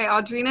it? Okay,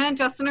 Audrina and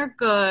Justin are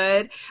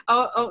good.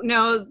 Oh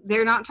no,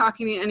 they're not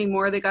talking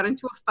anymore. They got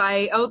into a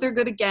fight. Oh, they're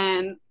good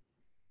again.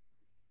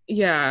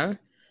 Yeah.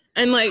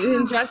 And like,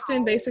 and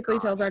Justin basically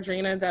tells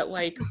Audrina that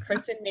like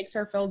Kristen makes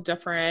her feel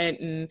different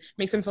and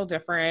makes him feel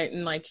different,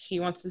 and like he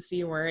wants to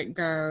see where it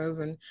goes,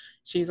 and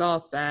she's all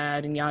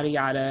sad and yada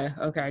yada.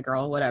 Okay,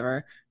 girl,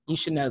 whatever. You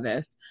should know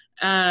this.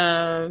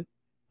 And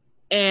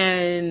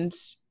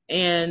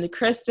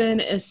Kristen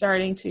is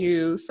starting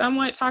to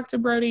somewhat talk to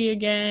Brody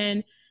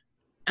again,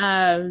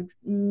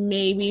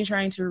 maybe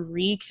trying to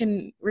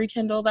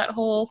rekindle that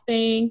whole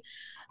thing.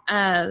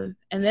 And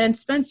then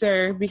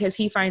Spencer, because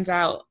he finds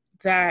out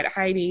that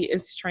Heidi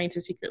is trying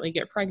to secretly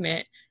get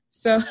pregnant.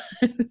 So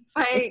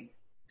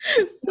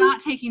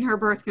not taking her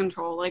birth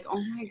control. Like, oh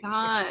my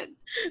God.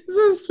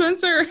 So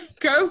Spencer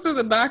goes to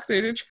the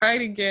doctor to try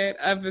to get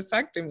a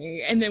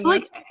vasectomy. And then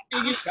once he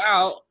figures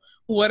out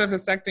what a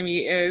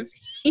vasectomy is,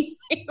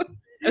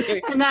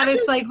 okay. And that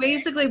it's like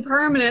basically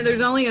permanent.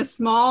 There's only a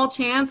small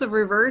chance of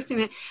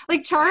reversing it.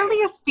 Like, Charlie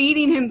is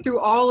feeding him through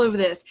all of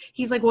this.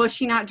 He's like, well, is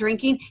she not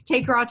drinking?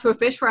 Take her out to a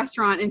fish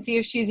restaurant and see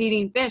if she's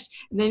eating fish.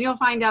 And then you'll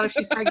find out if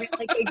she's pregnant.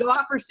 Like, they go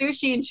out for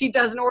sushi and she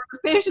doesn't order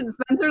fish. And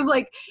Spencer's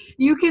like,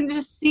 you can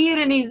just see it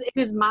in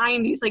his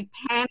mind. He's like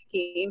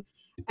panicking.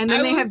 And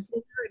then they have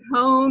dinner at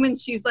home and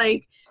she's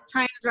like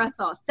trying to dress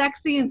all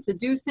sexy and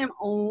seduce him.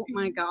 Oh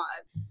my God.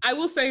 I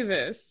will say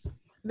this.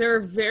 There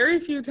are very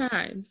few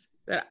times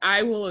that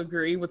I will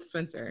agree with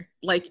Spencer,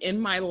 like in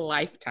my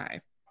lifetime.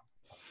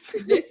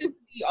 This is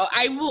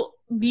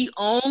the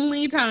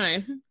only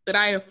time that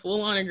I have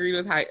full on agreed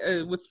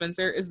with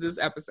Spencer is this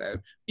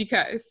episode,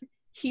 because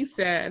he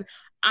said,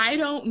 I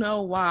don't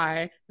know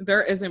why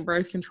there isn't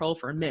birth control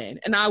for men.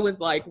 And I was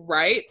like,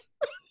 right?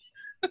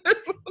 But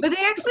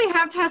they actually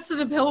have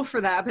tested a pill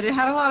for that, but it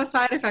had a lot of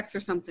side effects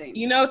or something.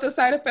 You know what the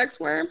side effects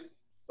were?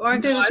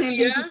 Aren't they the same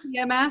thing as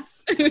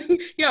PMS?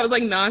 Yeah, it was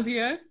like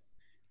nausea.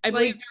 I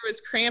believe there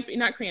was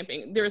not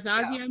cramping. There was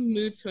nausea,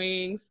 mood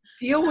swings.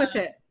 Deal with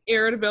it.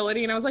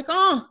 Irritability. And I was like,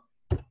 oh,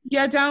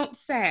 You don't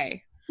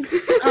say.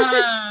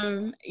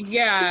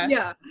 Yeah.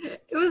 Yeah.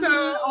 It was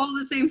all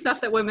the same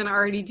stuff that women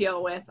already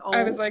deal with.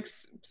 I was like,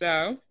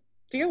 so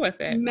deal with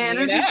it. Men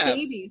are just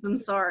babies. I'm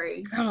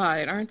sorry.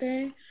 God, aren't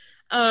they?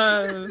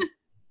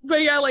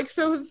 But yeah, like,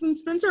 so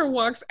Spencer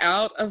walks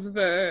out of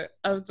the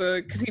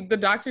because the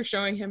doctor's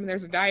showing him and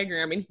there's a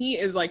diagram and he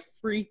is like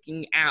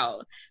freaking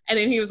out. And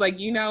then he was like,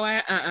 you know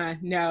what?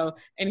 No.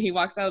 And he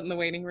walks out in the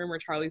waiting room where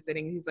Charlie's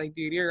sitting. He's like,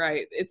 dude, you're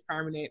right. It's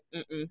permanent.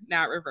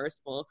 Not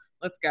reversible.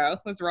 Let's go.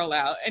 Let's roll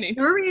out. And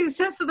remember he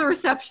says to the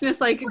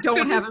receptionist, like,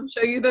 don't have him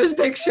show you those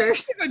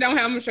pictures. Don't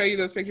have him show you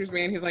those pictures,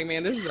 man. He's like,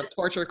 man, this is a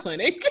torture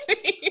clinic.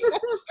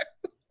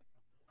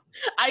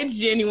 I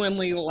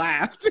genuinely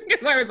laughed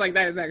because I was like,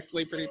 that is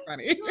actually pretty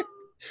funny.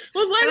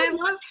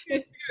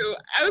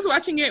 I was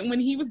watching it when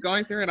he was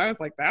going through it. I was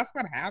like, that's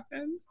what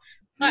happens.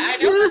 But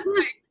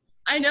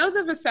I know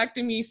the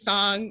vasectomy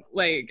song,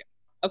 like,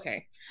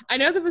 okay. I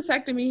know the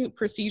vasectomy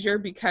procedure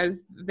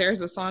because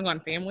there's a song on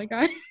Family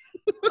Guy.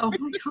 Oh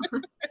my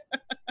God.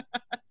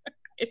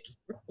 It's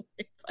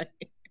really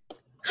funny.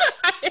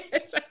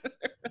 It's really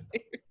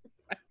funny.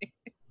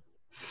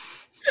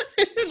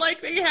 And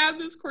like they have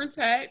this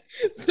quartet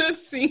that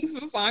sings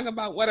the song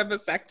about what a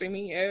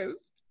vasectomy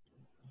is.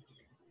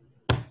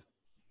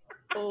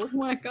 Oh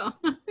my God.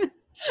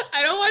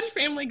 I don't watch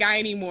Family Guy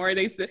anymore.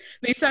 They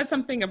said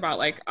something about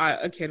like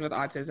a kid with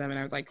autism and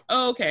I was like,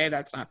 oh, okay,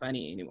 that's not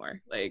funny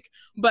anymore. Like,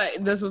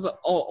 but this was an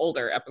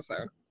older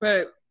episode,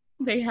 but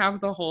they have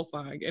the whole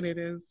song and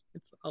it's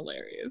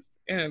hilarious.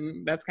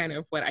 And that's kind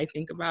of what I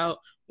think about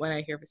when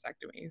I hear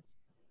vasectomies.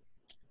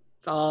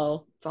 It's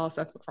all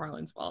Seth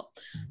MacFarlane's fault.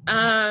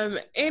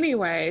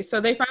 Anyway,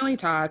 so they finally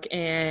talk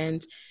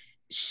and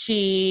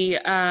she,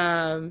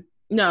 no,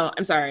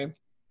 I'm sorry.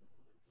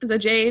 So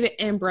Jade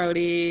and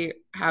Brody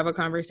have a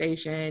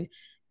conversation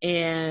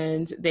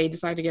and they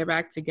decide to get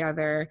back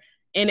together.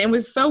 And it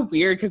was so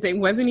weird because it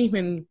wasn't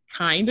even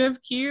kind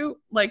of cute.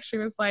 Like she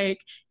was like,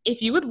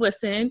 if you would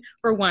listen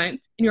for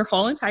once in your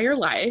whole entire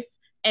life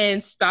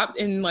and stop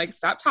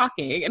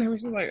talking. And I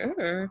was just like,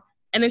 oh.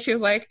 And then she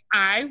was like,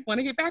 I want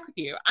to get back with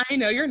you. I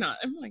know you're not.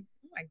 I'm like,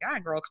 oh my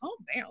God, girl, calm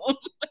down.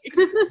 Like,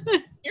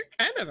 you're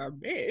kind of a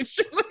bitch.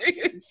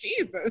 Like,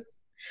 Jesus.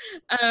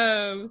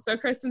 So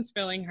Kristen's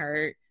feeling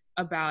hurt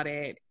about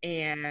it.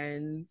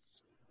 And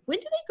when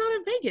do they go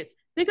to Vegas?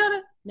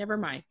 Never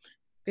mind.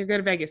 They go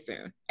to Vegas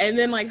soon. And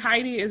then like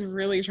Heidi is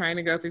really trying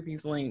to go through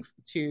these links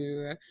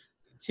to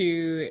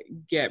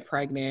get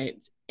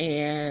pregnant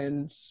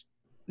and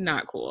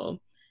not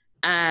cool.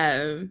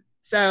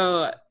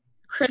 So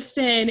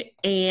Kristen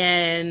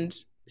and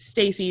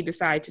Stacy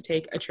decide to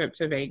take a trip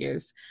to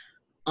Vegas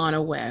on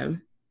a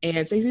whim.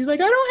 And Stacy's like,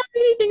 I don't have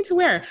anything to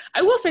wear.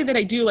 I will say that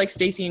I do like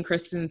Stacy and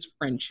Kristen's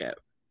friendship.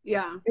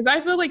 Yeah. Because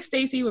I feel like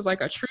Stacy was like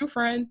a true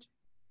friend.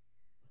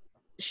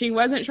 She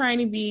wasn't trying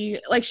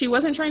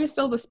to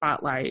steal the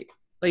spotlight.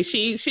 Like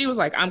she was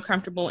like, I'm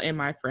comfortable in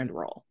my friend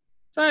role.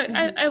 So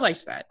I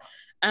liked that.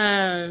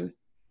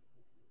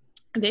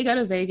 They go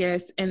to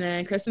Vegas and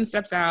then Kristen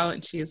steps out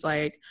and she's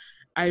like,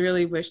 I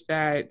really wish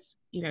that,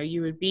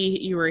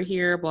 you were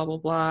here, blah, blah,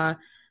 blah.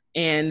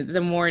 And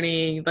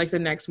the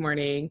next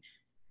morning,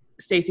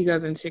 Stacy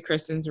goes into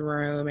Kristen's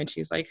room and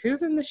she's like,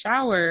 who's in the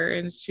shower?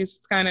 And she's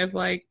just kind of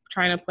like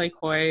trying to play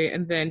coy.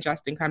 And then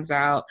Justin comes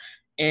out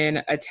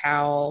in a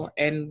towel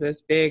and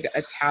this big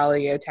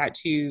Italia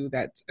tattoo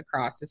that's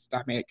across his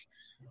stomach.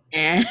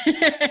 And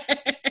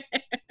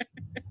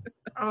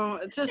oh,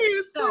 it's just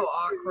so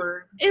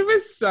awkward. It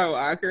was so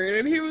awkward.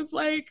 And he was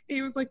like,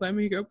 let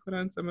me go put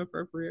on some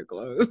appropriate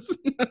clothes.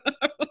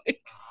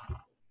 Like,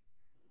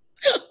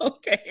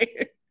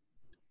 okay.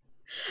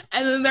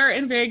 And then they're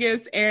in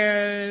Vegas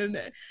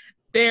and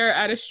they're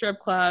at a strip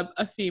club,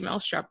 a female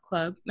strip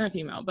club, not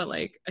female, but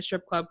like a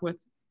strip club with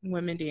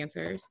women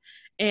dancers.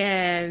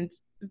 And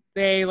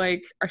they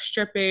like are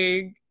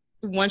stripping.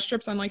 One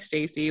strips on like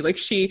Stacy. Like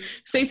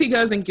Stacy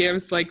goes and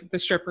gives like the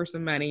stripper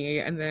some money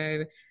and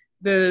then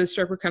the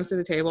stripper comes to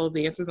the table,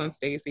 dances on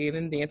Stacy, and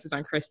then dances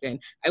on Kristen.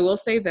 I will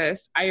say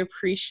this, I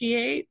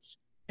appreciate,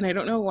 and I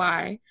don't know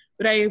why,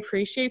 but I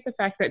appreciate the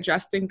fact that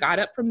Justin got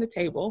up from the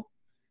table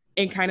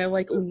and kind of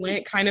like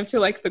went kind of to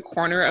like the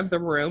corner of the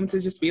room to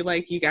just be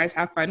like, you guys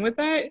have fun with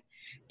that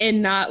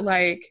and not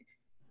like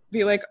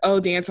be like, oh,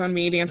 dance on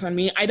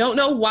me. I don't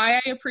know why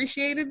I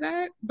appreciated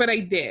that, but I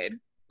did.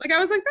 Like, I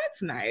was like,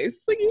 that's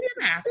nice. Like, you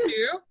didn't have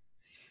to.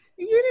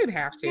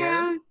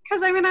 Yeah,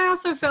 because I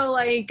also feel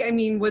like,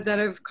 would that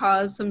have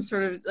caused some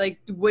sort of like,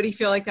 would he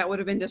feel like that would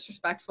have been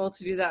disrespectful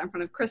to do that in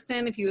front of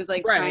Kristen if he was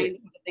like trying to do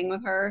a thing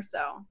with her?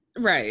 So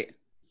right.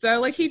 So,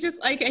 like, he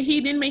just, like,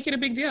 he didn't make it a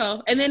big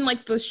deal. And then,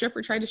 like, the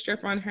stripper tried to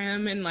strip on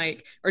him and,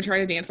 like, or try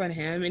to dance on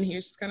him. And he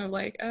was just kind of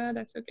like,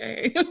 that's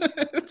okay,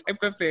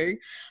 type of thing.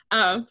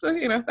 So,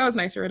 that was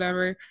nice or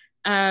whatever.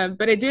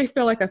 But it did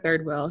feel like a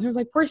third wheel. And it was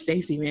like, poor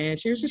Stacy, man.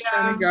 She was just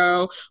trying to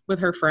go with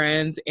her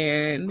friends.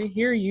 And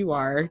here you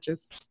are,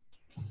 just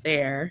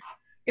there.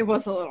 It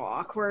was a little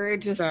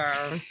awkward.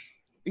 So,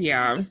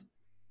 yeah.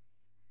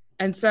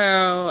 And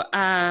so,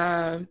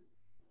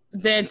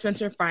 then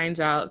Spencer finds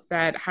out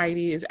that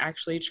Heidi is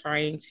actually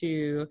trying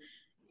to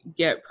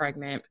get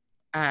pregnant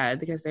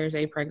because there's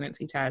a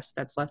pregnancy test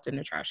that's left in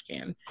the trash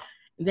can.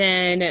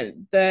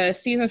 Then the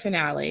season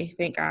finale,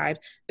 thank God,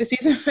 the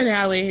season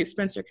finale,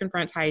 Spencer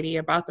confronts Heidi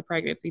about the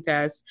pregnancy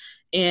test,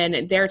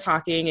 and they're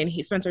talking, and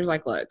Spencer's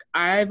like, look,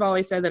 I've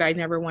always said that I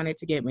never wanted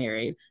to get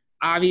married.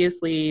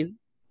 Obviously,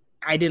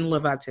 I didn't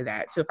live up to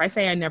that. So if I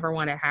say I never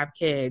want to have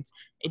kids,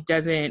 it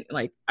doesn't,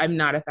 like, I'm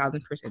not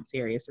 1,000%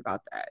 serious about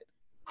that.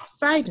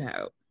 Side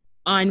note,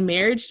 on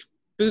Marriage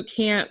Boot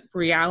Camp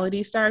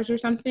Reality Stars or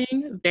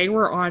something, they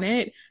were on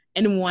it.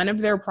 And one of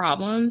their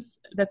problems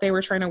that they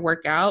were trying to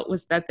work out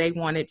was that they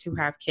wanted to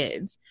have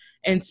kids.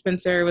 And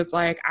Spencer was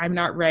like, I'm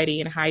not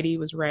ready. And Heidi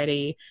was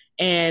ready.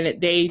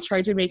 And they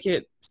tried to make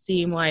it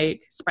seem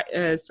like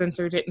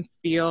Spencer didn't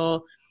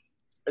feel,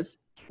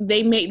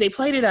 they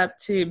played it up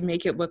to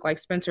make it look like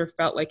Spencer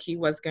felt like he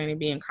was going to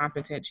be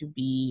incompetent to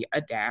be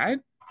a dad,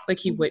 like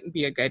he wouldn't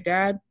be a good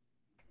dad.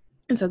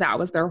 And so that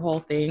was their whole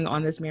thing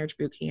on this Marriage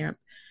Boot Camp.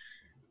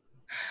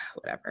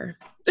 Whatever.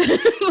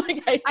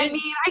 Like, I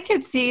mean, I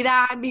could see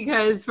that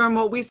because from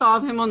what we saw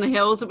of him on the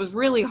hills, it was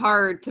really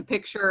hard to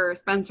picture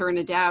Spencer in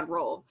a dad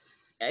role.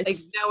 Like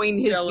knowing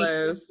his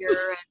behavior.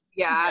 And,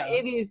 yeah,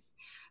 it is.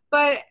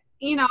 But,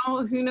 you know,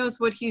 who knows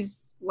what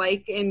he's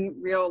like in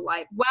real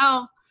life.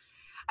 Well,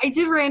 I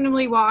did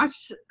randomly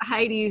watch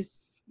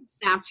Heidi's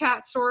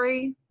Snapchat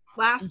story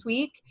last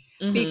week.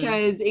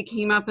 Because it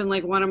came up in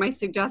like one of my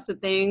suggested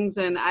things,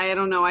 and I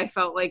don't know, I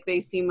felt like they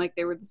seemed like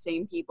they were the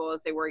same people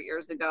as they were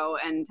years ago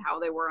and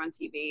how they were on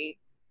TV.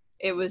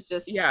 It was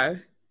just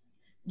it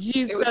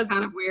was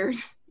kind of weird.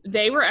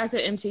 They were at the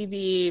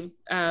MTV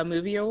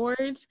Movie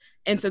Awards,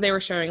 and so they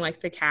were showing like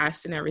the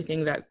cast and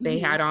everything that they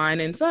had on,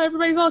 and so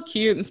everybody's all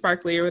cute and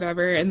sparkly or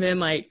whatever. And then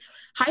like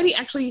Heidi,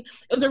 actually,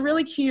 it was a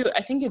really cute,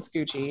 I think it's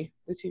Gucci,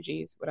 the 2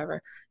 G's,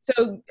 whatever.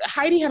 So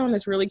Heidi had on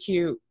this really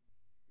cute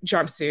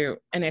jumpsuit,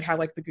 and it had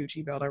like the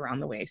Gucci belt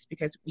around the waist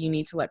because you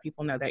need to let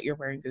people know that you're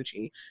wearing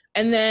Gucci.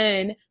 And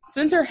then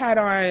Spencer had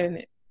on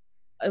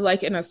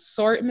like an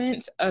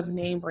assortment of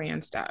name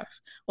brand stuff.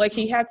 Like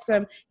he had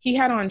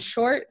on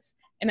shorts,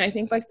 and I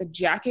think like the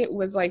jacket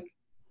was like,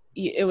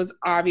 it was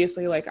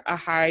obviously like a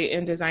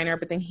high-end designer,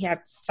 but then he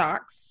had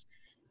socks,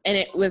 and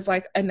it was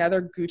like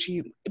another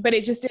Gucci, but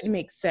it just didn't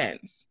make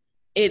sense.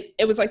 It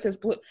was like this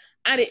blue,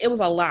 and it was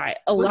a lot.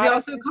 Was he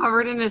also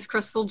covered in his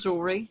crystal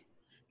jewelry?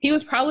 He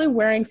was probably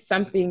wearing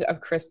something of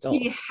crystals.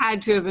 He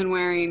had to have been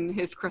wearing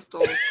his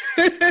crystals.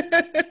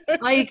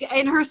 Like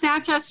in her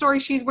Snapchat story,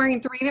 she's wearing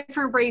 3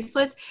 different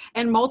bracelets,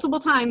 and multiple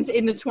times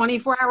in the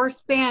 24-hour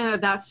span of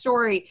that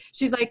story,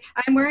 she's like,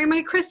 I'm wearing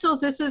my crystals.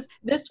 This is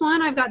this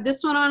one. I've got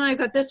this one on. I've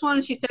got this one.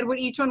 And she said what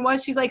each one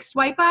was. She's like,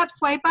 swipe up,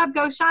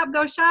 go shop,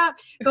 go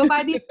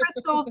buy these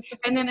crystals.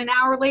 And then an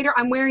hour later,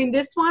 I'm wearing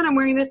this one. I'm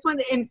wearing this one.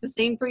 And it's the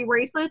same 3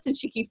 bracelets. And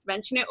she keeps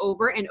mentioning it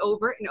over and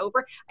over and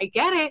over. I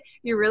get it.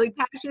 You're really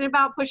passionate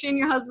about pushing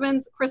your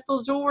husband's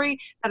crystal jewelry.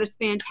 That is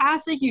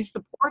fantastic. You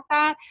support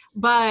that,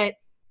 but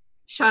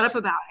shut up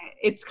about it.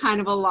 It's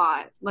kind of a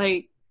lot.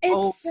 Like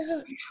it's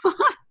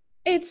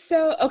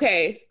so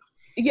okay.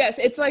 Yes,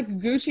 it's like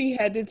Gucci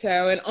head to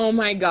toe, and oh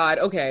my god.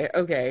 Okay.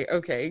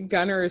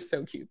 Gunner is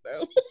so cute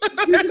though.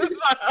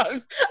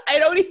 I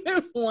don't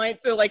even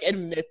want to like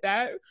admit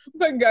that,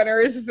 but Gunner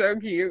is so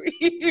cute.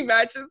 He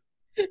matches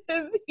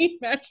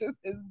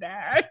his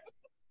dad.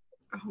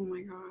 Oh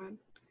my god.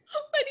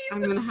 I'm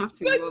gonna have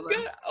to Google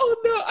this. Oh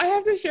no, I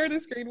have to share the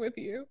screen with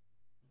you.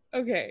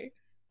 Okay,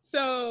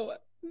 so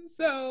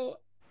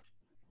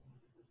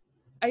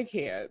I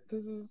can't.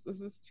 This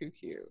is too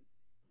cute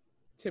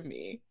to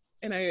me,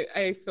 and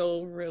I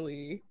feel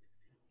really.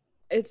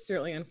 It's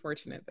certainly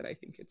unfortunate that I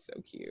think it's so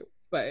cute,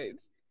 but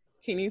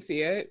can you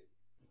see it?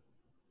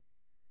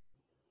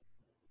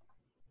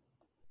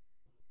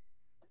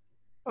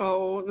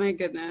 Oh my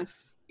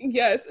goodness.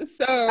 Yes,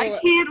 so I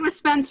can't with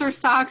Spencer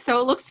socks,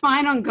 so it looks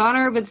fine on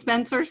Gunner, but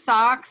Spencer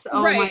socks,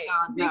 oh right, my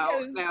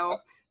god, no.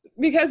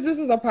 Because this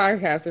is a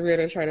podcast and we're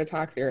going to try to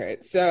talk through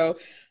it. So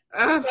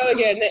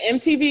again, the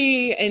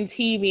MTV and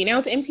TV, now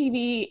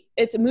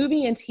it's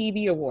Movie and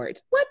TV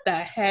Awards. What the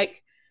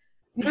heck?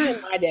 Not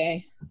in my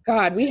day.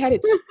 God, we had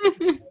it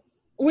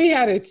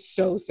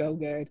so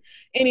good.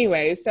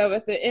 Anyway, so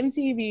at the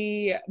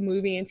MTV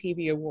Movie and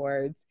TV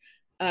Awards,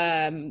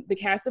 the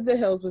cast of The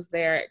Hills was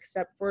there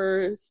except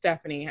for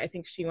Stephanie. I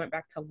think she went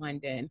back to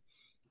London.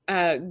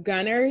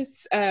 Gunner,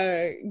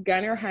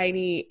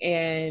 Heidi,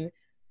 and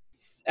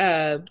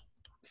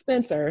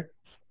Spencer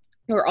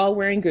were all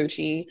wearing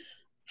Gucci.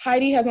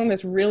 Heidi has on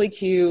this really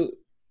cute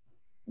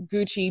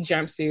Gucci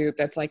jumpsuit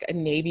that's like a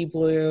navy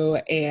blue,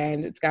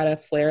 and it's got a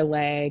flare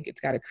leg.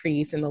 It's got a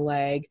crease in the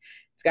leg.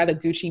 It's got a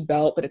Gucci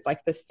belt, but it's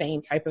like the same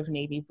type of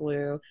navy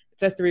blue.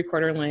 It's a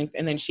 3/4 length.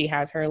 And then she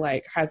has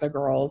the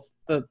girls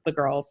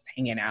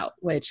hanging out,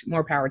 which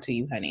more power to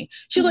you, honey.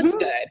 She looks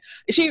good.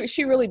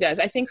 She really does.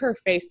 I think her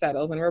face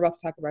settles, and we're about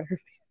to talk about her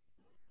face.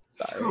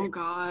 Sorry. Oh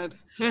God.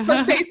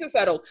 Her face is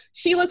settled.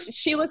 She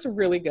looks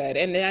really good.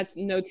 And that's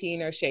no tea,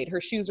 no shade.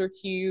 Her shoes are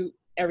cute.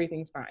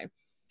 Everything's fine.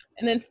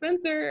 And then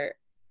Spencer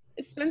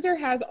Spencer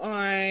has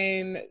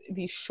on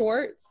these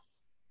shorts,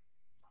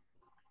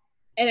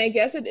 and I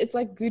guess it's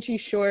like Gucci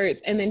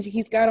shorts, and then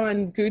he's got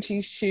on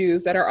Gucci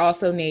shoes that are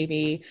also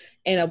navy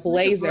and a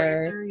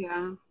blazer.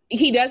 Yeah.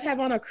 He does have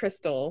on a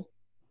crystal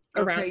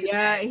around Okay, his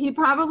yeah, neck. he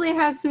probably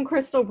has some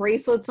crystal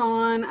bracelets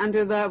on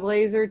under the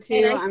blazer And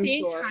too, I I'm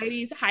think sure.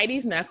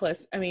 Heidi's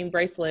necklace, I mean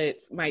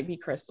bracelets might be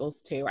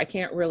crystals too. I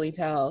can't really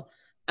tell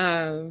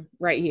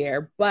right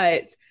here.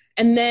 But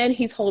and then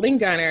he's holding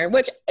Gunner,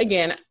 which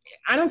again,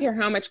 I don't care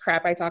how much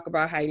crap I talk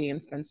about Heidi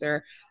and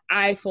Spencer.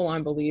 I full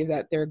on believe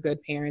that they're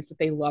good parents, that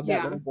they love that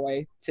Yeah. little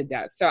boy to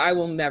death. So I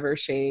will never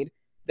shade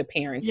the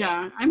parenting.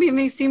 Yeah, I mean,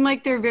 they seem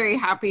like they're very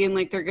happy and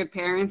like they're good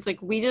parents. Like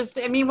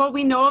I mean, what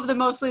we know of them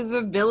mostly is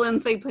the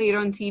villains they played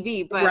on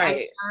TV, but I'm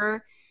Right.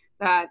 sure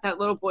that that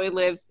little boy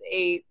lives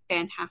a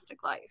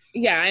fantastic life.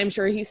 Yeah, I'm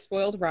sure he's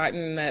spoiled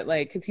rotten, that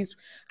like, because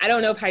I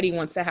don't know if Heidi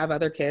wants to have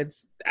other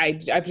kids. I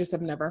just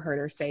have never heard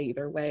her say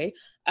either way.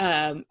 But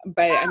I'm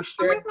For some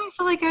sure reason, I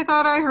feel like I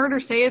thought I heard her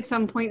say at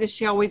some point that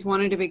she always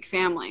wanted a big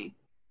family.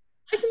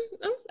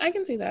 I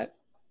can see that.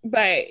 But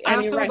I I mean,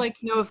 also would right. like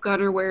to know if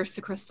Gunnar wears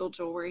the crystal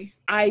jewelry.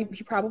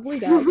 He probably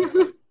does.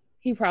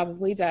 He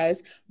probably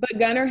does. But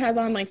Gunnar has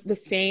on like the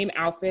same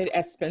outfit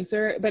as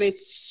Spencer, but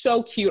it's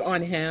so cute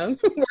on him.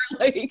 Where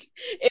like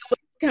it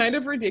looks kind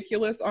of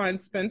ridiculous on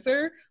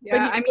Spencer.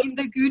 Yeah, I mean,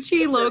 the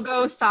Gucci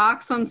logo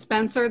socks on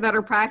Spencer that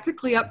are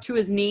practically up to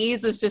his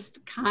knees is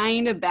just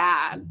kind of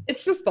bad.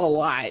 It's just a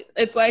lot.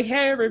 It's like,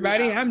 hey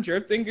everybody, Yeah. I'm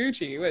dripped in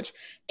Gucci, which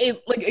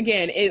it like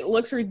again, it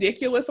looks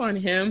ridiculous on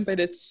him, but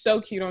it's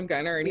so cute on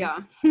Gunnar. And Yeah.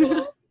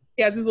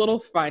 he has his little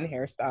fun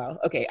hairstyle.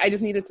 Okay, I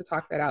just needed to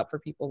talk that out for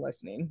people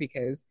listening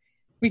because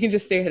we can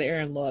just stay there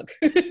and look.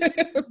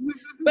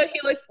 But he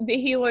looks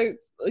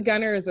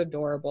Gunnar is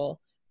adorable.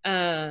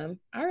 All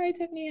right,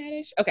 Tiffany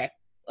Haddish. Okay,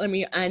 let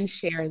me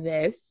unshare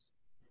this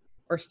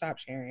or stop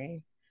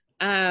sharing.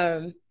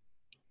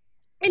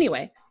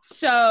 Anyway,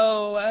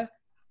 so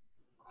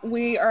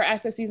we are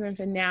at the season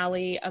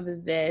finale of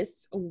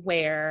this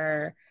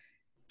where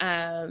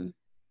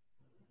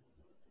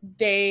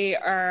they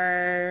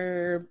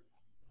are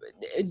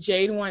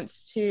Jade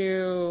wants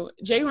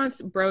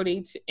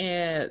Brody to,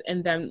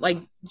 and then like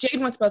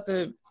Jade wants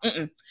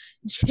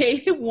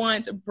Jade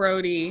wants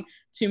Brody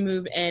to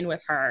move in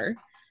with her.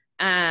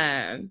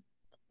 And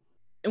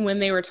when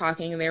they were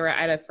talking, they were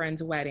at a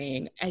friend's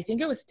wedding. I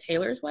think it was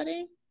Taylor's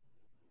wedding.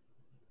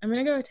 I'm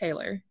gonna go with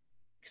Taylor.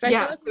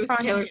 Yes, it was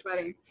Taylor's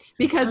wedding.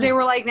 Because they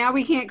were like, now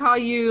we can't call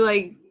you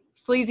like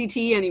Sleazy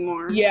T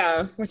anymore.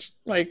 Yeah, which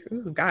like,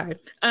 oh God.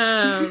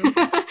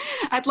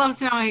 I'd love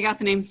to know how he got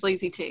the name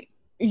Sleazy T.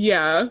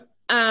 Yeah.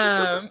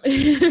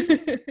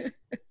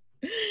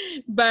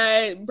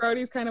 But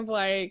Brody's kind of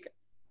like,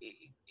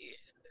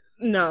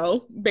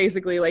 no,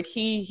 basically, like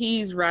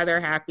he's rather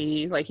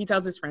happy. Like he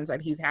tells his friends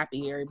that he's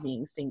happier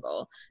being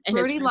single. And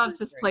Brody loves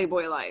his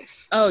Playboy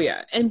life. Oh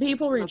yeah, and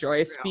people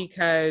rejoice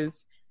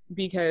because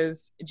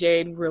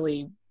Jade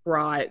really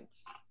brought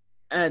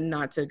a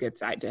not so good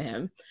side to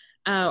him,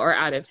 or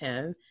out of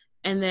him.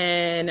 And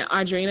then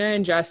Audrina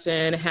and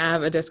Justin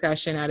have a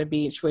discussion at a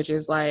beach, which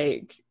is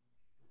like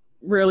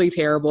really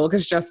terrible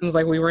because Justin's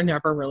like, we were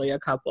never really a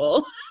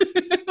couple.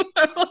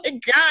 I'm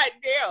like, God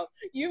damn,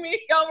 you mean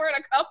y'all weren't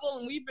a couple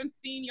and we've been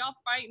seeing y'all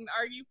fight and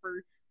argue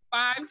for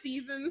 5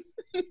 seasons?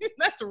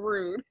 That's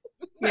rude.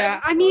 Yeah,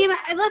 I mean,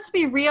 let's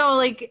be real.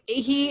 Like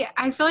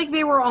I feel like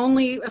they were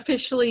only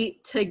officially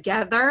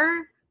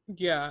together.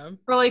 Yeah.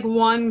 For like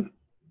one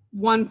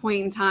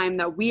point in time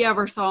that we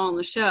ever saw on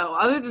the show.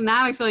 Other than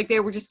that, I feel like they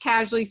were just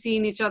casually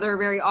seeing each other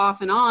very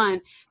off and on.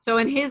 So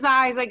in his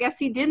eyes, I guess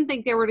he didn't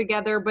think they were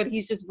together, but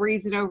he's just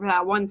breezing over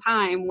that one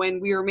time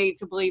when we were made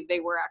to believe they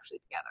were actually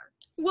together.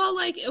 Well,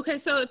 like, okay,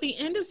 so at the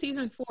end of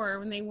season 4,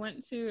 when they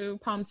went to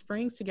Palm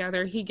Springs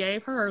together, he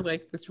gave her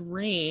like this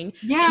ring.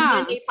 Yeah. And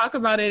then they talk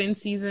about it in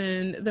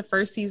the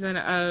first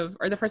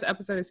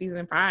episode of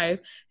season 5.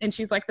 And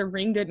she's like, the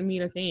ring didn't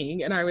mean a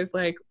thing. And I was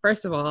like,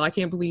 first of all, I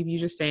can't believe you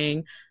just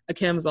sang a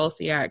Kim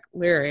Zolciak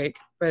lyric,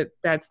 but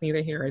that's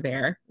neither here or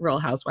there. Real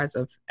Housewives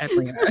of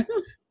Atlanta.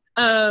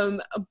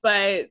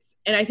 But,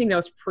 and I think that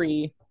was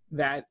pre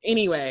that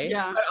anyway.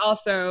 Yeah. But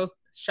also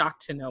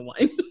shocked to no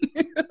one.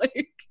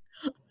 Like,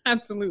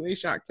 absolutely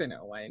shocked to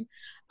no one.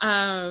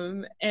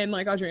 And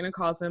like Audrina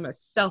calls him a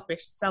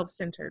selfish,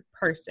 self-centered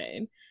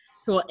person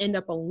who will end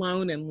up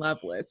alone and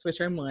loveless,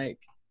 which I'm like,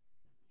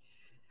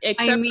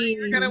 except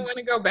you're gonna want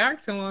to go back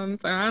to him,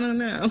 so I don't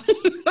know.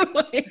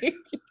 Like,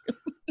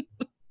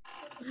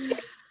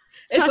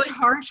 such like,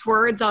 harsh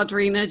words,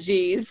 Audrina.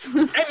 Jeez.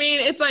 I mean,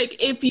 it's like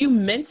if you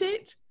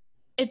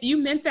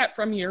meant that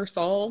from your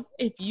soul,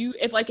 if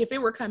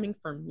it were coming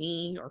from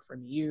me or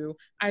from you,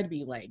 I'd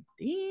be like,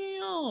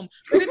 damn.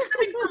 But it's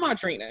coming from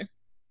Audrina.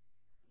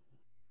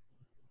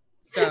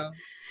 So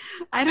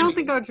I don't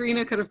think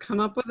Audrina could have come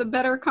up with a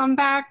better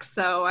comeback,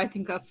 so I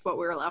think that's what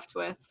we're left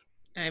with.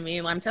 I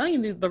mean, I'm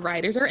telling you, the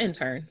writers are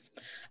interns.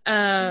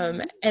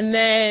 And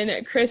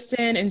then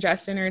Kristen and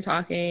Justin are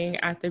talking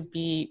at the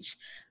beach,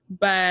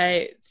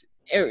 but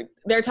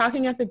they're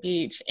talking at the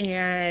beach,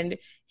 and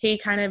he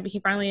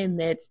finally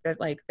admits that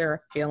like there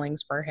are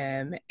feelings for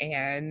him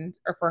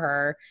or for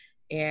her,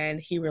 and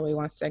he really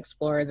wants to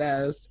explore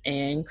those,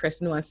 and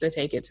Kristen wants to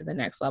take it to the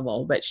next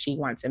level, but she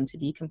wants him to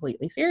be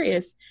completely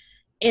serious.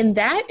 And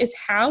that is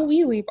how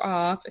we leave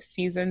off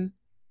season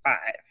 5.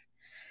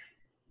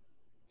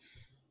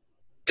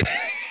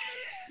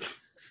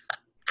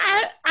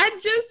 I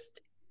just,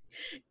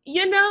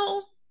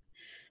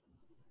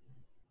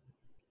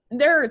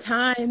 there are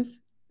times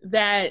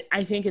that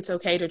I think it's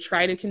okay to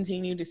try to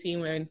continue to see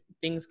when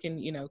things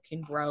can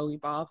grow,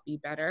 evolve, be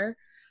better.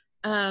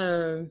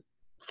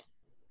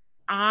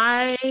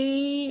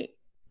 I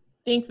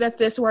think that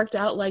this worked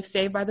out like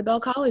Saved by the Bell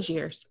college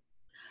years.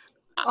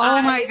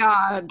 Oh my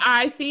God.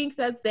 I think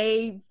that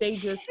they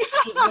just,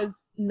 it was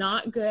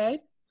not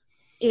good.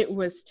 It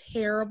was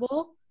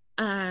terrible.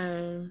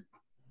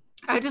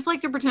 I just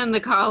like to pretend the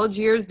college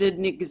years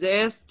didn't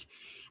exist.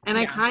 And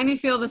I kind of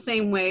feel the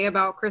same way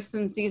about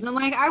Kristen's season.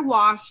 Like, I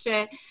watched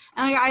it,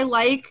 and like, I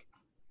like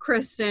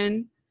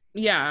Kristen.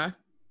 Yeah.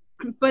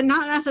 But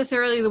not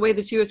necessarily the way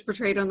that she was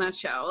portrayed on that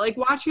show. Like,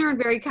 watching her in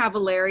Very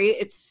Cavallari,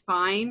 it's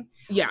fine.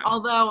 Yeah.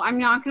 Although, I'm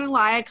not going to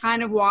lie, I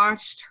kind of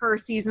watched her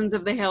seasons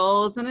of The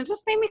Hills, and it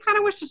just made me kind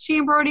of wish that she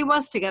and Brody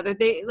was together.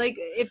 They, like,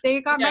 if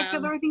they got back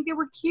together, I think they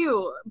were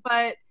cute.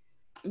 But...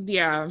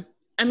 yeah.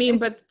 I mean,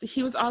 but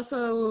he was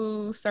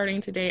also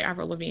starting to date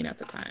Avril Lavigne at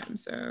the time,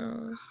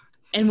 so...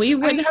 And we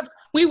wouldn't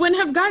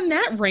have gotten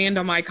that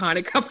random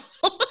iconic couple.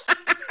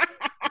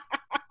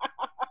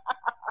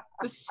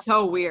 It's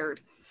so weird.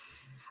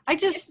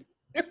 It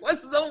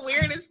was the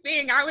weirdest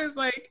thing. I was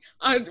like,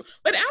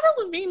 but Avril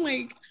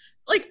Lavigne,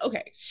 like,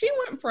 okay, she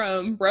went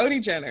from Brody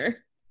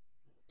Jenner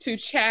to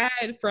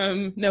Chad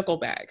from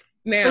Nickelback.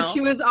 Now, but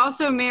she was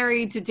also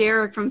married to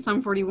Derek from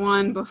Sum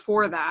 41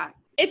 before that.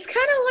 It's kind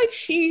of like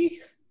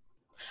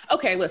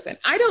okay, listen,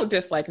 I don't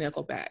dislike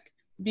Nickelback.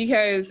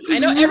 Because I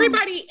know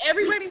everybody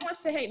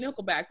wants to hate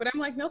Nickelback, but I'm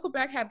like,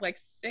 Nickelback had like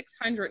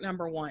 600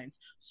 number ones.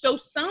 So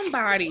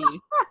somebody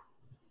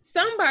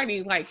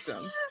likes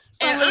them.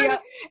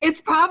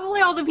 It's probably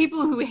all the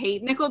people who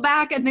hate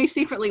Nickelback and they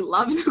secretly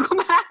love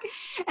Nickelback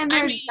and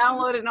they're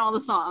downloading all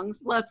the songs.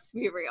 Let's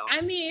be real.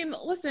 I mean,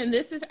 listen,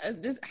 this is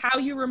How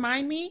You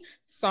Remind Me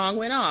song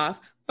went off.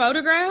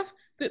 Photograph,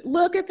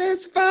 look at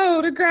this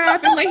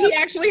photograph. And like, he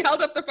actually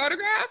held up the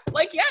photograph.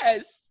 Like,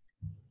 yes.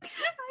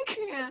 I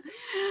can't.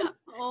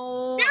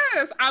 Oh.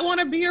 Yes, I Want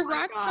to Be a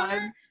Rock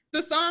Star.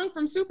 The song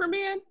from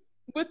Superman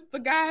with the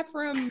guy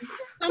from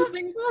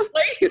something.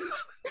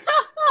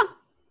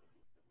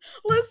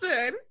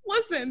 Listen.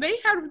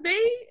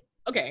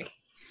 Okay.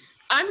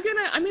 I'm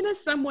gonna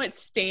somewhat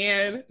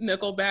stan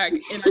Nickelback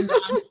in a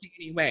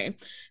non-stany way.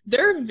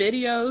 Their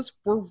videos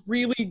were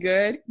really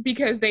good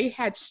because they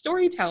had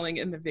storytelling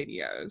in the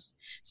videos.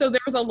 So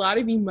there was a lot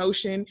of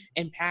emotion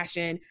and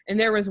passion. And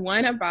there was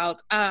one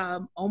about,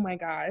 oh my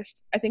gosh,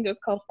 I think it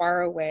was called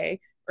Far Away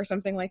or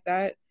something like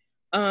that.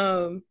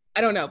 I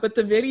don't know, but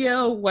the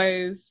video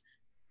was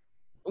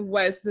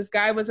this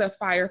guy was a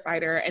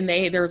firefighter and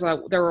there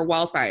were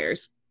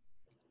wildfires.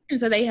 And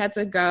so they had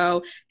to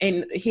go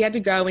and he had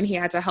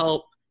to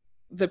help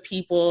the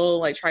people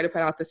like try to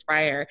put out this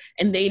fire,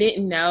 and they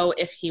didn't know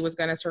if he was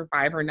going to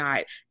survive or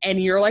not.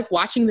 And you're like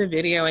watching the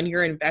video and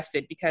you're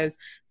invested because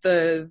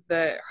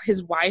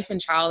his wife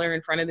and child are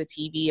in front of the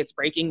TV. It's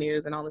breaking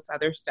news and all this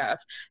other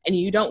stuff. And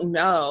you don't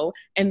know.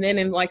 And then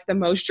in like the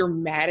most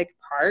dramatic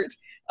part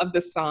of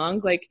the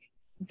song, like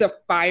the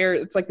fire,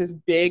 it's like this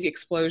big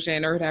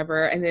explosion or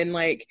whatever, and then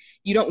like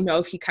you don't know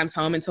if he comes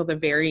home until the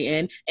very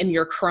end, and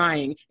you're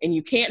crying and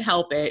you can't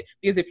help it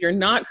because if you're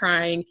not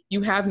crying,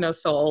 you have no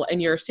soul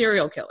and you're a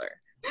serial killer.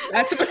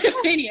 That's my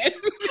opinion.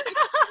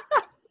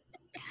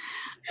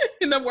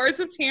 In the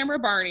words of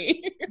Tamra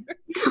Barney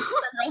from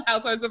Real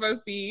Housewives of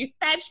OC,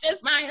 that's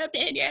just my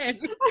opinion.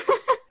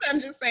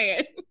 I'm just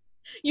saying,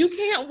 you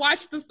can't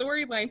watch the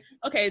storyline.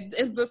 Okay,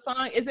 is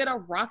it a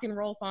rock and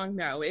roll song?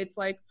 No, it's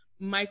like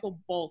Michael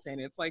Bolton.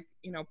 It's like,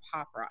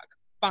 pop rock.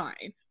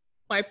 Fine.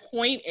 My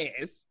point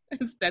is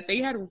that they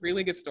had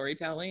really good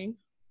storytelling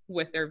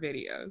with their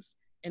videos,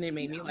 and it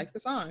made me like the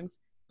songs.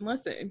 And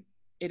listen,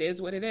 it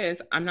is what it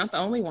is. I'm not the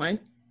only one.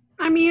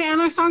 I mean, and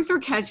their songs were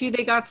catchy.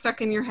 They got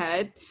stuck in your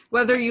head,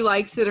 whether you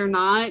liked it or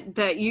not.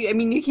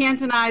 You can't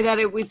deny that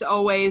it was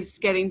always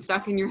getting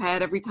stuck in your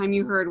head every time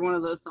you heard one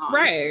of those songs.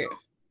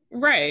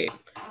 Right.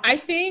 I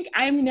think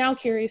I'm now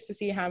curious to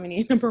see how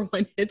many number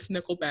one hits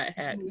Nickelback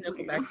had.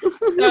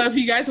 So if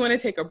you guys want to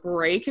take a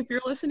break, if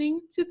you're listening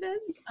to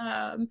this,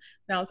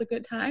 now's a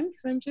good time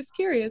because I'm just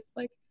curious,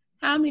 like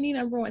how many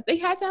number one? They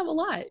had to have a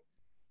lot.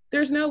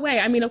 There's no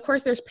way. I mean, of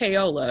course, there's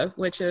payola,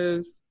 which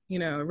is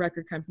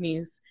record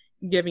companies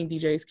giving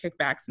DJs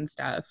kickbacks and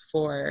stuff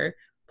for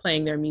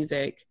playing their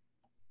music.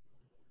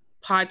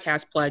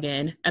 Podcast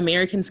plugin.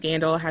 American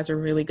Scandal has a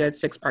really good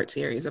 6-part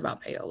series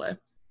about payola.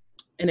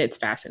 And it's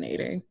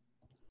fascinating.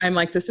 I'm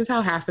like, this is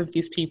how half of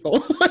these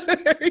people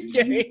are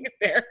getting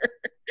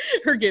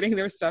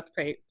their stuff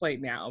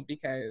played now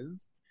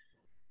because,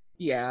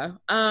 yeah.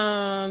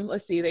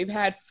 Let's see. They've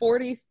had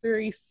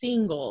 43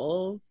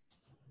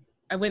 singles.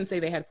 I wouldn't say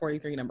they had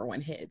 43 number one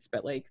hits,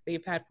 but like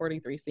they've had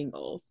 43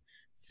 singles.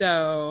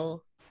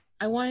 So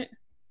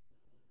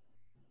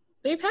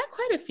they've had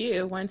quite a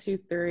few. One, two,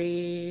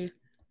 three.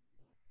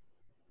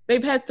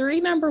 They've had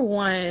 3 number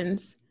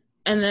ones,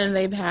 and then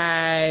they've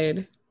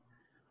had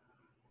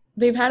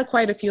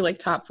quite a few like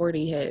top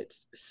 40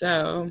 hits.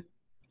 So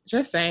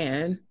just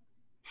saying.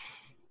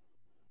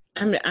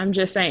 I'm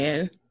just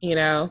saying, you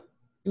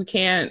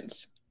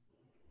can't.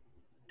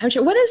 I'm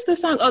sure. What is the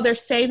song? Oh, they're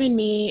saving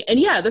me. And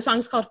yeah, the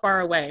song's called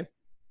Far Away.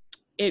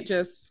 It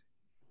just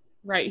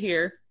right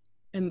here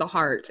in the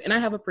heart. And I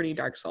have a pretty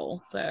dark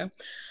soul. So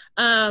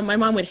my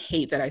mom would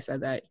hate that I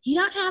said that. You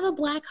don't have a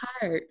black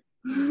heart.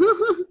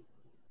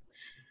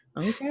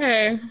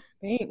 Okay.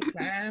 Thanks,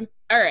 man.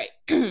 All right.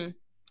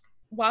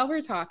 While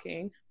we're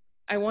talking,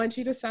 I want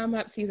you to sum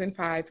up season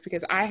 5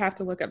 because I have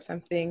to look up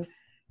something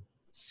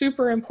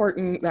super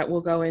important that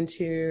will go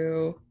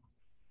into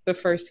the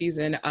first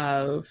season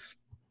of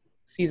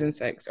season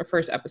 6 or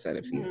first episode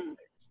of season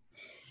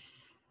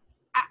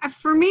 6.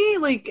 For me,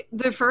 like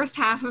the first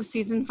half of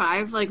season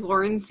 5, like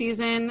Lauren's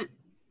season,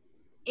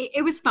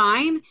 it was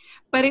fine,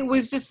 but it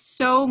was just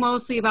so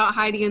mostly about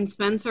Heidi and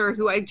Spencer,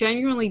 who I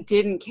genuinely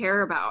didn't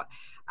care about.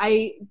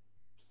 I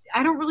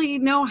don't really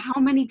know how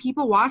many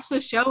people watched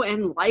the show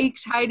and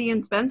liked Heidi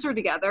and Spencer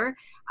together.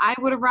 I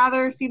would have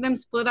rather seen them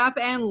split up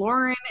and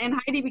Lauren and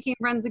Heidi became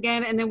friends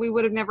again, and then we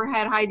would have never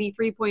had Heidi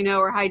 3.0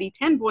 or Heidi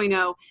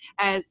 10.0,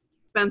 as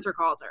Spencer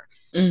called her.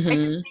 Mm-hmm. I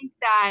just think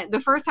that the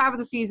first half of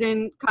the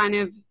season kind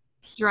of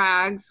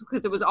drags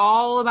because it was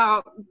all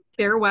about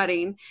their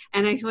wedding,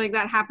 and I feel like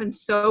that happened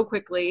so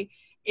quickly.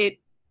 It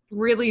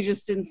really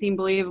just didn't seem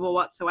believable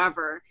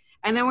whatsoever.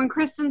 And then when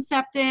Kristen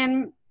stepped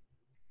in,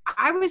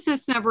 I was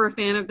just never a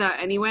fan of that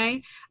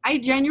anyway. I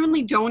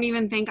genuinely don't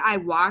even think I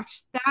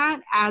watched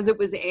that as it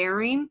was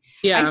airing.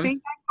 Yeah. I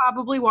think I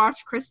probably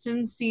watched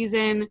Kristen's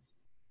season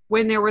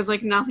when there was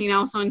like nothing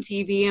else on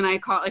TV and I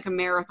caught like a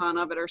marathon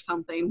of it or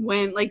something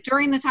when like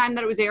during the time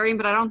that it was airing,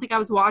 but I don't think I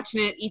was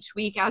watching it each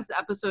week as the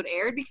episode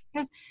aired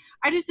because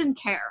I just didn't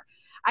care.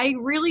 I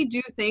really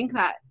do think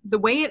that the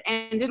way it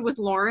ended with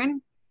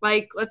Lauren,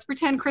 like, let's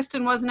pretend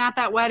Kristen wasn't at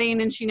that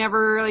wedding and she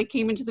never like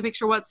came into the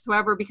picture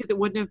whatsoever because it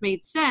wouldn't have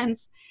made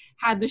sense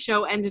had the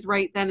show ended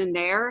right then and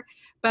there.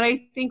 But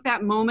I think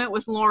that moment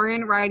with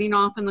Lauren riding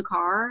off in the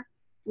car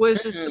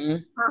was just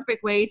the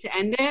perfect way to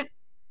end it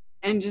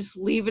and just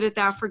leave it at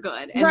that for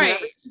good. And right.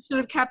 Should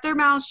have kept their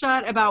mouths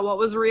shut about what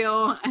was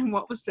real and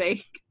what was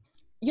fake.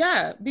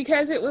 Yeah,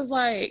 because it was,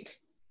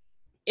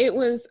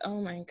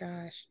 oh my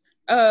gosh.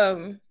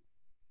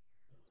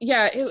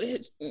 Yeah,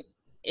 it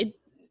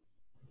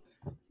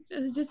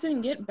just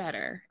didn't get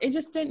better. It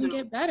just didn't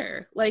get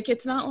better. Like,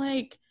 it's not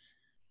like,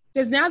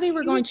 because now they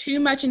were going too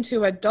much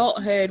into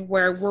adulthood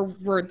where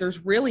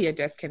there's really a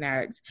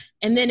disconnect.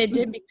 And then it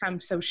did become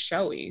so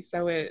showy.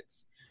 So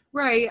it's.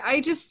 Right.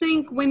 I just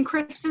think when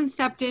Kristen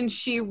stepped in,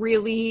 she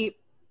really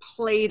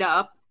played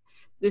up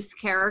this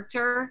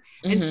character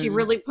and she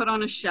really put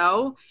on a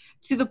show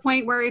to the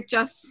point where it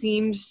just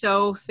seemed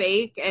so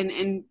fake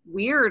and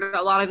weird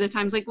a lot of the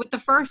times. Like with the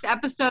first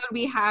episode,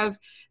 we have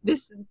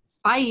this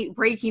fight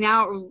breaking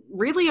out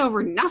really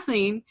over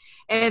nothing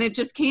and it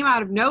just came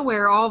out of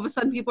nowhere. All of a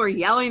sudden people are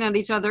yelling at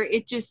each other.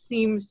 It just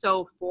seems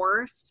so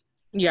forced.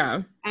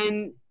 Yeah.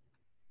 And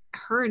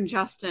her and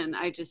Justin,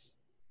 I just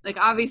like,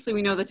 obviously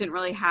we know that didn't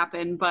really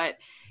happen, but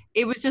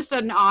it was just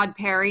an odd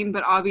pairing,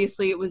 but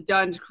obviously it was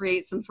done to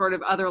create some sort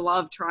of other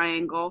love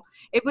triangle.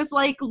 It was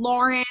like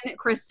Lauren,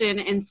 Kristen,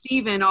 and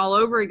Steven all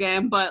over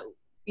again, but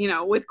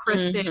with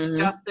Kristen,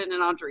 Justin,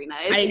 and Audrina.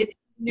 It's a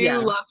new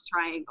love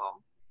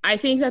triangle. I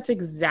think that's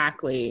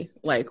exactly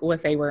like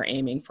what they were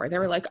aiming for. They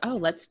were like, oh,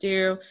 let's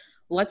do a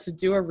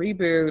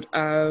reboot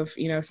of,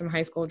 some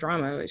high school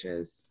drama, which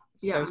is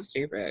so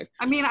stupid.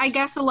 I mean, I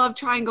guess a love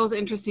triangle is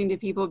interesting to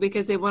people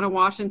because they want to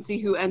watch and see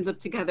who ends up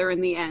together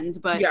in the end.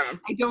 But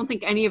I don't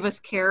think any of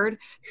us cared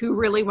who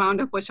really wound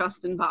up with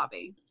Justin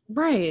Bobby.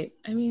 Right.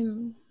 I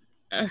mean,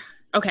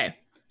 okay.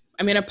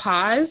 I'm going to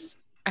pause.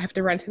 I have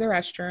to run to the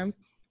restroom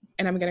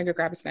and I'm going to go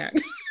grab a snack.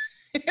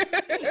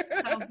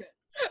 Sounds good.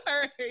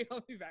 All right. I'll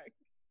be back.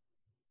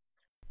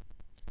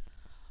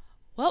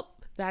 Well,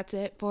 that's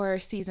it for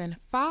season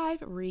 5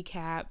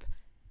 recap.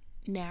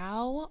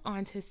 Now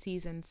on to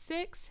season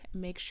 6.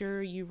 Make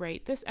sure you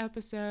rate this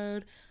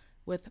episode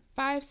with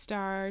 5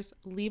 stars.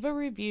 Leave a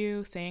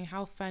review saying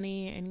how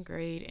funny and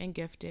great and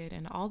gifted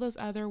and all those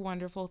other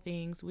wonderful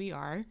things we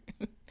are.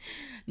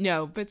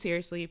 No, but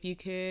seriously, if you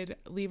could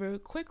leave a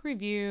quick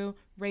review,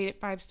 rate it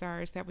 5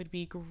 stars, that would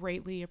be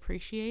greatly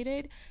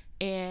appreciated.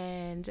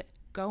 And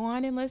go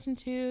on and listen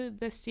to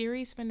the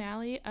series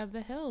finale of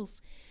The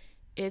Hills.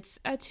 It's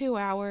a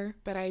 2-hour,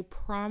 but I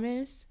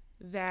promise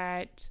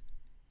that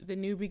the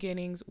new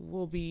beginnings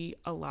will be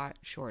a lot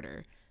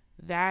shorter.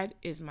 That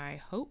is my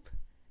hope.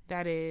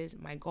 That is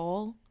my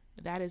goal.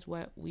 That is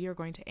what we are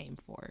going to aim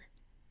for.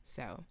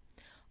 So,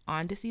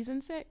 on to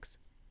season 6.